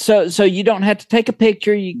 So you don't have to take a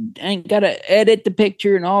picture. You ain't got to edit the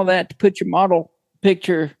picture and all that to put your model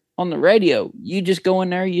picture on the radio. You just go in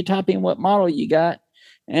there, you type in what model you got,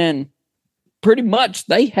 and pretty much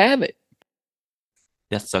they have it.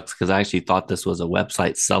 That sucks because I actually thought this was a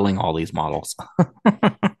website selling all these models.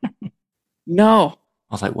 No,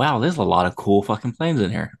 I was like, wow, there's a lot of cool fucking planes in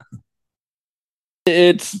here.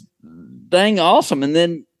 it's dang awesome. And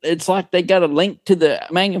then it's like they got a link to the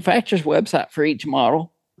manufacturer's website for each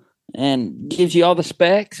model and gives you all the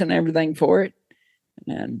specs and everything for it.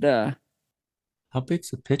 And How big's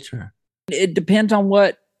the picture? it depends on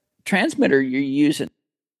what transmitter you're using.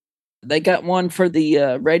 They got one for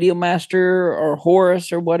the Radio Master or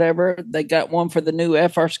Horus or whatever. They got one for the new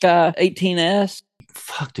FR Sky 18S.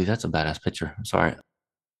 Fuck, dude, that's a badass picture. I'm sorry.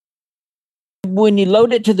 When you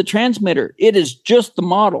load it to the transmitter, it is just the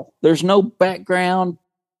model. There's no background.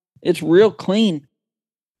 It's real clean.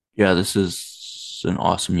 Yeah, this is an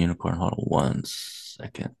awesome unicorn. Hold on 1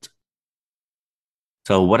 second.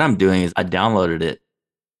 So what I'm doing is I downloaded it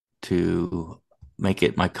to make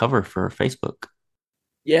it my cover for Facebook.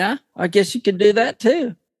 Yeah, I guess you could do that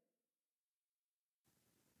too.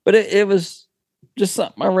 But it was just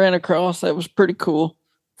something I ran across that was pretty cool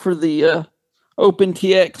for the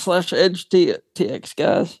OpenTX / Edge TX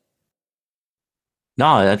guys.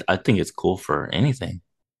 No, I think it's cool for anything.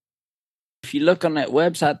 If you look on that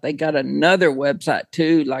website, they got another website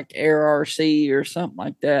too, like AirRC or something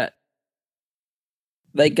like that.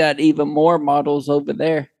 They got even more models over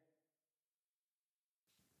there.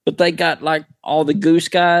 But they got like all the Goose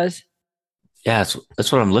guys. Yeah,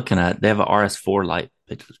 that's what I'm looking at. They have an RS4 light.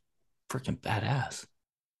 It's freaking badass.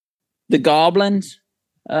 The Goblins,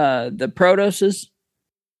 the Protoses.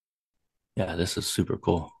 Yeah, this is super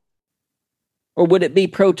cool. Or would it be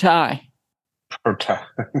Pro Tie? Oh,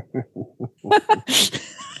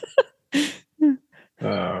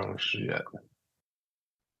 shit.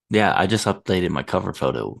 Yeah, I just updated my cover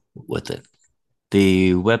photo with it.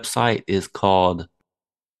 The website is called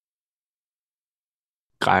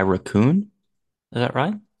Guy Raccoon. Is that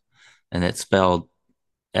right? And it's spelled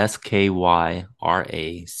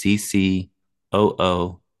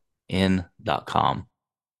SKYRACCOON.com.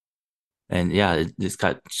 And yeah, it's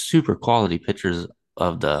got super quality pictures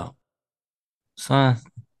of the sun.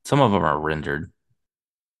 Some of them are rendered.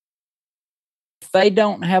 If they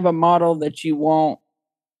don't have a model that you want,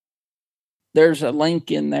 there's a link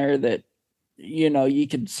in there that, you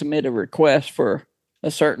could submit a request for a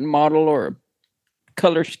certain model or a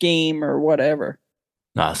color scheme or whatever.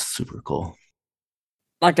 That's super cool.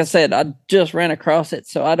 Like I said, I just ran across it,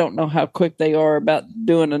 so I don't know how quick they are about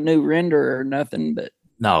doing a new render or nothing, but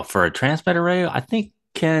No, for a transmit array, I think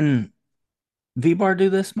can V-Bar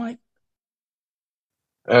do this, Mike?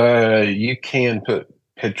 You can put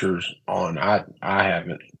pictures on. I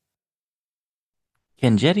haven't.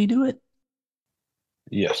 Can Jetty do it?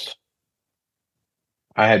 Yes.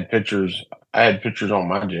 I had pictures on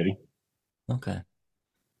my Jetty. Okay.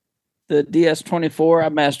 the DS24 I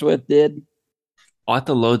messed with did. I'll have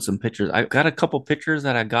to load some pictures. I got a couple pictures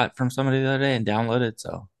that I got from somebody the other day and downloaded,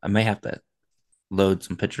 so I may have to load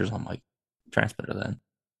some pictures on my transmitter then,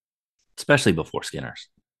 especially before Skinners.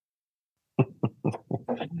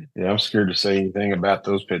 Yeah, I'm scared to say anything about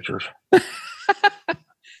those pictures.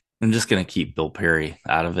 I'm just gonna keep Bill Perry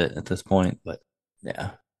out of it at this point, but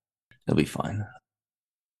yeah, it'll be fine.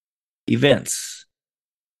 Events.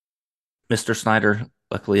 Mr. Snyder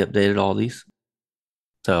luckily updated all these.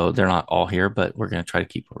 So they're not all here, but we're going to try to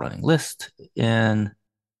keep a running list. And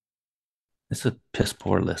it's a piss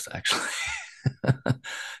poor list, actually.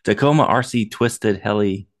 Tacoma RC Twisted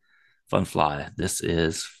Heli Fun Fly. This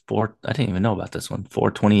is I didn't even know about this one,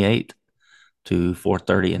 428 to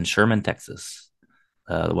 430 in Sherman, Texas.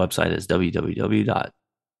 The website is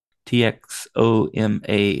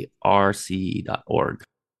www.txomarc.org.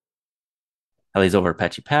 Heli's over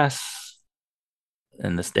Apache Pass,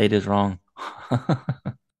 and the state is wrong.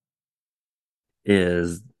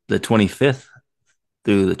 Is the 25th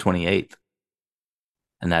through the 28th.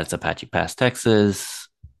 And that's Apache Pass, Texas.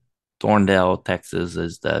 Thorndale, Texas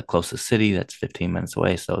is the closest city. That's 15 minutes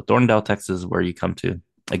away. So Thorndale, Texas is where you come to.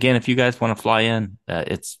 Again, if you guys want to fly in,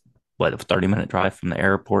 it's a 30-minute drive from the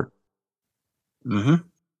airport. Mm-hmm.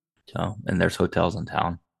 So, and there's hotels in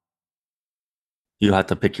town. You have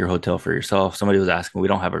to pick your hotel for yourself. Somebody was asking, we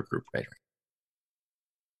don't have a group rate.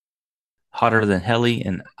 Hotter Than Heli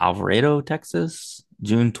in Alvarado, Texas,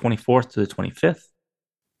 June 24th to the 25th.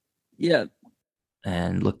 Yeah.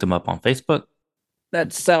 And looked them up on Facebook.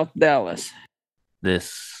 That's South Dallas.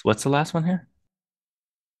 What's the last one here?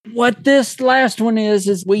 What this last one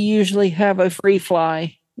is we usually have a free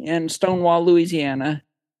fly in Stonewall, Louisiana.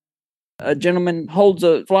 A gentleman holds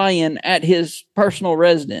a fly-in at his personal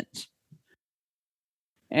residence.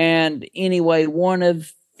 And anyway, one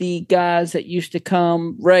of the guys that used to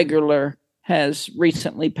come regular has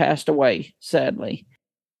recently passed away, sadly.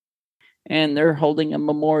 And they're holding a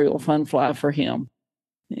memorial fun fly for him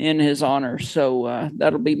in his honor. So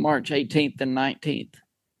that'll be March 18th and 19th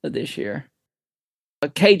of this year. A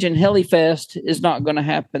Cajun Heli Fest is not going to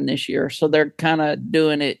happen this year, so they're kind of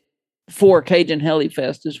doing it for Cajun Heli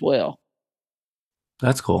Fest as well.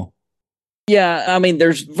 That's cool. Yeah, I mean,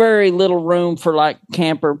 there's very little room for like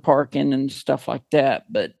camper parking and stuff like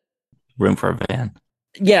that, but room for a van.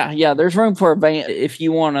 Yeah, there's room for a van. If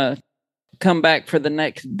you want to come back for the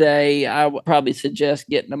next day, I would probably suggest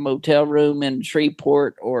getting a motel room in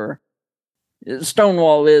Shreveport, or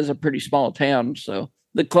Stonewall is a pretty small town, so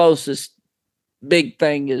the closest big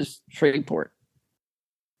thing is Shreveport.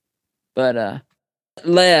 But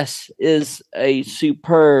Les is a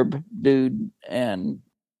superb dude, and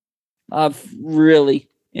I've really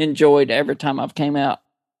enjoyed every time I've came out.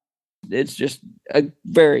 It's just a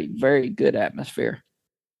very, very good atmosphere.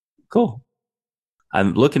 Cool.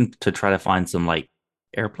 I'm looking to try to find some like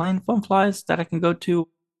airplane fun flies that I can go to,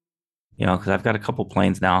 because I've got a couple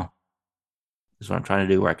planes now. That's what I'm trying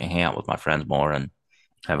to do, where I can hang out with my friends more and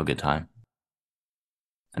have a good time.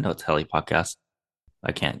 I know it's Heli podcast.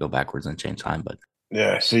 I can't go backwards and change time, but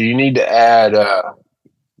yeah. So you need to add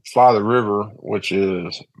Fly the River, which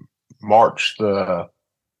is March the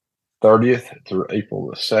 30th through April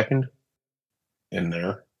the 2nd in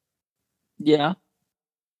there. Yeah.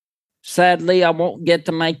 Sadly, I won't get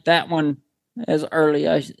to make that one as early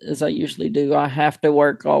as I usually do. I have to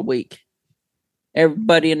work all week.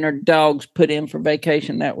 everybody and their dogs put in for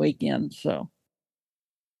vacation that weekend. So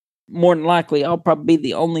more than likely, I'll probably be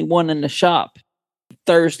the only one in the shop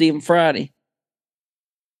Thursday and Friday.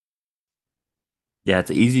 Yeah,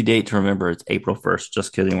 it's an easy date to remember. It's April 1st.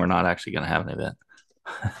 Just kidding. We're not actually going to have an event.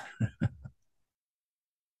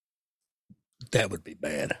 That would be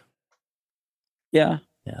bad. Yeah.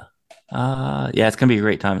 Yeah. Yeah, it's going to be a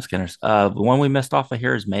great time at Skinner's. The one we missed off of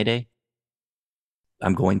here is May Day.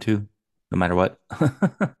 I'm going to, no matter what.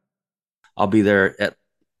 I'll be there at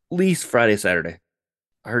least Friday, Saturday.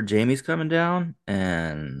 I heard Jamie's coming down,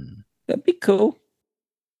 and That'd be cool.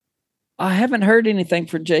 I haven't heard anything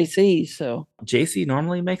for JC, so JC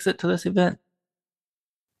normally makes it to this event.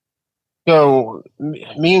 So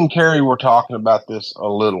me and Carrie were talking about this a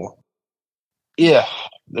little. If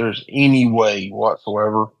there's any way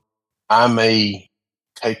whatsoever, I may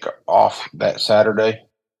take off that Saturday,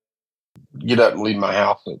 get up and leave my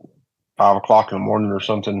house at 5 o'clock in the morning or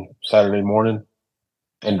something Saturday morning,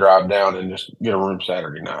 and drive down and just get a room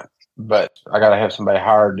Saturday night. But I got to have somebody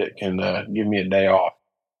hired that can give me a day off.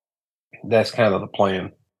 That's kind of the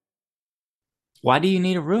plan. Why do you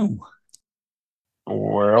need a room?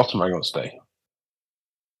 Where else am I going to stay?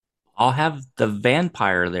 I'll have the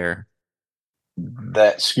vampire there.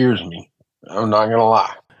 That scares me. I'm not going to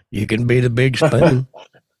lie. You can be the big spoon.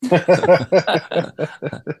 The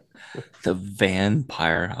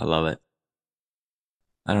vampire. I love it.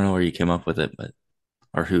 I don't know where you came up with it, but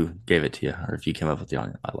or who gave it to you, or if you came up with the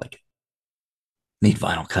audio. I like it. Need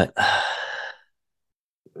vinyl cut.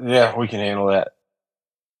 Yeah, we can handle that.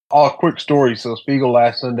 Oh, a quick story. So Spiegel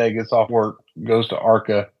last Sunday gets off work, goes to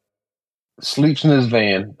Arca, sleeps in his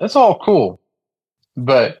van. That's all cool.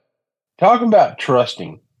 But talking about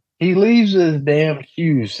trusting, he leaves his damn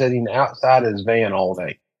shoes sitting outside his van all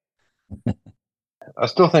day. I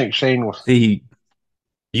still think Shane was. See,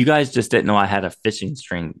 you guys just didn't know I had a fishing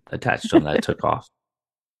string attached to them that I took off.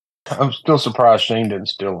 I'm still surprised Shane didn't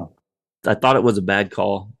steal them. I thought it was a bad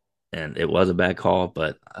call, and it was a bad call,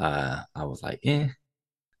 but I was like,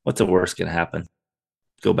 what's the worst going to happen?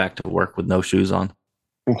 Go back to work with no shoes on?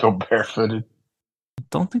 Go barefooted.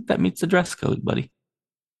 Don't think that meets the dress code, buddy.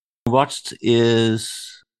 Watched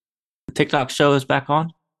is the TikTok show is back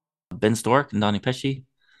on. Ben Stork and Donnie Pesci.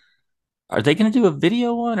 Are they going to do a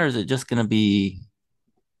video one, or is it just going to be?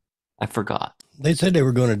 I forgot. They said they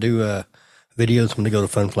were going to do videos when they go to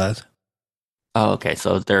Fun Flies. Oh, okay.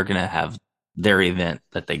 So they're going to have their event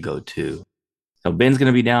that they go to. So Ben's going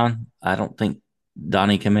to be down. I don't think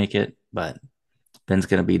Donnie can make it, but Ben's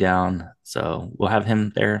going to be down. So we'll have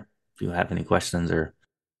him there. If you have any questions or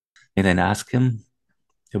anything to ask him,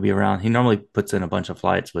 he'll be around. He normally puts in a bunch of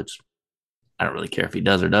flights, which I don't really care if he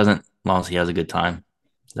does or doesn't, as long as he has a good time.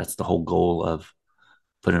 That's the whole goal of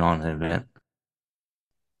putting on an event.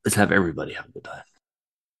 Let's have everybody have a good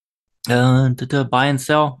time. To buy and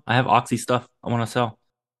sell, I have Oxy stuff I want to sell.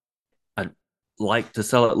 I'd like to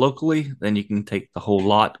sell it locally. Then you can take the whole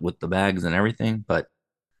lot with the bags and everything. But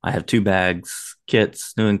I have 2 bags,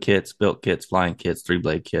 kits, new kits, built kits, flying kits,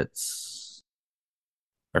 3-blade kits,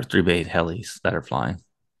 or 3-blade helis that are flying.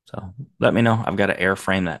 So let me know. I've got an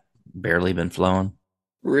airframe that barely been flown.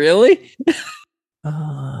 Really?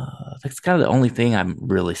 That's kind of the only thing I'm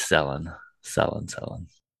really selling.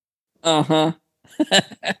 Uh-huh.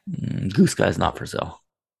 Goose Guy's not for sale.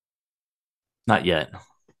 Not yet.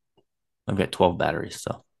 I've got 12 batteries,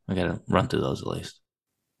 so I got to run through those at least.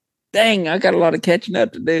 Dang, I got a lot of catching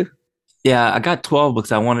up to do. Yeah, I got 12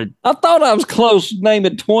 because I thought I was close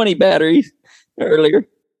naming 20 batteries earlier.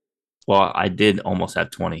 Well, I did almost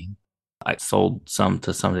have 20. I sold some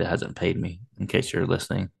to somebody that hasn't paid me, in case you're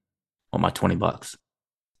listening, on my $20.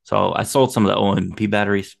 So I sold some of the OMP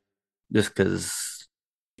batteries just because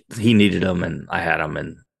he needed them and I had them,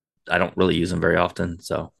 and I don't really use them very often.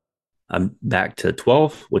 So I'm back to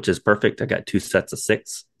 12, which is perfect. I got 2 sets of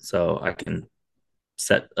 6, so I can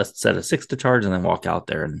set a set of 6 to charge and then walk out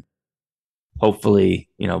there, and hopefully,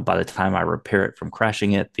 by the time I repair it from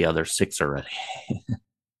crashing it, the other 6 are ready.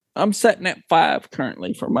 I'm setting at 5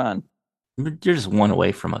 currently for mine. You're just one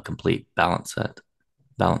away from a complete balance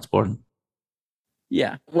board.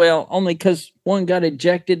 Yeah, well, only because one got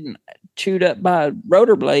ejected and chewed up by a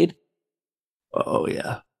rotor blade. Oh,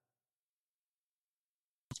 yeah.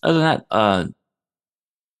 Other than that,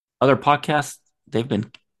 other podcasts, they've been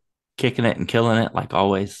kicking it and killing it like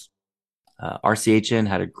always. RCHN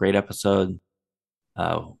had a great episode.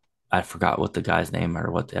 I forgot what the guy's name or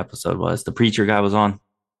what the episode was. The preacher guy was on.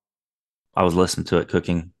 I was listening to it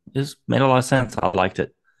cooking. It made a lot of sense. I liked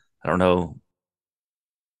it. I don't know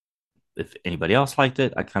if anybody else liked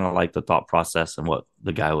it. I kind of liked the thought process and what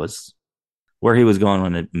the guy was where he was going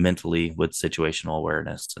on it mentally with situational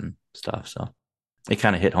awareness and stuff. So it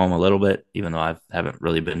kind of hit home a little bit, even though I haven't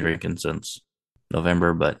really been drinking since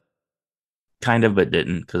November, but kind of, but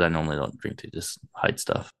didn't, because I normally don't drink to just hide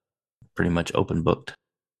stuff. Pretty much open booked.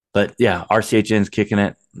 But yeah, RCHN's kicking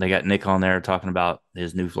it. They got Nick on there talking about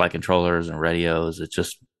his new flight controllers and radios. It's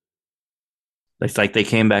like they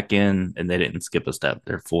came back in and they didn't skip a step.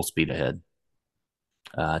 They're full speed ahead.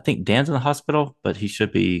 I think Dan's in the hospital, but he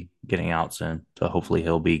should be getting out soon. So hopefully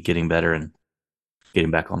he'll be getting better and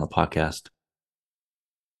getting back on the podcast.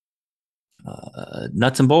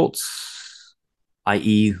 Nuts and bolts,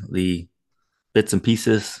 i.e., the bits and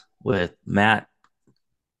pieces with Matt,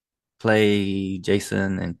 Clay,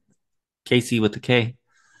 Jason, and Casey with the K.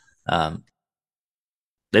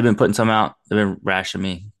 They've been putting some out. They've been rashing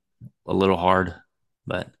me a little hard,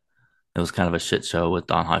 but it was kind of a shit show with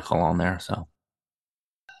Don Heichel on there. So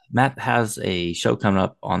Matt has a show coming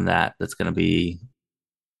up on that's going to be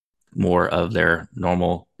more of their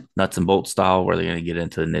normal nuts and bolts style, where they're going to get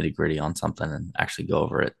into the nitty gritty on something and actually go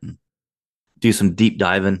over it and do some deep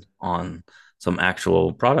diving on some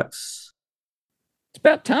actual products. It's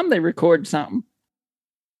about time they record something.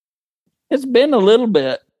 It's been a little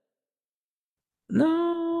bit.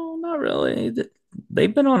 No, not really.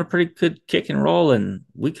 They've been on a pretty good kick and roll, and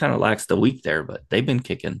we kind of laxed a week there, but they've been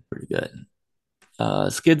kicking pretty good.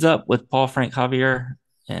 Skids Up with Paul Frank Javier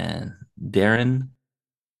and Darren.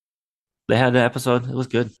 They had an episode. It was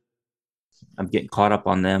good. I'm getting caught up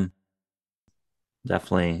on them.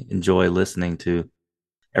 Definitely enjoy listening to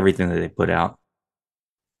everything that they put out.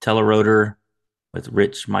 Telerotor with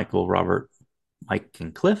Rich, Michael, Robert, Mike,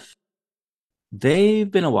 and Cliff. They've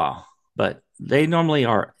been a while, but they normally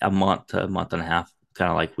are a month to a month and a half,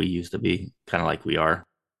 kind of like we used to be, kind of like we are.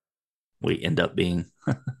 We end up being.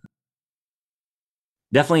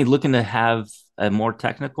 Definitely looking to have a more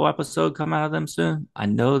technical episode come out of them soon. I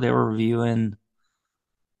know they were reviewing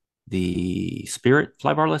the Spirit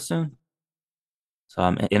flybar list soon. So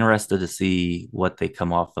I'm interested to see what they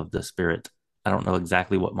come off of the Spirit. I don't know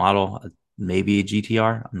exactly what model, maybe a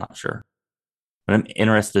GTR. I'm not sure. But I'm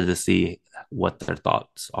interested to see what their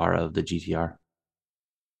thoughts are of the GTR.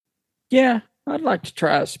 Yeah, I'd like to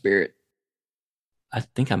try a Spirit. I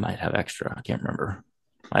think I might have extra. I can't remember.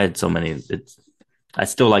 I had so many. I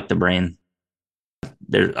still like the Brain.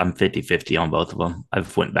 I'm 50-50 on both of them.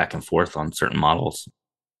 I've went back and forth on certain models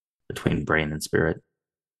between Brain and Spirit.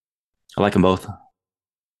 I like them both.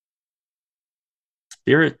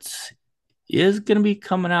 Spirit is going to be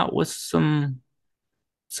coming out with some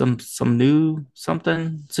new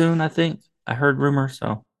something soon, I think. I heard rumors,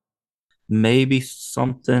 so maybe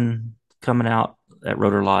something coming out at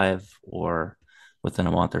Rotor Live or within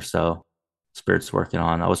a month or so. Spirit's working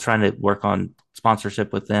on. I was trying to work on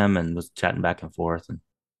sponsorship with them and was chatting back and forth, and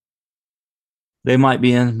they might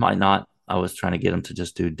be in, might not. I was trying to get them to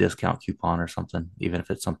just do discount coupon or something, even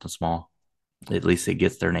if it's something small. At least it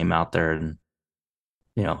gets their name out there, and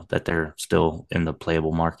that they're still in the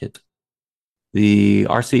playable market. The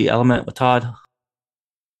RC Element with Todd,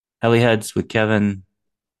 Heliheads with Kevin,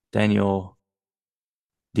 Daniel,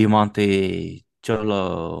 Diamante,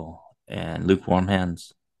 Cholo, and Lukewarm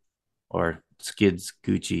Hands, or Skids,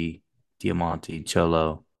 Gucci, Diamante,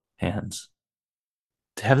 Cholo, Hands.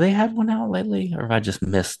 Have they had one out lately, or have I just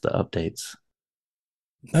missed the updates?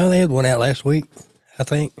 No, they had one out last week, I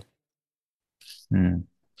think.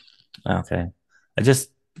 Okay.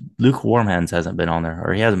 Lukewarm Hands hasn't been on there,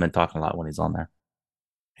 or he hasn't been talking a lot when he's on there.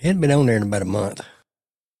 He hadn't been on there in about a month.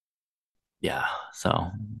 Yeah,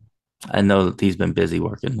 so I know that he's been busy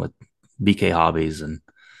working with BK Hobbies and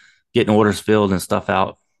getting orders filled and stuff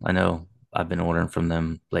out. I know I've been ordering from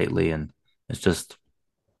them lately, and it's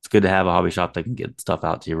good to have a hobby shop that can get stuff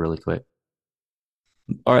out to you really quick.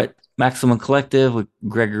 All right, Maximum Collective with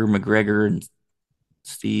Gregor McGregor and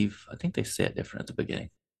Steve. I think they say it different at the beginning.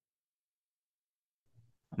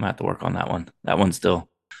 I'm gonna have to work on that one. That one's still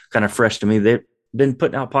kind of fresh to me. They've been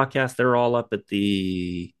putting out podcasts. They're all up at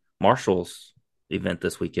the Marshalls event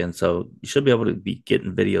this weekend, so you should be able to be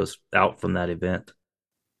getting videos out from that event.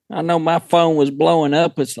 I know my phone was blowing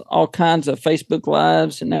up with all kinds of Facebook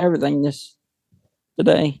Lives and everything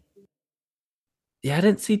today. Yeah, I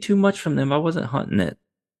didn't see too much from them. I wasn't hunting it.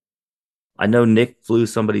 I know Nick flew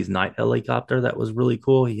somebody's night helicopter. That was really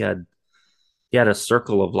cool. He had a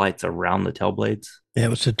circle of lights around the tail blades. Yeah, it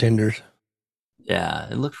was the tenders. Yeah,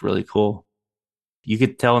 it looks really cool. You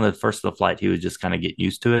could tell in the first of the flight he was just kind of getting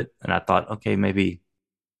used to it. And I thought, okay, maybe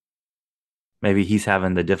he's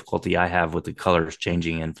having the difficulty I have with the colors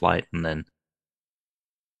changing in flight. And then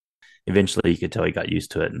eventually you could tell he got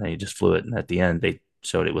used to it, and then he just flew it. And at the end, they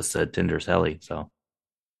showed it was a Tenders heli. So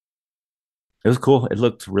It was cool. It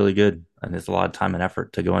looked really good, and there's a lot of time and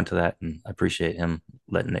effort to go into that, and I appreciate him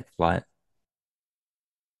letting Nick fly it.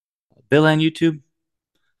 Bill and YouTube,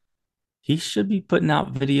 he should be putting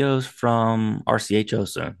out videos from RCHO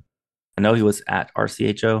soon. I know he was at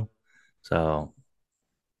RCHO, so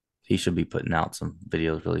he should be putting out some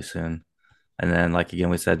videos really soon. And then, like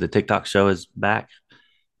again, we said the TikTok show is back,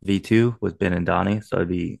 V2 with Ben and Donnie. So it'd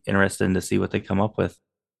be interesting to see what they come up with.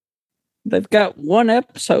 They've got one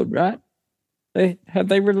episode, right?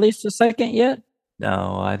 They released a second yet?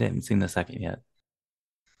 No, I didn't see the second yet.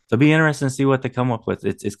 So it'd be interesting to see what they come up with.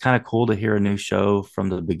 It's kind of cool to hear a new show from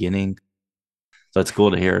the beginning. So it's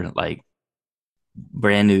cool to hear like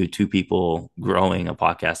brand new two people growing a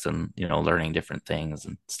podcast and learning different things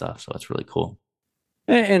and stuff. So it's really cool.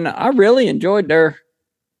 And I really enjoyed their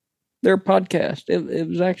podcast. It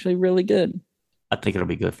was actually really good. I think it'll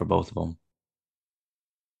be good for both of them.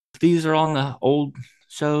 These are on the old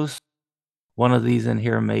shows. One of these in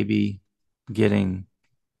here may be getting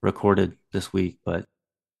recorded this week, but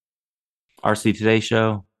RC Today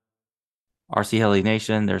Show, RC Heli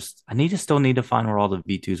Nation. I still need to find where all the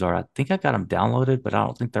V2s are. I think I got them downloaded, but I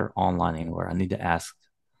don't think they're online anywhere. I need to ask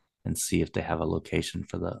and see if they have a location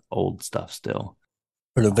for the old stuff still.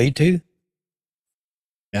 For the V2?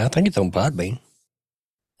 Yeah, I think it's on Podbean.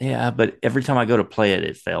 Yeah, but every time I go to play it,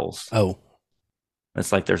 it fails. Oh.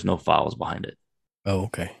 It's like there's no files behind it. Oh,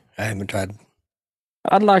 okay. I haven't tried.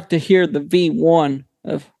 I'd like to hear the V1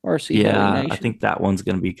 of RC Heli Nation. I think that one's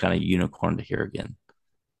going to be kind of unicorn to hear again.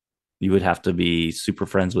 You would have to be super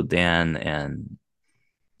friends with Dan and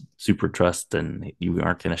super trust, and you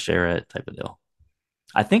aren't going to share it type of deal.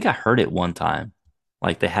 I think I heard it one time.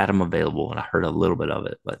 Like they had them available and I heard a little bit of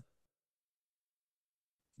it, but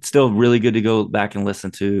it's still really good to go back and listen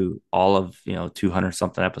to all of, 200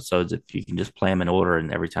 something episodes. If you can just play them in order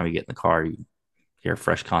and every time you get in the car, you hear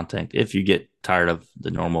fresh content. If you get tired of the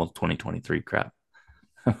normal 2023 crap.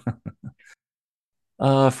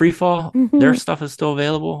 Freefall, their stuff is still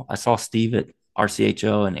available. I saw Steve at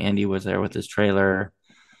RCHO and Andy was there with his trailer.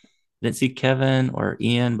 Didn't see Kevin or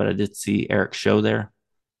Ian, but I did see Eric's show there.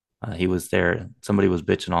 He was there. Somebody was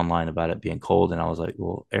bitching online about it being cold, and I was like,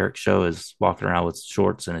 "Well, Eric's show is walking around with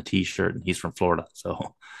shorts and a t-shirt, and he's from Florida,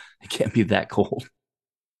 so it can't be that cold."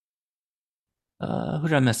 Who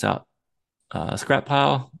did I miss out? Scrap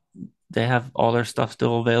Pile. They have all their stuff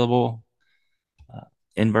still available.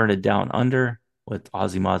 Inverted Down Under with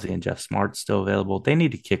Ozzy Mozzie and Jeff Smart still available. They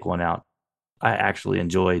need to kick one out. I actually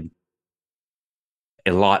enjoyed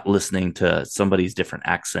a lot listening to somebody's different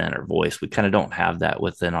accent or voice. We kind of don't have that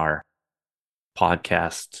within our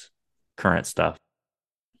podcast current stuff.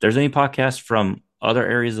 If there's any podcasts from other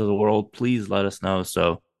areas of the world, please let us know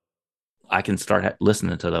so I can start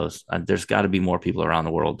listening to those. There's got to be more people around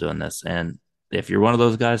the world doing this. And if you're one of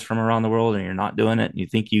those guys from around the world and you're not doing it and you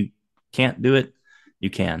think you can't do it, you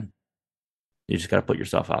can. You just got to put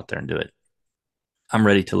yourself out there and do it. I'm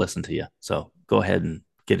ready to listen to you. So go ahead and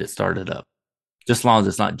get it started up. Just as long as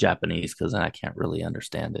it's not Japanese, because then I can't really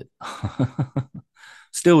understand it.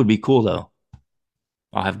 Still would be cool, though.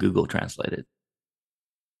 I'll have Google translate it.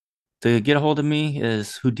 To get a hold of me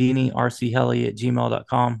is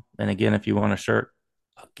HoudiniRCHeli@gmail.com. And again, if you want a shirt,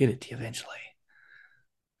 I'll get it to you eventually.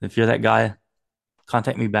 If you're that guy,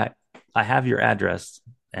 contact me back. I have your address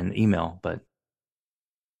and email, but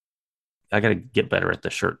I got to get better at the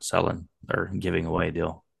shirt selling or giving away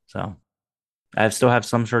deal. So I still have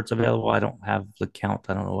some shirts available. I don't have the count.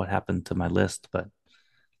 I don't know what happened to my list, but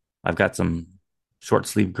I've got some short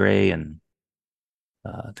sleeve gray and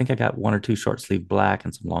I think I got one or two short sleeve black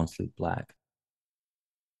and some long sleeve black.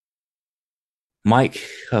 Mike,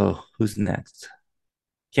 who's next?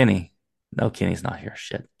 Kenny. No, Kenny's not here.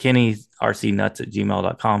 Shit. Kenny,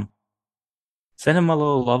 rcnuts@gmail.com. Send him a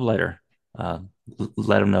little love letter.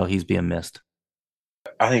 Let him know he's being missed.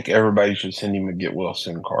 I think everybody should send him a Get Well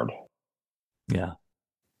SIM card. Yeah.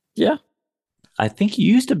 Yeah. I think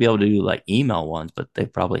you used to be able to do like email ones, but they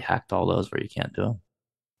probably hacked all those where you can't do them.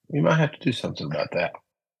 You might have to do something about that.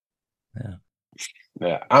 Yeah.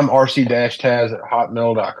 Yeah. I'm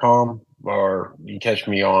rc-taz@hotmail.com, or you can catch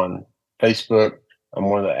me on Facebook. I'm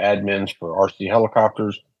one of the admins for RC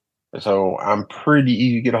Helicopters. So I'm pretty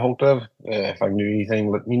easy to get a hold of. If I can do anything,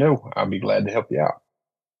 let me know. I'll be glad to help you out.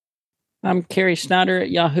 I'm Kerry Snyder at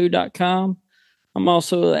yahoo.com. I'm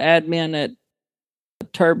also the admin at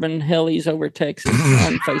Turbine Helis Over Texas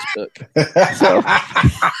on Facebook. So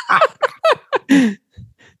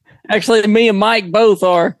actually, me and Mike both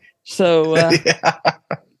are. So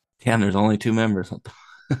Damn, there's only 2 members.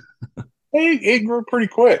 It grew pretty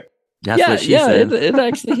quick. That's what she said. It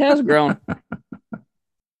actually has grown.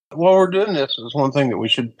 While we're doing this, is one thing that we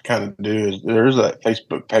should kind of do is there's that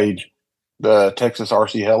Facebook page, the Texas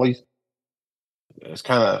RC Helis. It's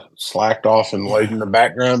kind of slacked off and laid in the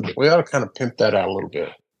background, but we ought to kind of pimp that out a little bit.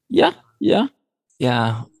 Yeah. Yeah.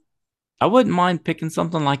 I wouldn't mind picking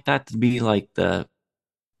something like that to be like the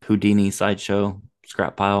Houdini sideshow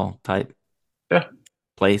scrap pile type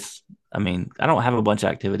place. I mean, I don't have a bunch of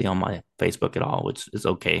activity on my Facebook at all, which is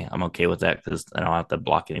okay. I'm okay with that because I don't have to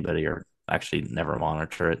block anybody or actually never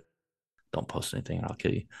monitor it. Don't post anything and I'll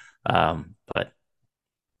kill you. But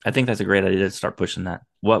I think that's a great idea to start pushing that.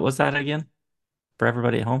 What was that again for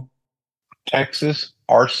everybody at home? Texas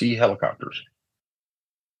RC Helicopters.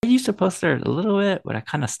 I used to post there a little bit, but I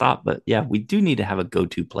kind of stopped. But yeah, we do need to have a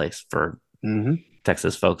go-to place for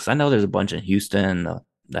Texas folks. I know there's a bunch in Houston,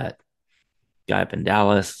 that guy up in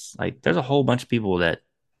Dallas. Like, there's a whole bunch of people that,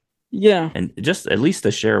 and just at least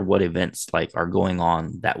to share what events like are going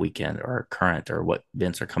on that weekend or current or what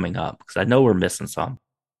events are coming up. Because I know we're missing some.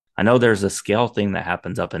 I know there's a scale thing that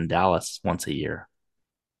happens up in Dallas once a year.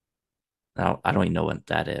 Now, I don't even know what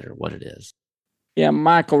that is or what it is. Yeah,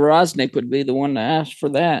 Michael Rosnick would be the one to ask for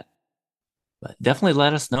that. But definitely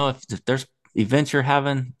let us know if there's events you're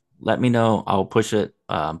having. Let me know. I'll push it.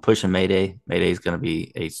 Pushing Mayday. Mayday is going to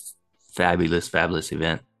be a fabulous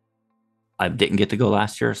event. I didn't get to go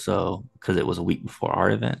last year, so because it was a week before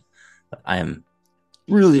our event. But I am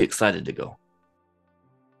really excited to go.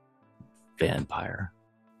 Vampire.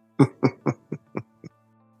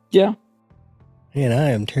 Yeah. And I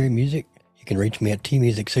am Terry Music. You can reach me at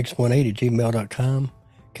tmusic618@gmail.com.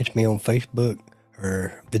 Catch me on Facebook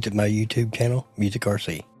or visit my YouTube channel, Music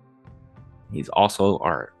RC. He's also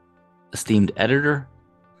our esteemed editor,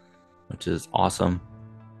 which is awesome.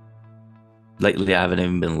 Lately, I haven't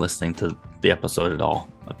even been listening to the episode at all.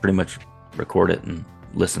 I pretty much record it and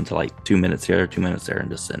listen to like 2 minutes here, 2 minutes there, and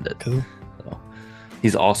just send it. Cool. So,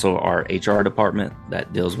 he's also our HR department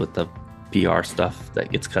that deals with the PR stuff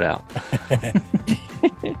that gets cut out.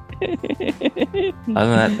 Other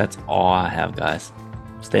than that, that's all I have, guys.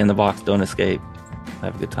 Stay in the box, don't escape.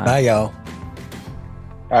 Have a good time. Bye, y'all.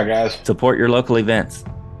 Bye, guys. Support your local events.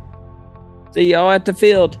 See y'all at the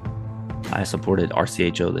field. I supported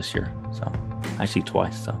RCHO this year, so actually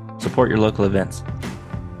twice. So support your local events.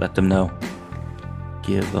 Let them know.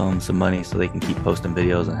 Give them some money so they can keep posting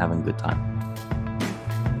videos and having a good time,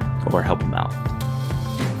 or help them out.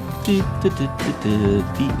 The end.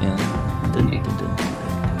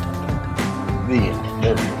 The end.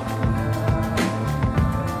 There we go.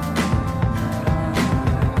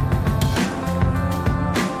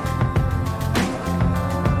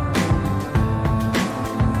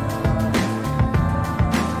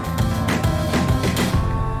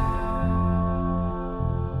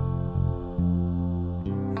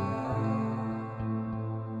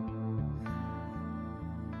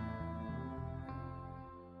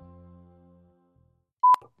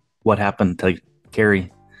 What happened to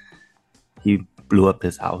Kerry? He blew up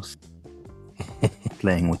his house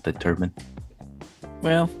playing with the turbine.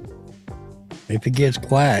 Well, if it gets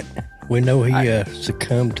quiet, we know he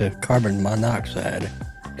succumbed to carbon monoxide.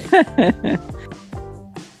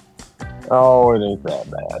 Oh, it ain't that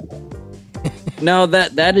bad. no,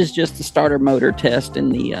 that is just the starter motor test in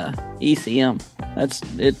the ECM. That's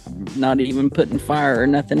it. Not even putting fire or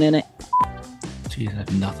nothing in it. Jeez, I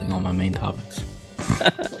have nothing on my main topics.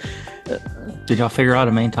 Did y'all figure out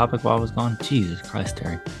a main topic while I was gone? Jesus Christ,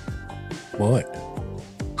 Terry. What?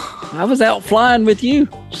 I was out flying with you,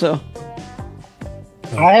 so.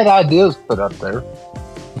 I had ideas put up there.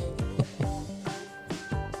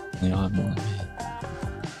 Y'all have more than me.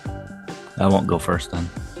 I won't go first then.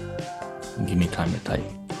 Give me time to type.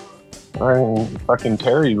 I mean, fucking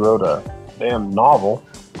Terry wrote a damn novel.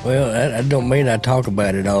 Well, I don't mean I talk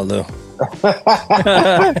about it all, though.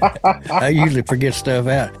 I usually forget stuff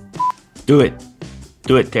out. Do it.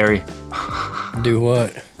 Do it, Terry. Do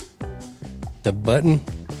what? The button?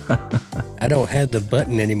 I don't have the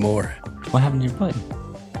button anymore. What happened to your button?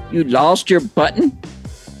 You lost your button?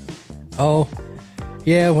 Oh,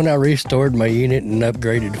 yeah, when I restored my unit and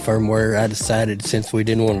upgraded firmware, I decided since we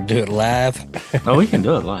didn't want to do it live. Oh, we can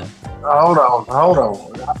do it live. Hold on.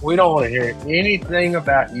 We don't want to hear anything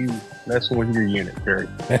about you messing with your unit, Terry.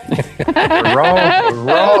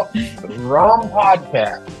 wrong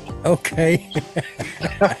podcast. Okay.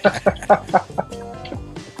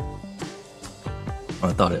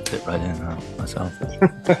 I thought it fit right in myself.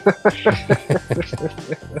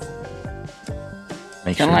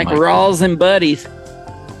 Kind of like Rawls and Buddies.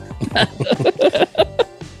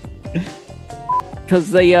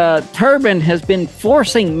 Because the turbine has been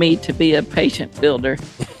forcing me to be a patient builder.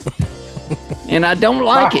 And I don't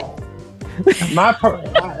like it.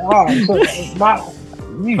 All right,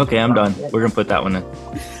 so Okay, I'm done. We're gonna put that one in.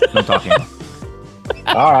 No talking.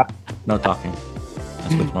 All right. No talking. I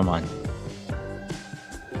switched my mind.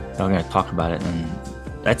 I'm gonna talk about it, and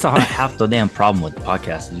that's half the damn problem with the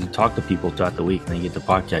podcast. Is you talk to people throughout the week, and then you get the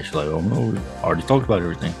podcast. You're like, oh no, we already talked about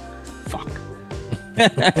everything. Fuck.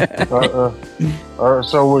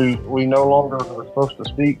 So we no longer are supposed to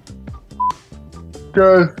speak.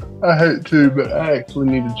 Guys, I hate to, but I actually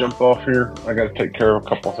need to jump off here. I got to take care of a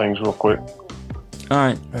couple things real quick. All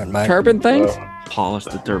right. Mike. Turban things? Polish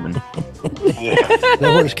the turban. Yeah, Is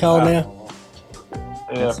that what it's called now?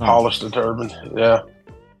 yeah, polish the turban. Yeah.